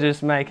tried to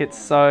just make it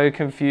so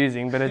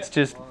confusing, but it's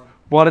just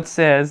what it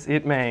says,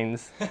 it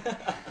means.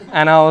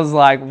 And I was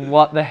like,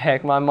 what the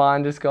heck? My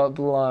mind just got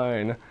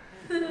blown.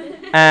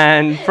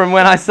 And from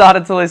when I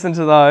started to listen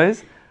to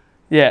those,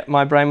 yeah,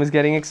 my brain was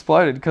getting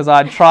exploded because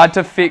I tried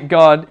to fit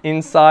God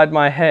inside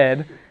my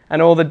head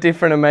and all the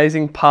different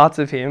amazing parts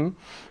of him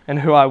and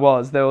who I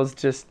was.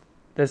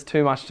 There's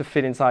too much to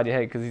fit inside your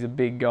head because he's a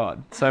big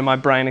God. So my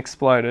brain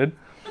exploded.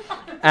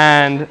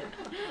 And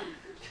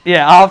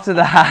yeah, after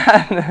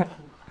that,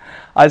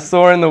 I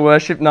saw in the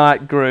worship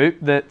night group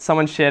that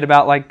someone shared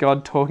about like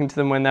God talking to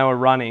them when they were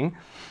running,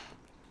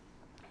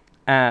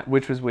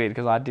 which was weird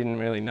because I didn't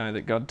really know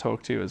that God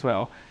talked to you as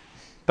well.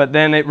 But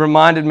then it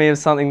reminded me of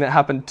something that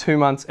happened 2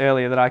 months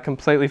earlier that I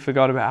completely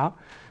forgot about,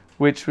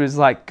 which was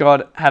like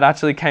God had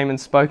actually came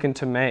and spoken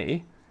to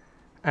me.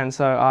 And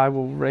so I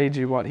will read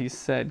you what he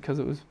said because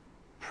it was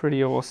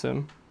pretty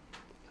awesome.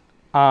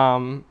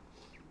 Okay,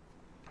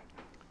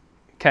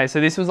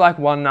 so this was like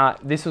one night.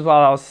 This was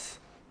while I was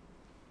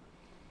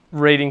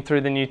reading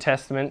through the New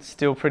Testament,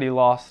 still pretty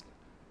lost,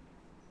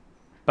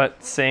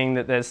 but seeing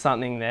that there's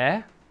something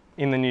there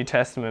in the New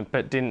Testament,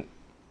 but didn't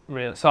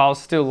really. So I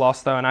was still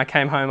lost though, and I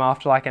came home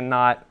after like a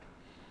night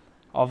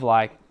of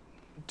like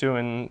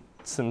doing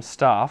some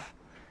stuff,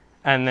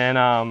 and then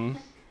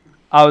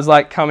I was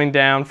like coming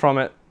down from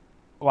it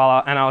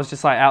and I was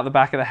just like out the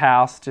back of the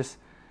house, just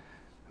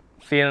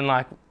feeling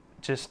like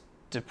just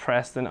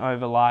depressed and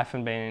over life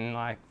and being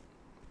like,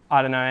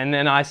 I don't know. And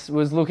then I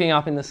was looking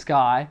up in the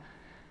sky,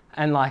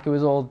 and like it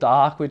was all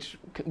dark, which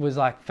was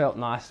like felt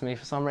nice to me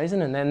for some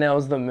reason. And then there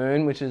was the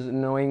moon, which is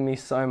annoying me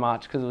so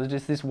much because it was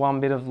just this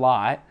one bit of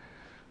light,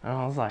 and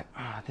I was like,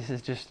 this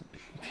is just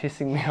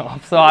pissing me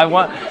off. So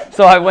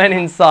I went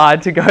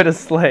inside to go to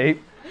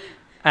sleep,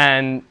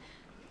 and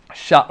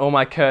shut all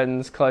my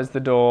curtains, closed the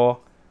door,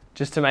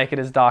 just to make it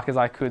as dark as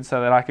I could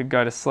so that I could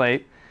go to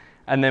sleep.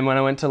 And then when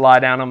I went to lie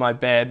down on my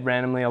bed,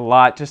 randomly a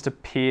light just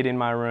appeared in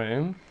my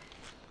room.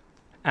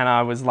 And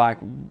I was like,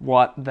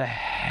 what the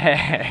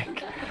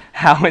heck?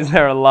 How is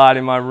there a light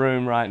in my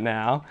room right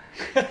now?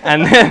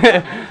 And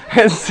then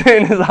as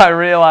soon as I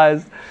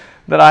realized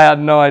that I had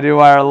no idea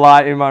where a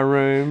light in my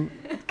room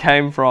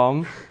came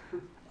from,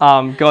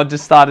 God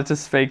just started to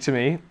speak to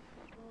me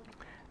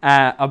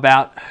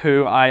about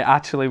who I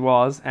actually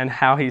was and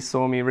how he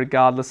saw me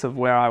regardless of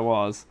where I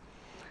was.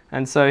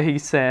 And so he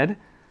said,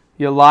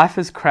 your life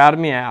has crowded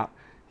me out.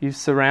 You've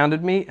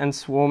surrounded me and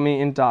swarmed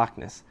me in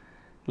darkness.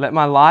 Let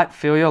my light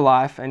fill your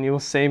life and you will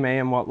see me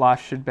and what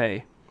life should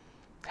be.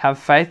 Have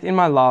faith in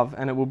my love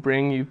and it will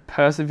bring you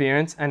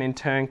perseverance and in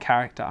turn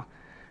character.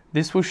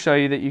 This will show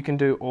you that you can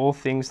do all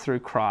things through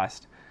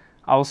Christ.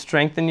 I will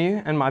strengthen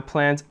you and my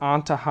plans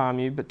aren't to harm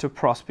you but to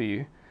prosper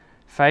you.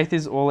 Faith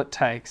is all it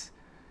takes.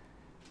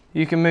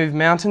 You can move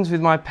mountains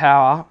with my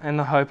power and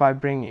the hope I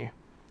bring you.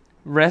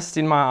 Rest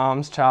in my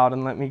arms, child,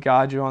 and let me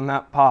guide you on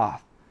that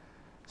path.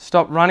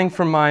 Stop running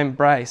from my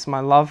embrace.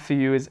 My love for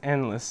you is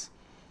endless.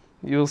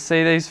 You will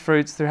see these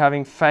fruits through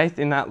having faith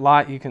in that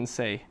light you can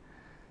see.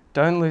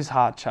 Don't lose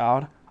heart,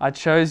 child. I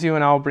chose you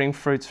and I will bring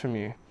fruits from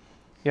you.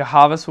 Your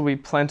harvest will be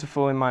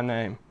plentiful in my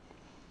name.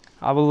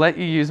 I will let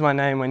you use my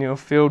name when you are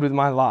filled with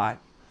my light.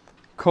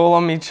 Call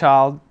on me,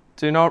 child.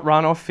 Do not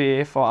run or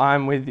fear, for I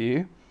am with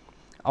you.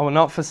 I will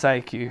not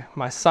forsake you.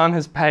 My Son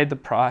has paid the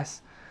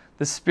price.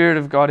 The Spirit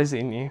of God is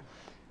in you.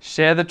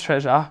 Share the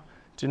treasure.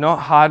 Do not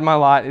hide my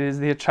light. It is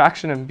the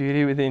attraction and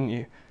beauty within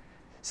you.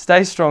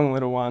 Stay strong,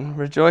 little one.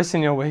 Rejoice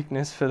in your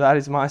weakness, for that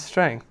is my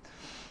strength.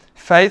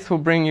 Faith will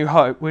bring you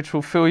hope, which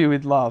will fill you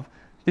with love.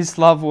 This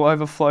love will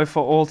overflow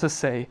for all to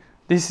see.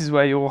 This is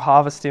where you will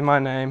harvest in my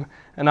name,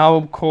 and I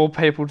will call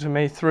people to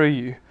me through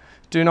you.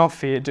 Do not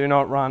fear, do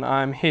not run,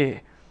 I am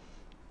here.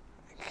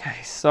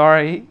 Okay,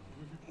 sorry.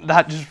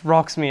 That just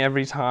rocks me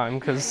every time,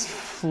 because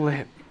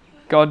flip.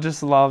 God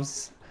just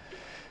loves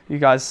you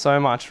guys so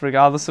much,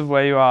 regardless of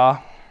where you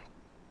are.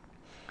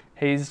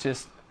 He's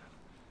just,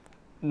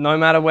 no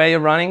matter where you're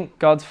running,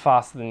 God's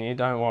faster than you,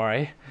 don't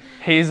worry.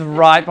 He's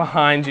right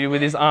behind you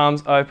with his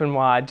arms open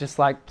wide, just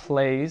like,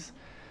 please,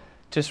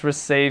 just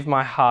receive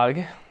my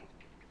hug.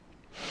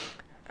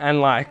 And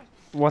like,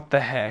 what the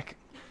heck?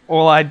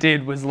 All I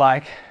did was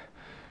like,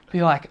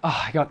 be like,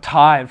 oh, I got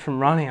tired from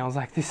running. I was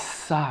like, this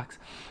sucks.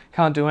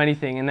 Can't do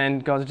anything. And then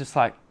God's just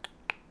like,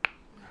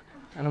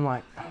 and I'm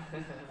like,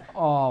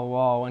 oh,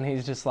 whoa. And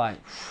he's just like,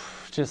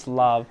 just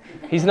love.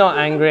 He's not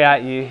angry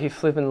at you. He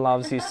flipping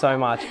loves you so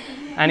much.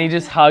 And he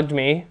just hugged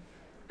me,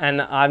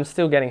 and I'm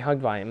still getting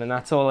hugged by him, and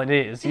that's all it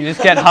is. You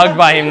just get hugged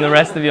by him the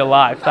rest of your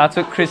life. That's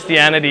what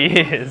Christianity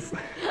is.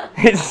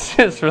 It's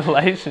just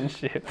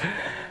relationship.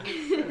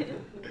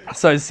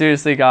 So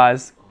seriously,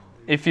 guys,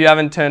 if you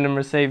haven't turned and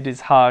received his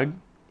hug,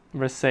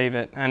 receive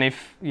it. And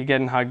if you're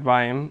getting hugged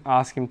by him,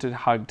 ask him to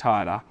hug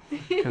tighter,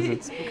 because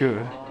it's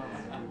good.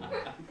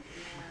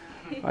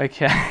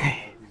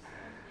 Okay.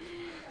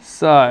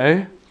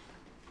 So,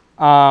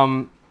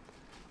 after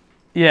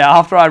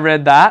I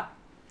read that,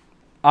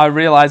 I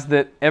realized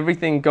that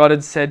everything God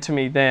had said to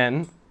me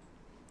then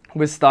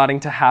was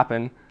starting to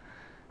happen,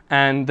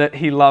 and that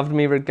he loved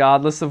me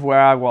regardless of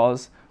where I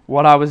was,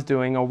 what I was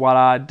doing, or what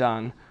I had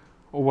done,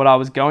 or what I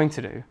was going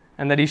to do,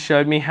 and that he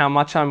showed me how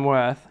much I'm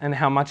worth and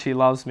how much he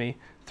loves me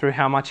through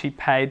how much he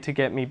paid to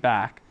get me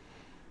back.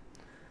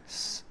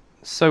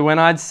 So when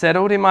I'd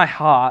settled in my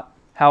heart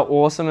how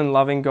awesome and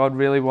loving God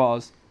really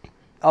was,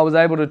 I was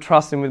able to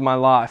trust him with my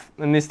life.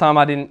 And this time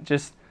I didn't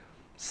just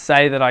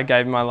say that I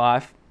gave him my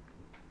life.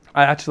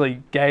 I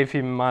actually gave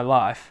him my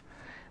life.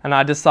 And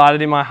I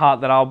decided in my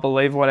heart that I'll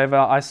believe whatever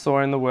I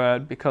saw in the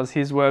Word, because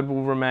his Word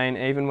will remain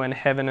even when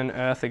heaven and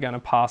earth are going to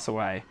pass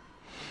away.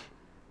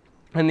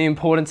 And the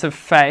importance of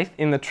faith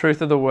in the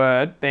truth of the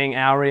Word being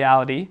our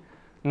reality,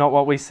 not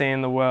what we see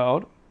in the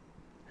world.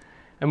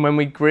 And when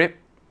we grip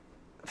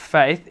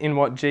faith in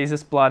what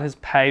Jesus' blood has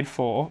paid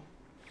for,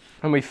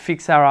 and we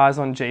fix our eyes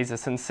on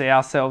Jesus and see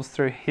ourselves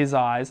through his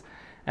eyes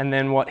and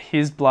then what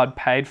his blood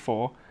paid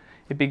for,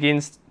 it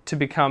begins to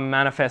become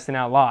manifest in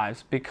our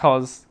lives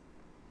because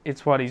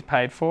it's what he's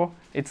paid for.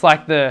 It's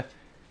like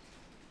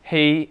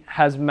he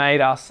has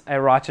made us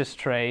a righteous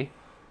tree,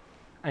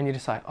 and you're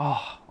just like,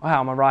 oh, wow,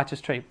 I'm a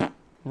righteous tree.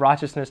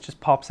 Righteousness just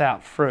pops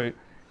out, fruit,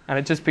 and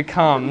it just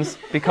becomes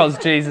because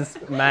Jesus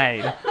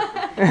made.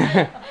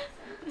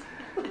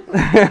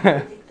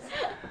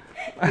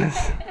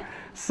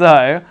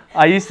 So,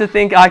 I used to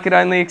think I could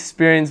only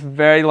experience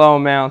very low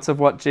amounts of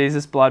what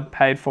Jesus' blood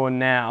paid for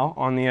now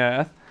on the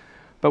earth.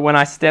 But when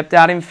I stepped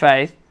out in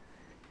faith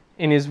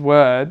in his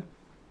word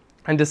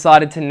and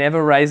decided to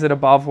never raise it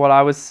above what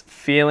I was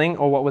feeling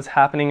or what was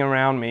happening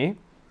around me,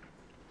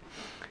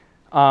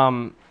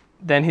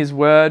 then his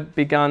word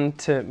began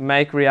to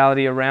make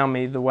reality around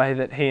me the way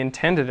that he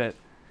intended it.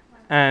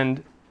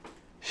 And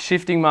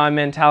shifting my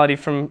mentality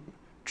from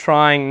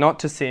trying not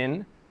to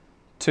sin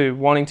to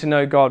wanting to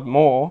know God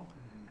more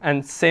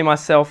and see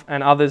myself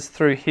and others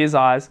through his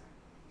eyes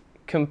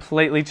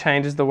completely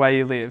changes the way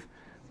you live.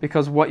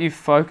 Because what you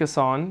focus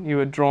on, you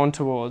are drawn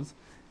towards.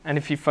 And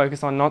if you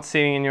focus on not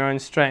sinning in your own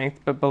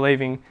strength, but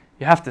believing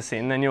you have to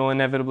sin, then you're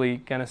inevitably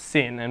going to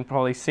sin, and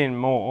probably sin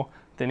more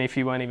than if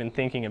you weren't even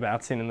thinking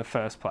about sin in the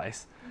first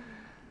place.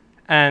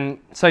 And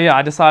so,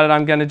 I decided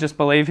I'm going to just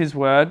believe his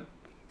word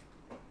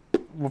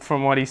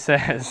from what he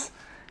says,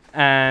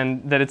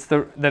 and that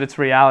it's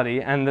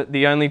reality, and that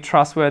the only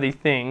trustworthy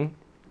thing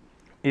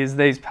is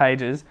these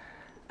pages.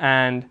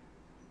 And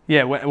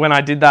when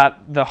I did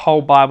that, the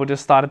whole Bible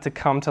just started to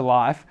come to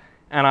life,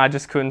 and I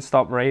just couldn't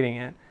stop reading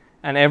it.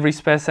 And every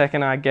spare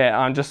second I get,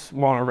 I just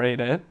want to read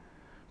it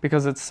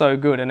because it's so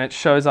good, and it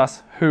shows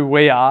us who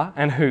we are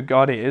and who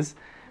God is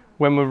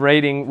when we're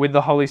reading with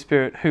the Holy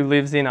Spirit who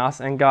lives in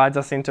us and guides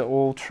us into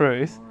all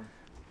truth.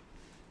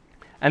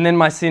 And then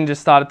my sin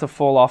just started to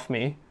fall off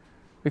me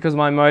because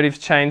my motives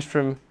changed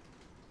from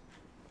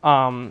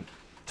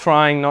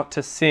trying not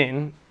to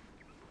sin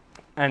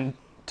and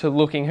to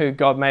looking who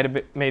God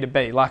made me to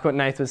be, like what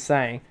Nath was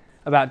saying,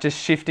 about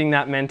just shifting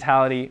that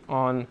mentality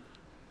on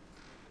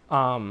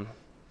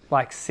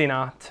like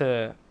sinner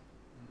to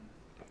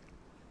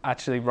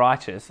actually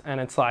righteous. And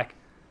it's like,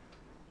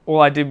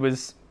 all I did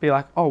was be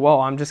like, oh,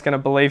 well, I'm just going to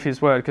believe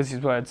his word because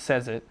his word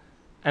says it.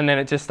 And then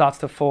it just starts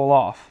to fall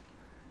off.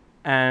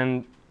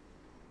 And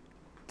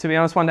to be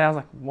honest, one day I was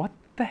like, what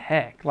the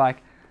heck?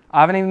 Like,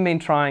 I haven't even been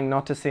trying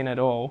not to sin at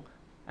all,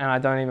 and I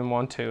don't even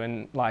want to.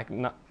 And like,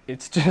 no,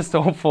 it's just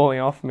all falling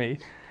off me.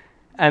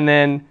 And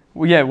then,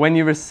 when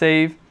you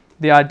receive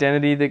the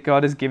identity that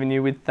God has given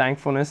you with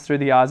thankfulness through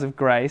the eyes of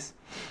grace,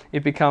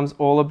 it becomes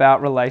all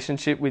about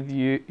relationship with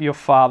you, your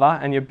Father,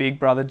 and your big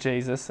brother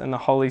Jesus and the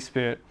Holy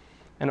Spirit.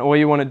 And all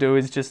you want to do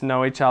is just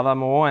know each other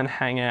more and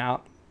hang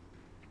out.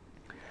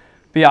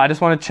 But I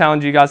just want to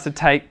challenge you guys to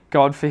take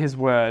God for his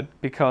word,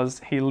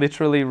 because he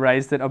literally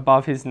raised it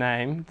above his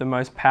name, the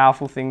most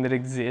powerful thing that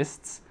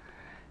exists.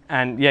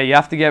 And you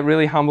have to get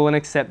really humble and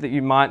accept that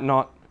you might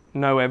not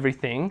know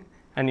everything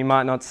and you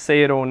might not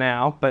see it all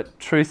now, but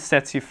truth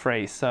sets you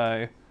free.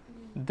 So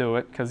do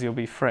it, because you'll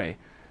be free.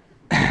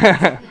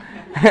 And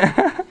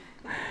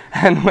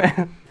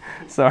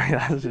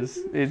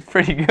it's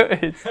pretty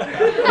good.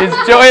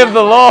 It's joy of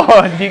the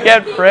Lord. You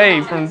get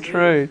free from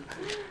truth.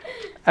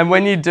 And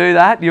when you do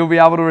that, you'll be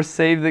able to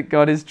receive that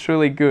God is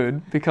truly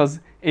good,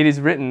 because it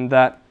is written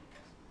that,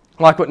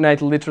 like what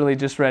Nate literally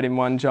just read in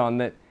 1 John,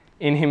 that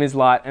in him is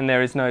light and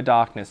there is no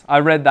darkness. I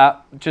read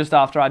that just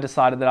after I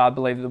decided that I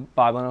believed the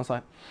Bible, and I was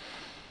like,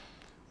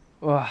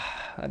 oh,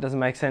 that doesn't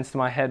make sense to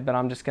my head, but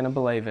I'm just going to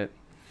believe it.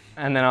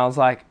 And then I was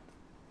like,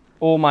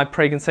 all my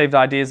preconceived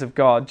ideas of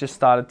God just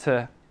started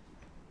to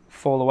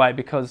fall away,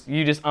 because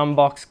you just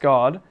unbox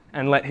God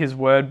and let his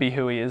word be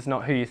who he is,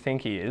 not who you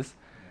think he is.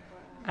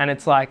 And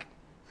it's like,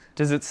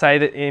 does it say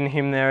that in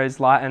him there is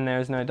light and there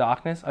is no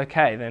darkness?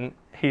 Okay, then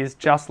he is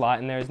just light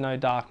and there is no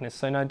darkness.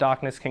 So no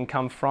darkness can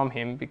come from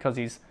him because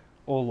he's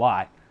all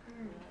light.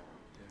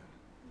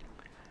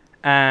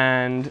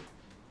 And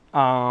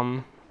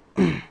oh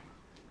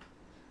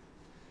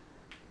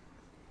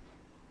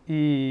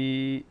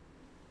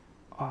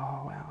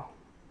wow.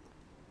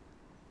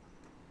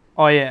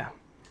 Oh yeah.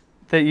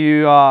 That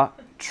you are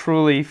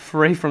truly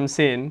free from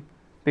sin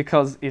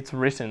because it's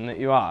written that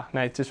you are.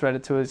 Nate just read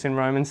it to us in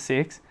Romans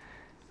 6.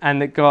 And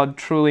that God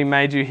truly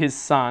made you his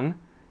son,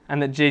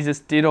 and that Jesus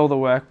did all the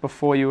work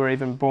before you were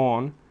even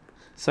born.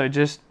 So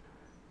just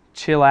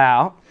chill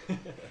out,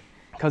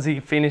 because he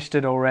finished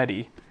it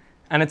already.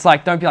 And it's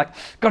like, don't be like,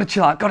 gotta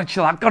chill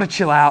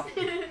out.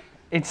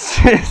 It's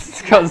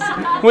just because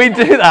we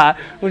do that.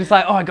 We're just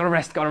like, oh, I gotta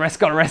rest.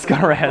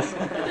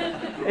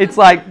 It's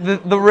like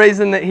the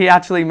reason that he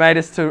actually made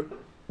us to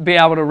be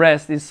able to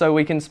rest is so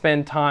we can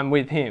spend time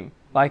with him.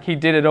 Like, he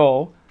did it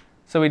all.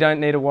 So we don't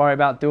need to worry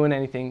about doing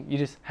anything. You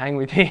just hang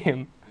with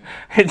him.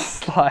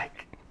 It's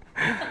like,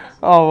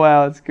 oh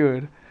wow, it's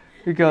good.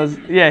 Because,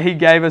 he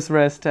gave us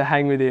rest to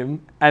hang with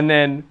him. And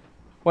then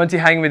once you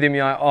hang with him,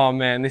 you're like, oh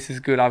man, this is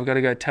good. I've got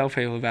to go tell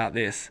people about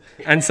this.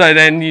 And so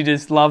then you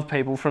just love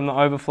people from the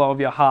overflow of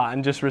your heart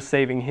and just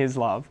receiving his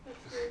love.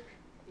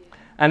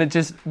 And it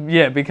just,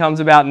 becomes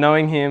about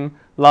knowing him,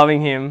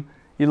 loving him.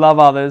 You love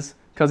others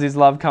because his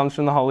love comes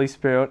from the Holy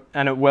Spirit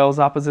and it wells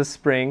up as a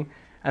spring,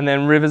 and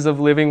then rivers of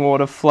living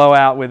water flow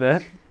out with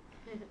it,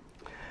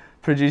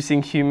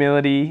 producing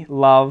humility,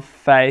 love,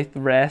 faith,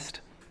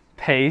 rest,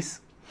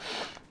 peace.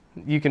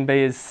 You can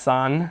be his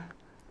son,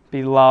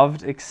 be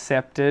loved,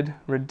 accepted,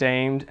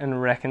 redeemed,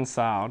 and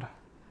reconciled,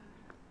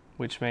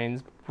 which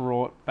means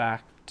brought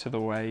back to the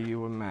way you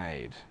were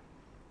made.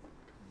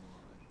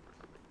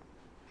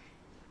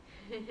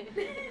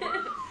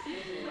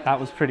 That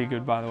was pretty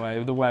good, by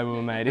the way we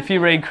were made. If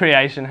you read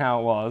creation how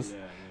it was,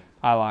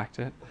 I liked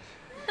it.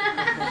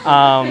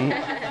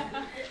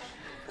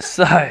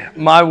 So,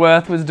 my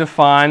worth was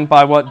defined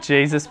by what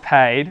Jesus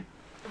paid.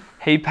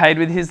 He paid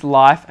with his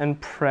life and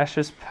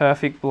precious,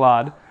 perfect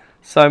blood.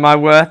 So my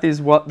worth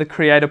is what the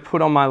Creator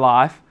put on my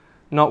life,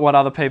 not what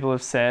other people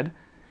have said.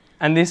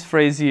 And this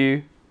frees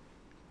you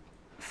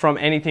from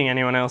anything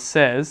anyone else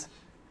says,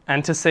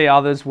 and to see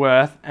others'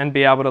 worth and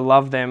be able to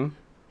love them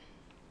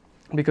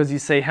because you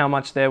see how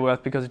much they're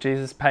worth because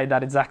Jesus paid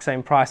that exact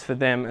same price for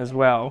them as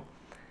well.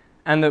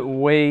 And that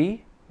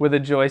we were the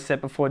joy set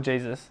before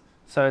Jesus.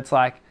 So it's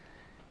like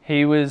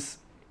he was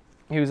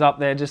up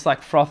there just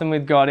like frothing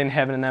with God in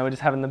heaven, and they were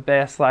just having the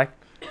best like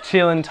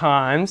chilling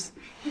times.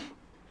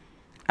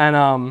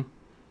 And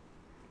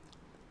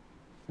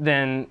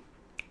then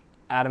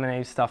Adam and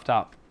Eve stuffed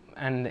up,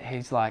 and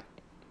he's like,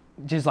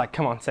 just like,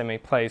 come on, send me,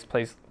 please,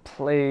 please,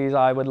 please,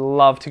 I would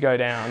love to go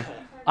down.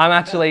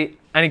 And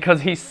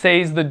because he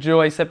sees the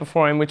joy set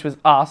before him, which was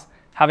us,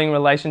 having a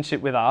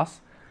relationship with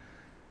us,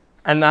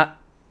 and that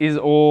is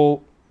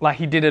all, like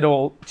he did it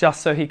all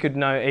just so he could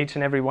know each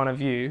and every one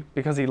of you,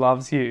 because he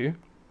loves you.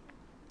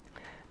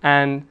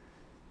 And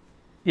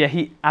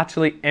he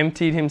actually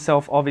emptied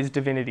himself of his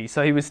divinity.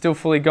 So he was still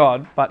fully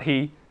God, but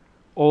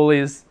all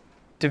his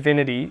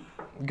divinity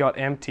got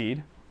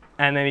emptied.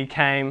 And then he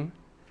came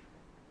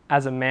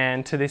as a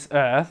man to this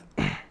earth.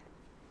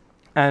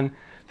 And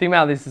think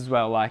about this as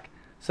well, like,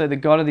 so the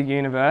God of the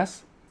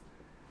universe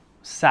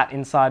sat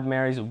inside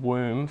Mary's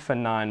womb for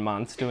 9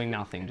 months doing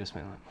nothing, just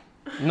been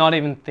like, not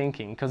even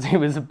thinking, because he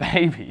was a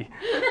baby.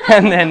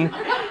 And then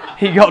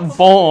he got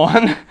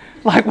born.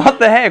 Like, what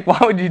the heck? Why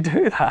would you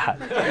do that?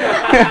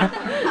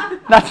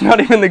 That's not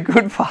even the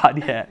good part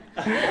yet.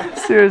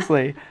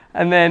 Seriously.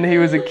 And then he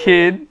was a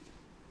kid.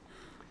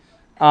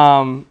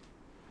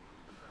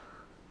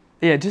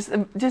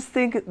 Just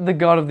think the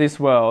God of this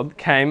world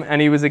came,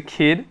 and he was a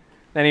kid,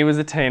 then he was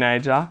a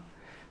teenager,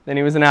 then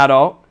he was an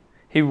adult,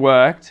 he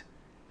worked,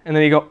 and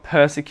then he got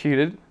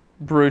persecuted,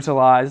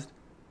 brutalized,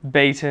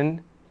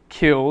 beaten,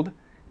 killed,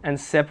 and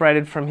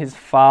separated from his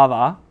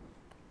Father,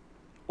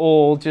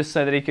 all just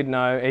so that he could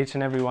know each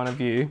and every one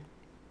of you,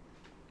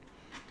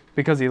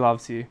 because he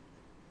loves you.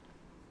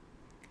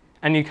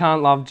 And you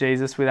can't love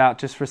Jesus without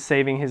just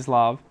receiving his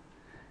love.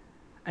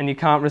 And you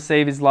can't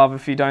receive his love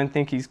if you don't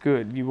think he's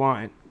good. You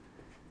won't.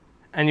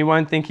 And you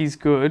won't think he's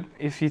good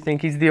if you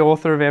think he's the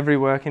author of every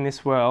work in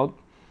this world.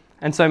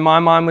 And so my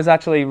mind was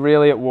actually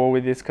really at war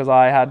with this, because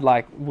I had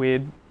like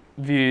weird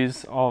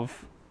views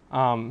of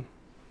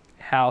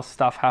how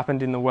stuff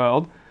happened in the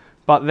world.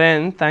 But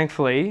then,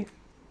 thankfully,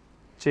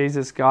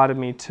 Jesus guided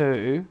me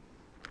to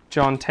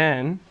John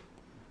 10.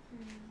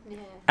 Yeah.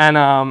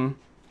 And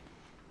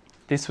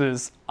this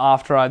was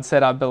after I'd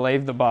said I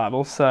believed the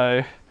Bible,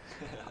 so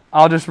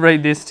I'll just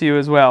read this to you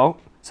as well.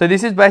 So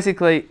this is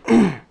basically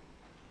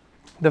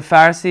the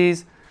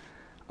Pharisees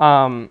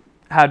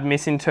had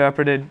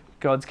misinterpreted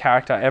God's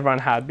character. Everyone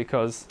had,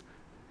 because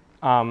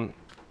all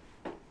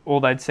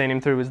they'd seen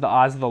him through was the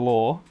eyes of the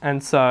law.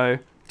 And so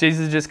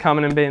Jesus is just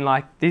coming and being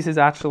like, this is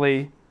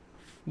actually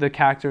the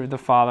character of the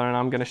Father, and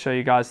I'm going to show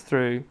you guys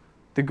through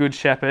the Good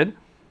Shepherd.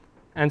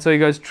 And so he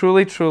goes,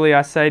 truly, truly,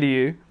 I say to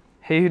you,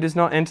 he who does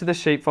not enter the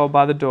sheepfold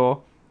by the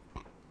door,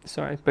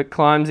 but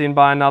climbs in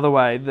by another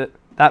way,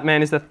 that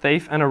man is a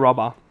thief and a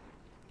robber.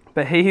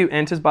 But he who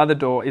enters by the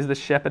door is the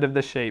shepherd of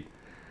the sheep.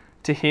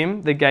 To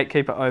him the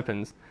gatekeeper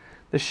opens.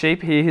 The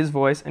sheep hear his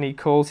voice, and he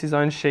calls his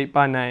own sheep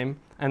by name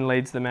and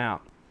leads them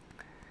out.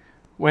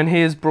 When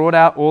he has brought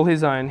out all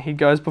his own, he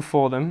goes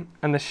before them,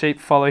 and the sheep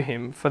follow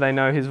him, for they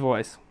know his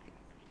voice.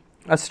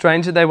 A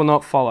stranger they will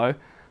not follow,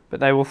 but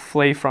they will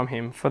flee from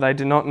him, for they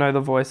do not know the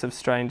voice of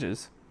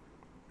strangers.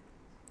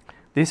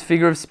 This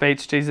figure of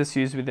speech Jesus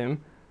used with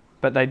them,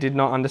 but they did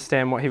not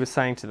understand what he was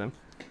saying to them.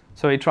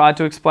 So he tried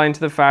to explain to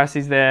the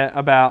Pharisees there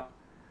about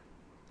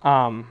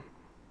the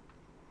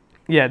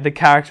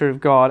character of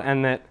God,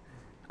 and that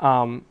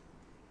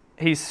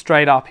he's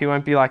straight up. He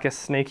won't be like a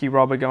sneaky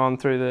robber going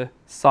through the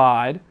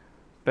side,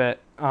 but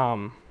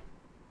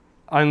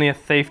only a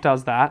thief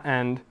does that.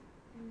 And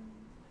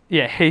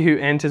he who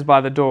enters by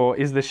the door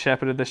is the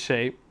shepherd of the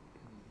sheep.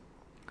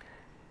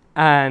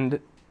 And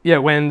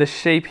when the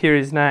sheep hear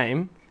his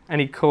name,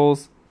 and he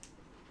calls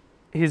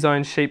his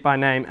own sheep by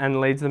name and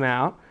leads them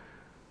out,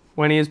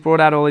 when he has brought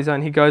out all his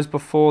own, he goes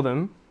before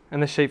them,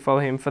 and the sheep follow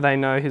him, for they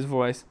know his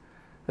voice.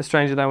 A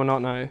stranger they will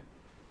not know.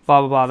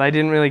 Blah, blah, blah. They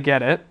didn't really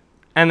get it.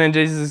 And then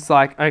Jesus is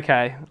like,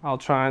 okay, I'll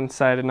try and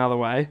say it another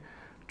way.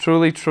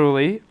 Truly,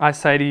 truly, I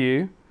say to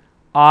you,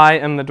 I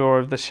am the door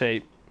of the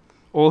sheep.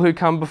 All who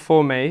come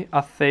before me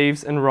are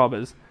thieves and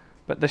robbers,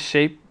 but the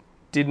sheep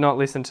did not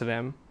listen to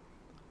them.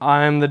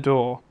 I am the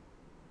door.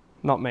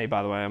 Not me,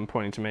 by the way, I'm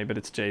pointing to me, but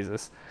it's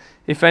Jesus.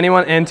 If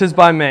anyone enters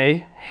by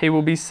me, he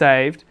will be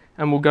saved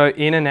and will go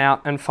in and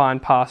out and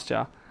find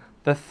pasture.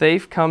 The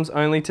thief comes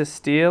only to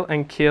steal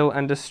and kill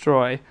and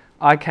destroy.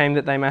 I came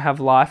that they may have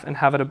life and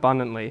have it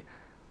abundantly.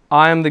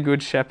 I am the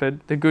good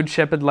shepherd. The good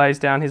shepherd lays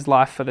down his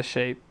life for the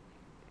sheep.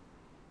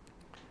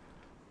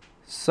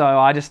 So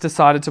I just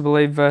decided to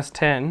believe verse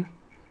 10,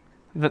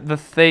 that the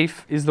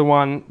thief is the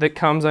one that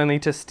comes only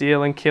to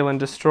steal and kill and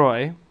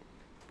destroy.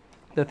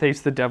 The thief's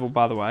the devil,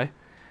 by the way.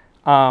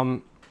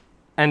 And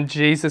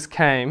Jesus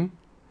came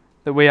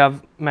that we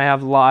may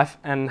have life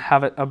and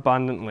have it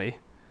abundantly.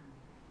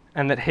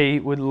 And that he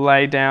would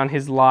lay down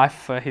his life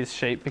for his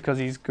sheep because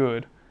he's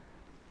good.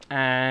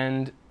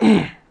 And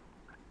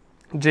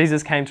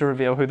Jesus came to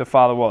reveal who the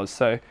Father was.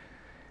 So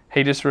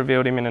he just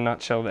revealed him in a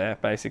nutshell there,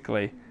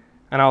 basically.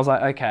 And I was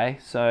like, okay,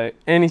 so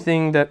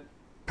anything that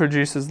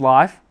produces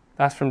life,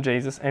 that's from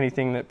Jesus.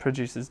 Anything that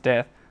produces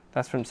death,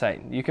 that's from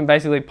Satan. You can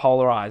basically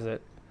polarize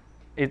it.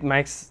 It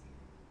makes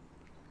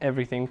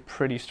everything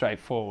pretty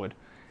straightforward.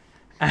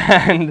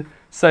 And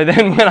so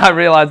then when I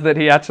realized that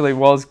he actually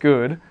was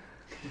good,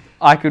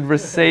 I could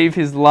receive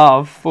his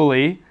love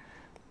fully.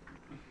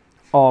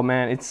 Oh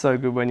man, it's so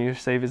good when you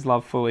receive his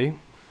love fully.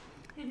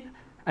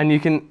 And you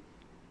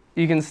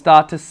can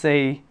start to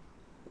see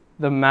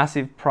the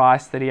massive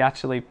price that he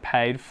actually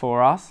paid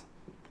for us.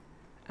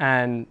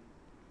 And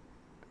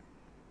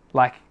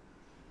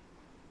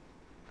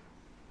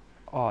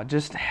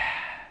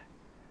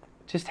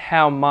just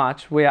how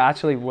much we are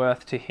actually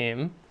worth to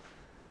him.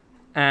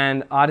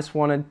 And I just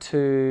wanted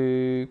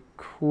to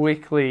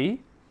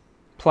quickly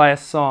play a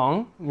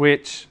song,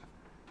 which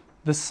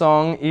the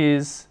song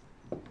is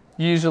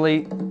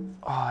usually...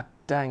 Oh,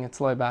 dang, it's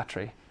low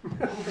battery.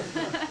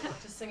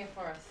 Just sing it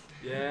for us.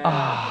 Yeah.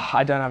 Oh,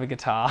 I don't have a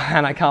guitar,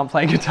 and I can't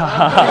play guitar.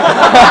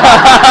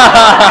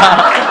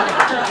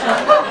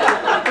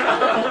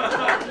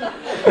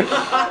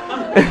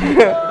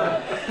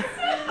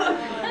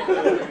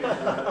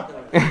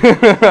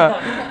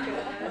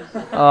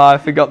 Oh, I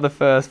forgot the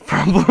first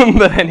problem,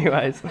 but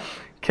anyways.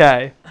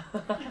 Okay.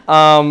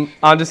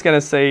 I'm just going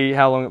to see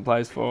how long it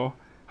plays for.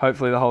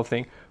 Hopefully the whole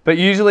thing. But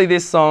usually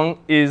this song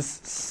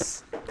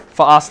is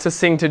for us to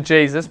sing to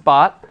Jesus,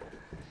 but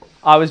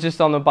I was just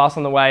on the bus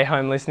on the way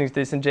home listening to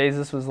this, and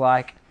Jesus was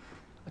like,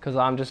 because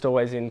I'm just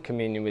always in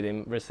communion with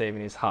him,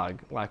 receiving his hug,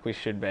 like we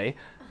should be.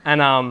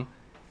 And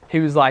he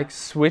was like,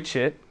 switch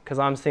it, because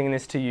I'm singing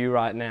this to you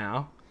right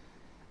now.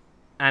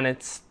 And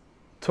it's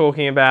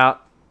talking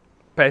about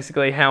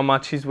basically how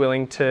much he's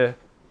willing to,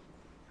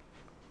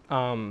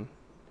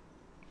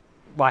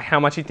 like how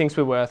much he thinks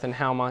we're worth and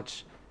how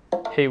much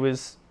he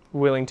was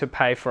willing to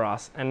pay for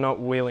us. And not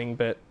willing,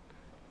 but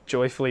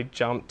joyfully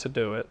jumped to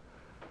do it.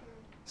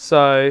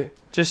 So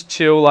just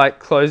chill, like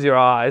close your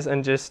eyes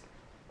and just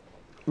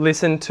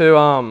listen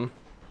to,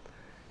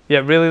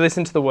 really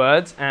listen to the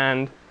words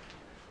and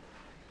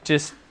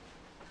just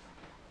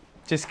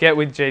get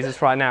with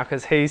Jesus right now,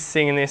 because he's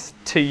singing this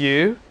to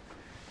you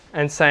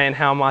and saying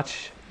how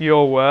much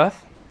you're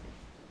worth.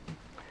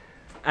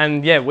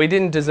 And yeah, we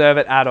didn't deserve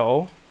it at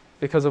all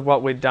because of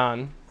what we'd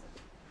done,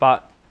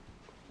 but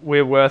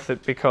we're worth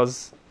it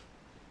because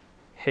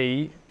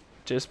he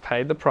just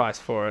paid the price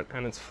for it,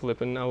 and it's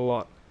flipping a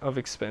lot of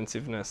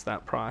expensiveness,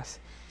 that price.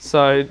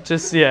 So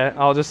just,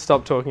 I'll just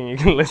stop talking, you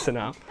can listen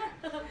up.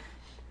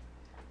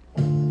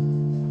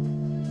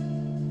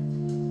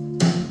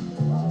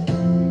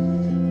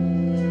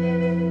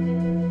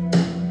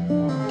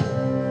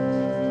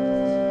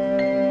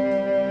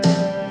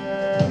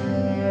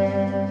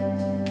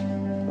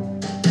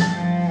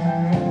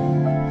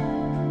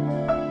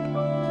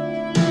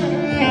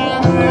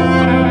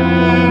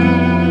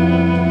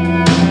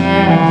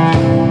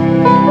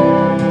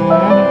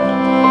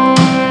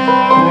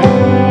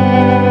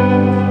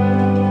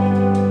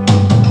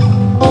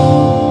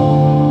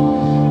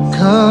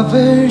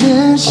 Covered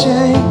in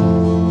shame,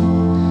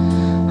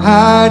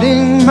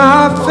 hiding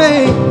my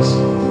face,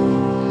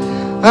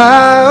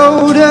 I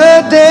owed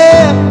a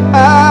debt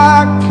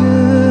I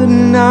could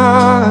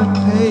not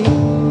pay.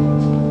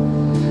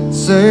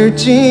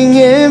 Searching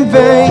in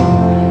vain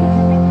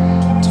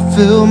to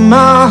fill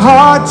my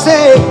heart's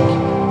ache,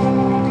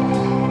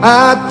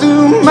 I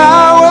threw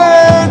my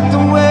worth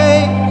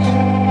away.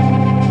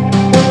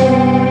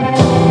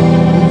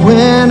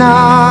 When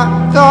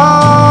I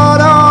thought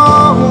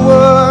all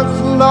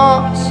was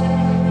lost,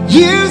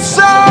 you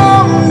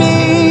saw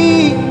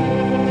me,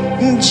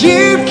 and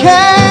you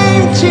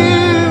came to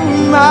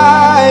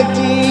my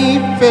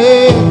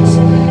defense.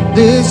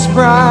 This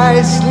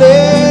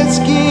priceless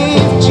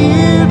gift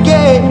you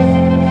gave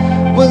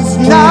was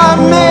not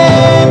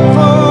meant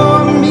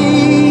for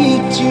me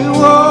to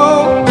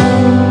hold.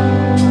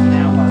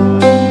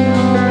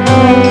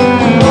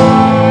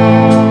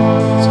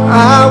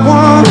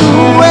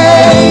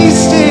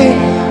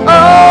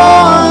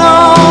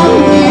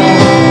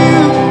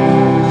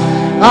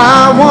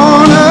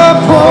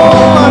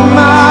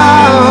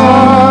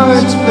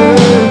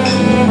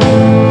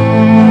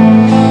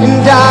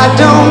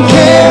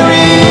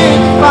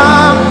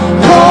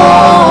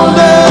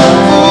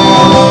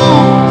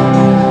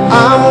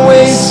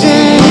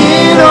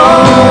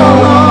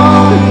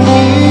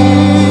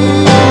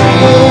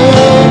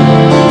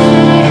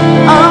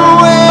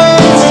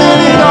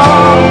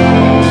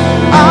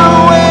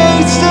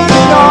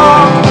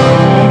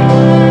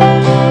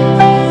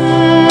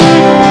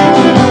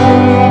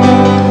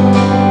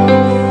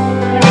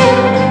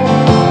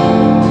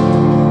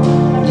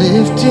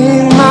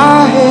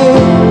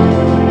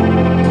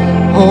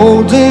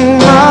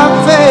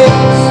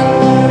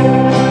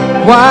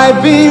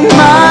 wiping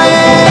my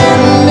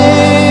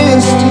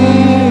endless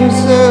tears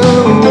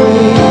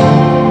away.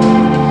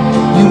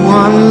 You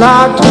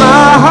unlocked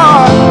my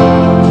heart,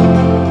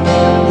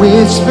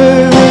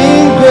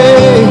 whispering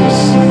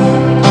grace.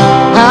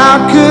 How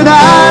could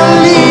I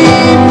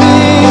leave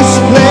this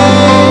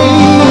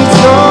place?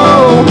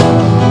 Oh,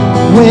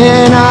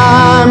 when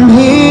I'm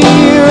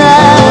here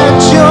at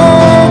your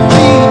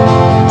feet,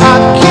 I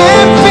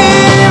can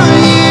feel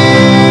you.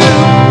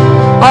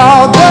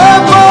 All the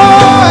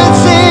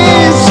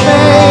voices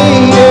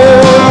fade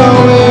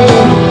away.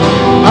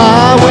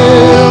 I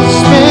will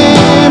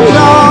spend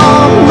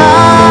all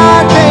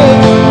my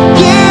days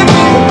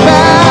giving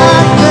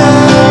back the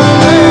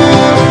love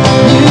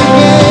you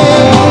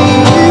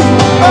gave.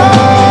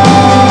 Oh,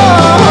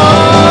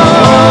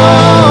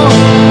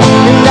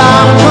 and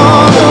I'm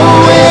gonna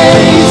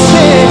waste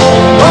it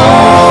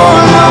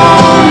all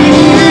on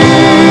you.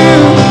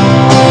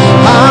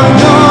 I'm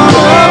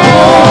gonna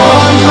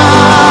pour my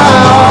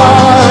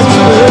heart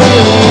to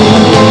you,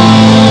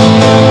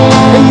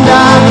 and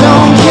I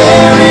don't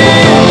care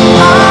if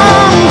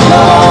I'm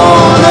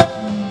gonna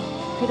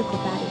Critical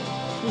Battle,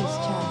 Peace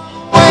Church.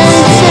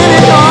 waste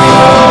it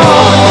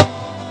all.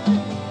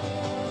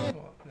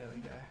 Oh, there we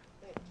go.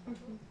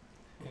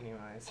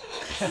 Anyways,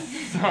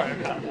 sorry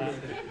about that.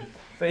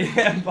 But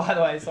yeah, by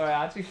the way, sorry,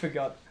 I actually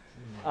forgot.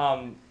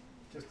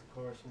 Just the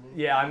chorus.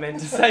 Yeah, I meant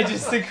to say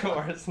just the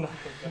chorus, not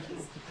the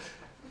verse.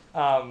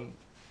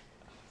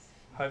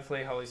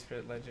 Hopefully, Holy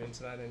Spirit led you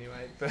into that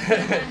anyway. But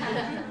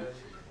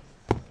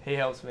He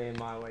helps me in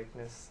my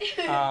weakness.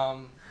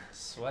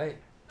 Sweet.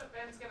 But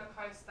Ben's going to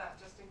post that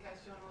just in case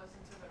you want to listen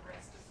to the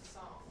rest of the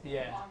song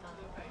Yeah. onto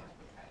the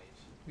Facebook page.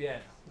 Yeah,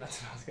 that's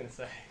what I was going to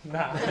say.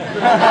 Nah.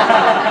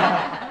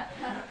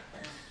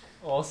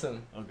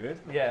 Awesome. Oh, good.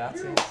 Yeah,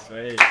 that's it.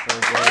 Sweet.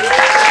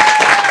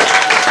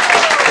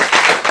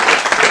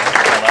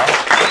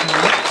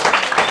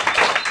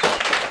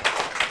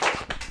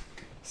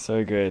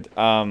 So good.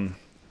 So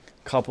good.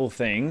 Couple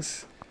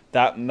things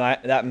that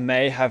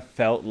may have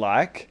felt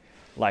like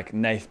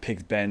Nath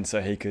picked Ben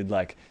so he could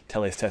like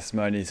tell his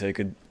testimony, so he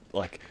could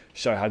like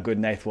show how good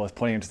Nath was,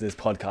 pointing him to this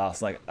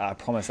podcast. Like, I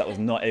promise that was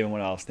not even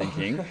what I was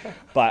thinking.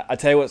 But I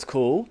tell you what's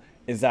cool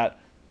is that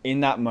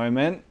in that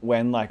moment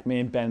when like me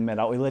and Ben met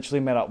up, we literally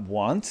met up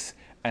once,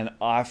 and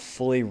I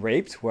fully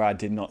reaped where I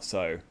did not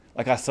sow.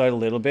 Like, I sowed a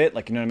little bit,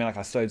 like, you know what I mean? Like,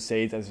 I sowed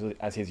seeds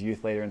as his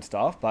youth leader and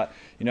stuff. But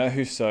you know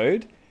who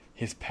sowed?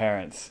 His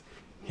parents.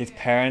 His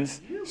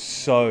parents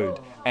sowed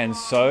and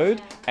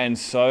sowed and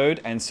sowed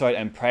and sowed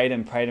and prayed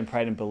and prayed and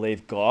prayed and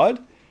believed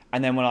God.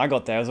 And then when I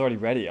got there, I was already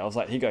ready. I was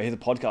like, here you go, here's a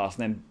podcast.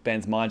 And then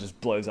Ben's mind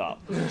just blows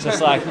up.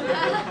 Just like,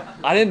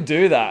 I didn't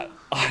do that.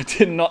 I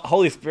did not.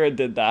 Holy Spirit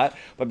did that.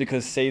 But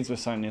because seeds were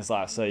sown in his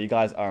life. So you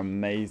guys are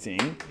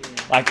amazing.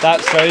 Like, that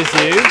shows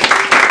you.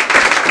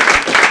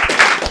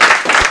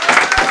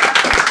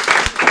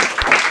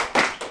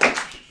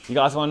 You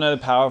guys want to know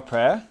the power of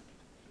prayer?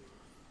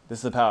 This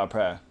is the power of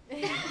prayer.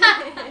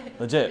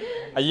 Legit.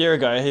 A year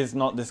ago, he's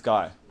not this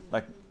guy.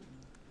 Like,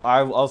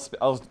 I was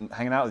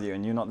hanging out with you,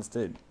 and you're not this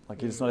dude.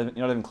 Like, you're not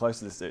even close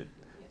to this dude.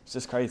 It's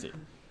just crazy.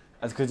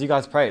 It's because you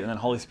guys prayed, and then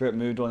Holy Spirit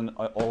moved on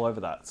all over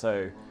that.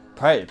 So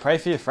pray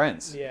for your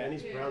friends. Yeah, and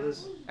his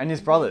brothers. And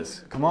his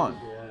brothers. Come on.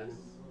 Yeah.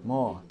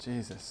 More.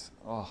 Jesus.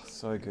 Oh,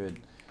 so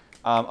good.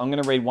 I'm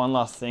going to read one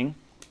last thing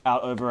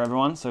out over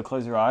everyone. So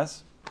close your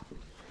eyes.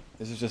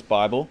 This is just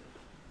Bible.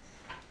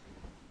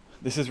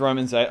 This is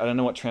Romans 8. I don't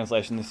know what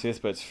translation this is,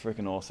 but it's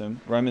freaking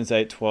awesome. Romans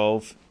 8,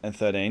 12 and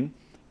 13.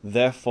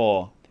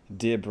 Therefore,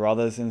 dear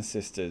brothers and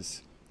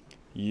sisters,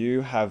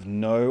 you have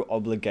no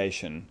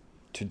obligation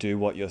to do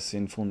what your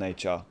sinful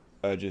nature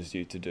urges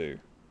you to do.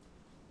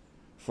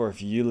 For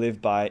if you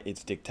live by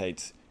its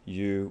dictates,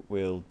 you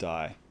will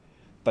die.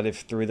 But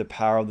if through the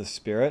power of the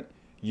Spirit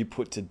you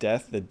put to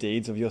death the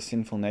deeds of your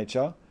sinful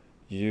nature,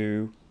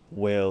 you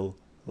will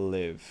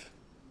live.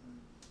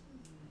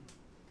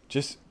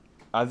 Just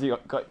as you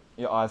got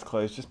your eyes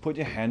closed, just put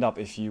your hand up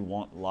if you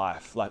want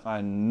life. Like,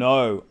 I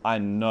know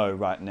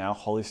right now,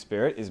 Holy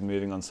Spirit is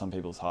moving on some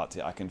people's hearts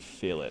here. I can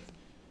feel it.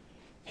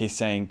 He's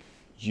saying,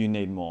 you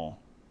need more.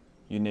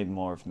 You need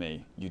more of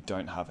me. You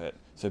don't have it.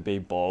 So be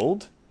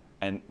bold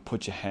and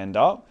put your hand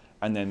up,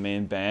 and then me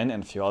and Ben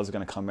and a few others are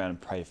going to come around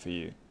and pray for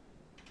you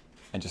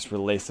and just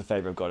release the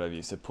favor of God over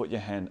you. So put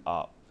your hand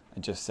up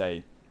and just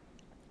say,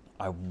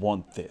 I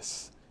want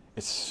this.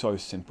 It's so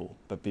simple,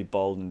 but be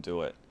bold and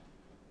do it.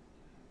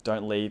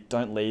 Don't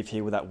leave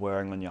here with that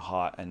worrying on your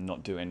heart and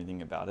not do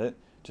anything about it.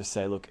 Just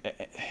say, look,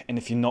 and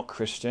if you're not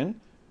Christian,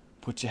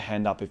 put your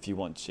hand up if you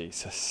want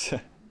Jesus.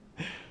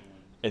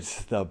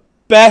 It's the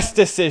best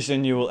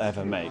decision you will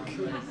ever make.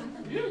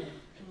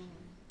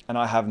 And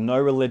I have no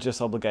religious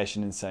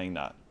obligation in saying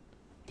that,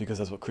 because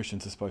that's what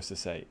Christians are supposed to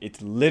say.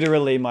 It's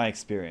literally my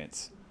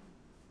experience,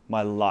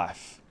 my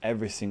life,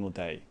 every single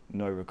day,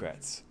 no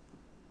regrets.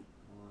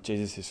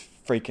 Jesus is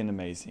freaking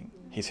amazing.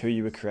 He's who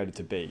you were created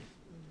to be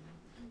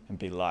and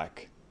be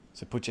like.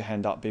 So put your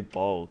hand up, be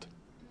bold.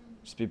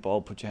 Just be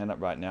bold, put your hand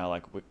up right now.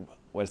 Like,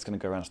 we're just going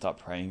to go around and start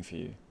praying for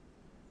you.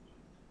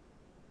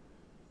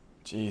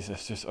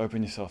 Jesus, just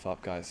open yourself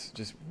up, guys.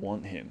 Just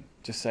want him.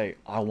 Just say,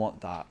 I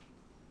want that.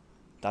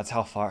 That's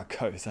how far it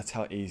goes. That's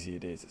how easy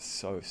it is. It's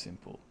so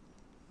simple.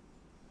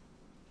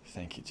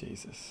 Thank you,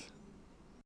 Jesus.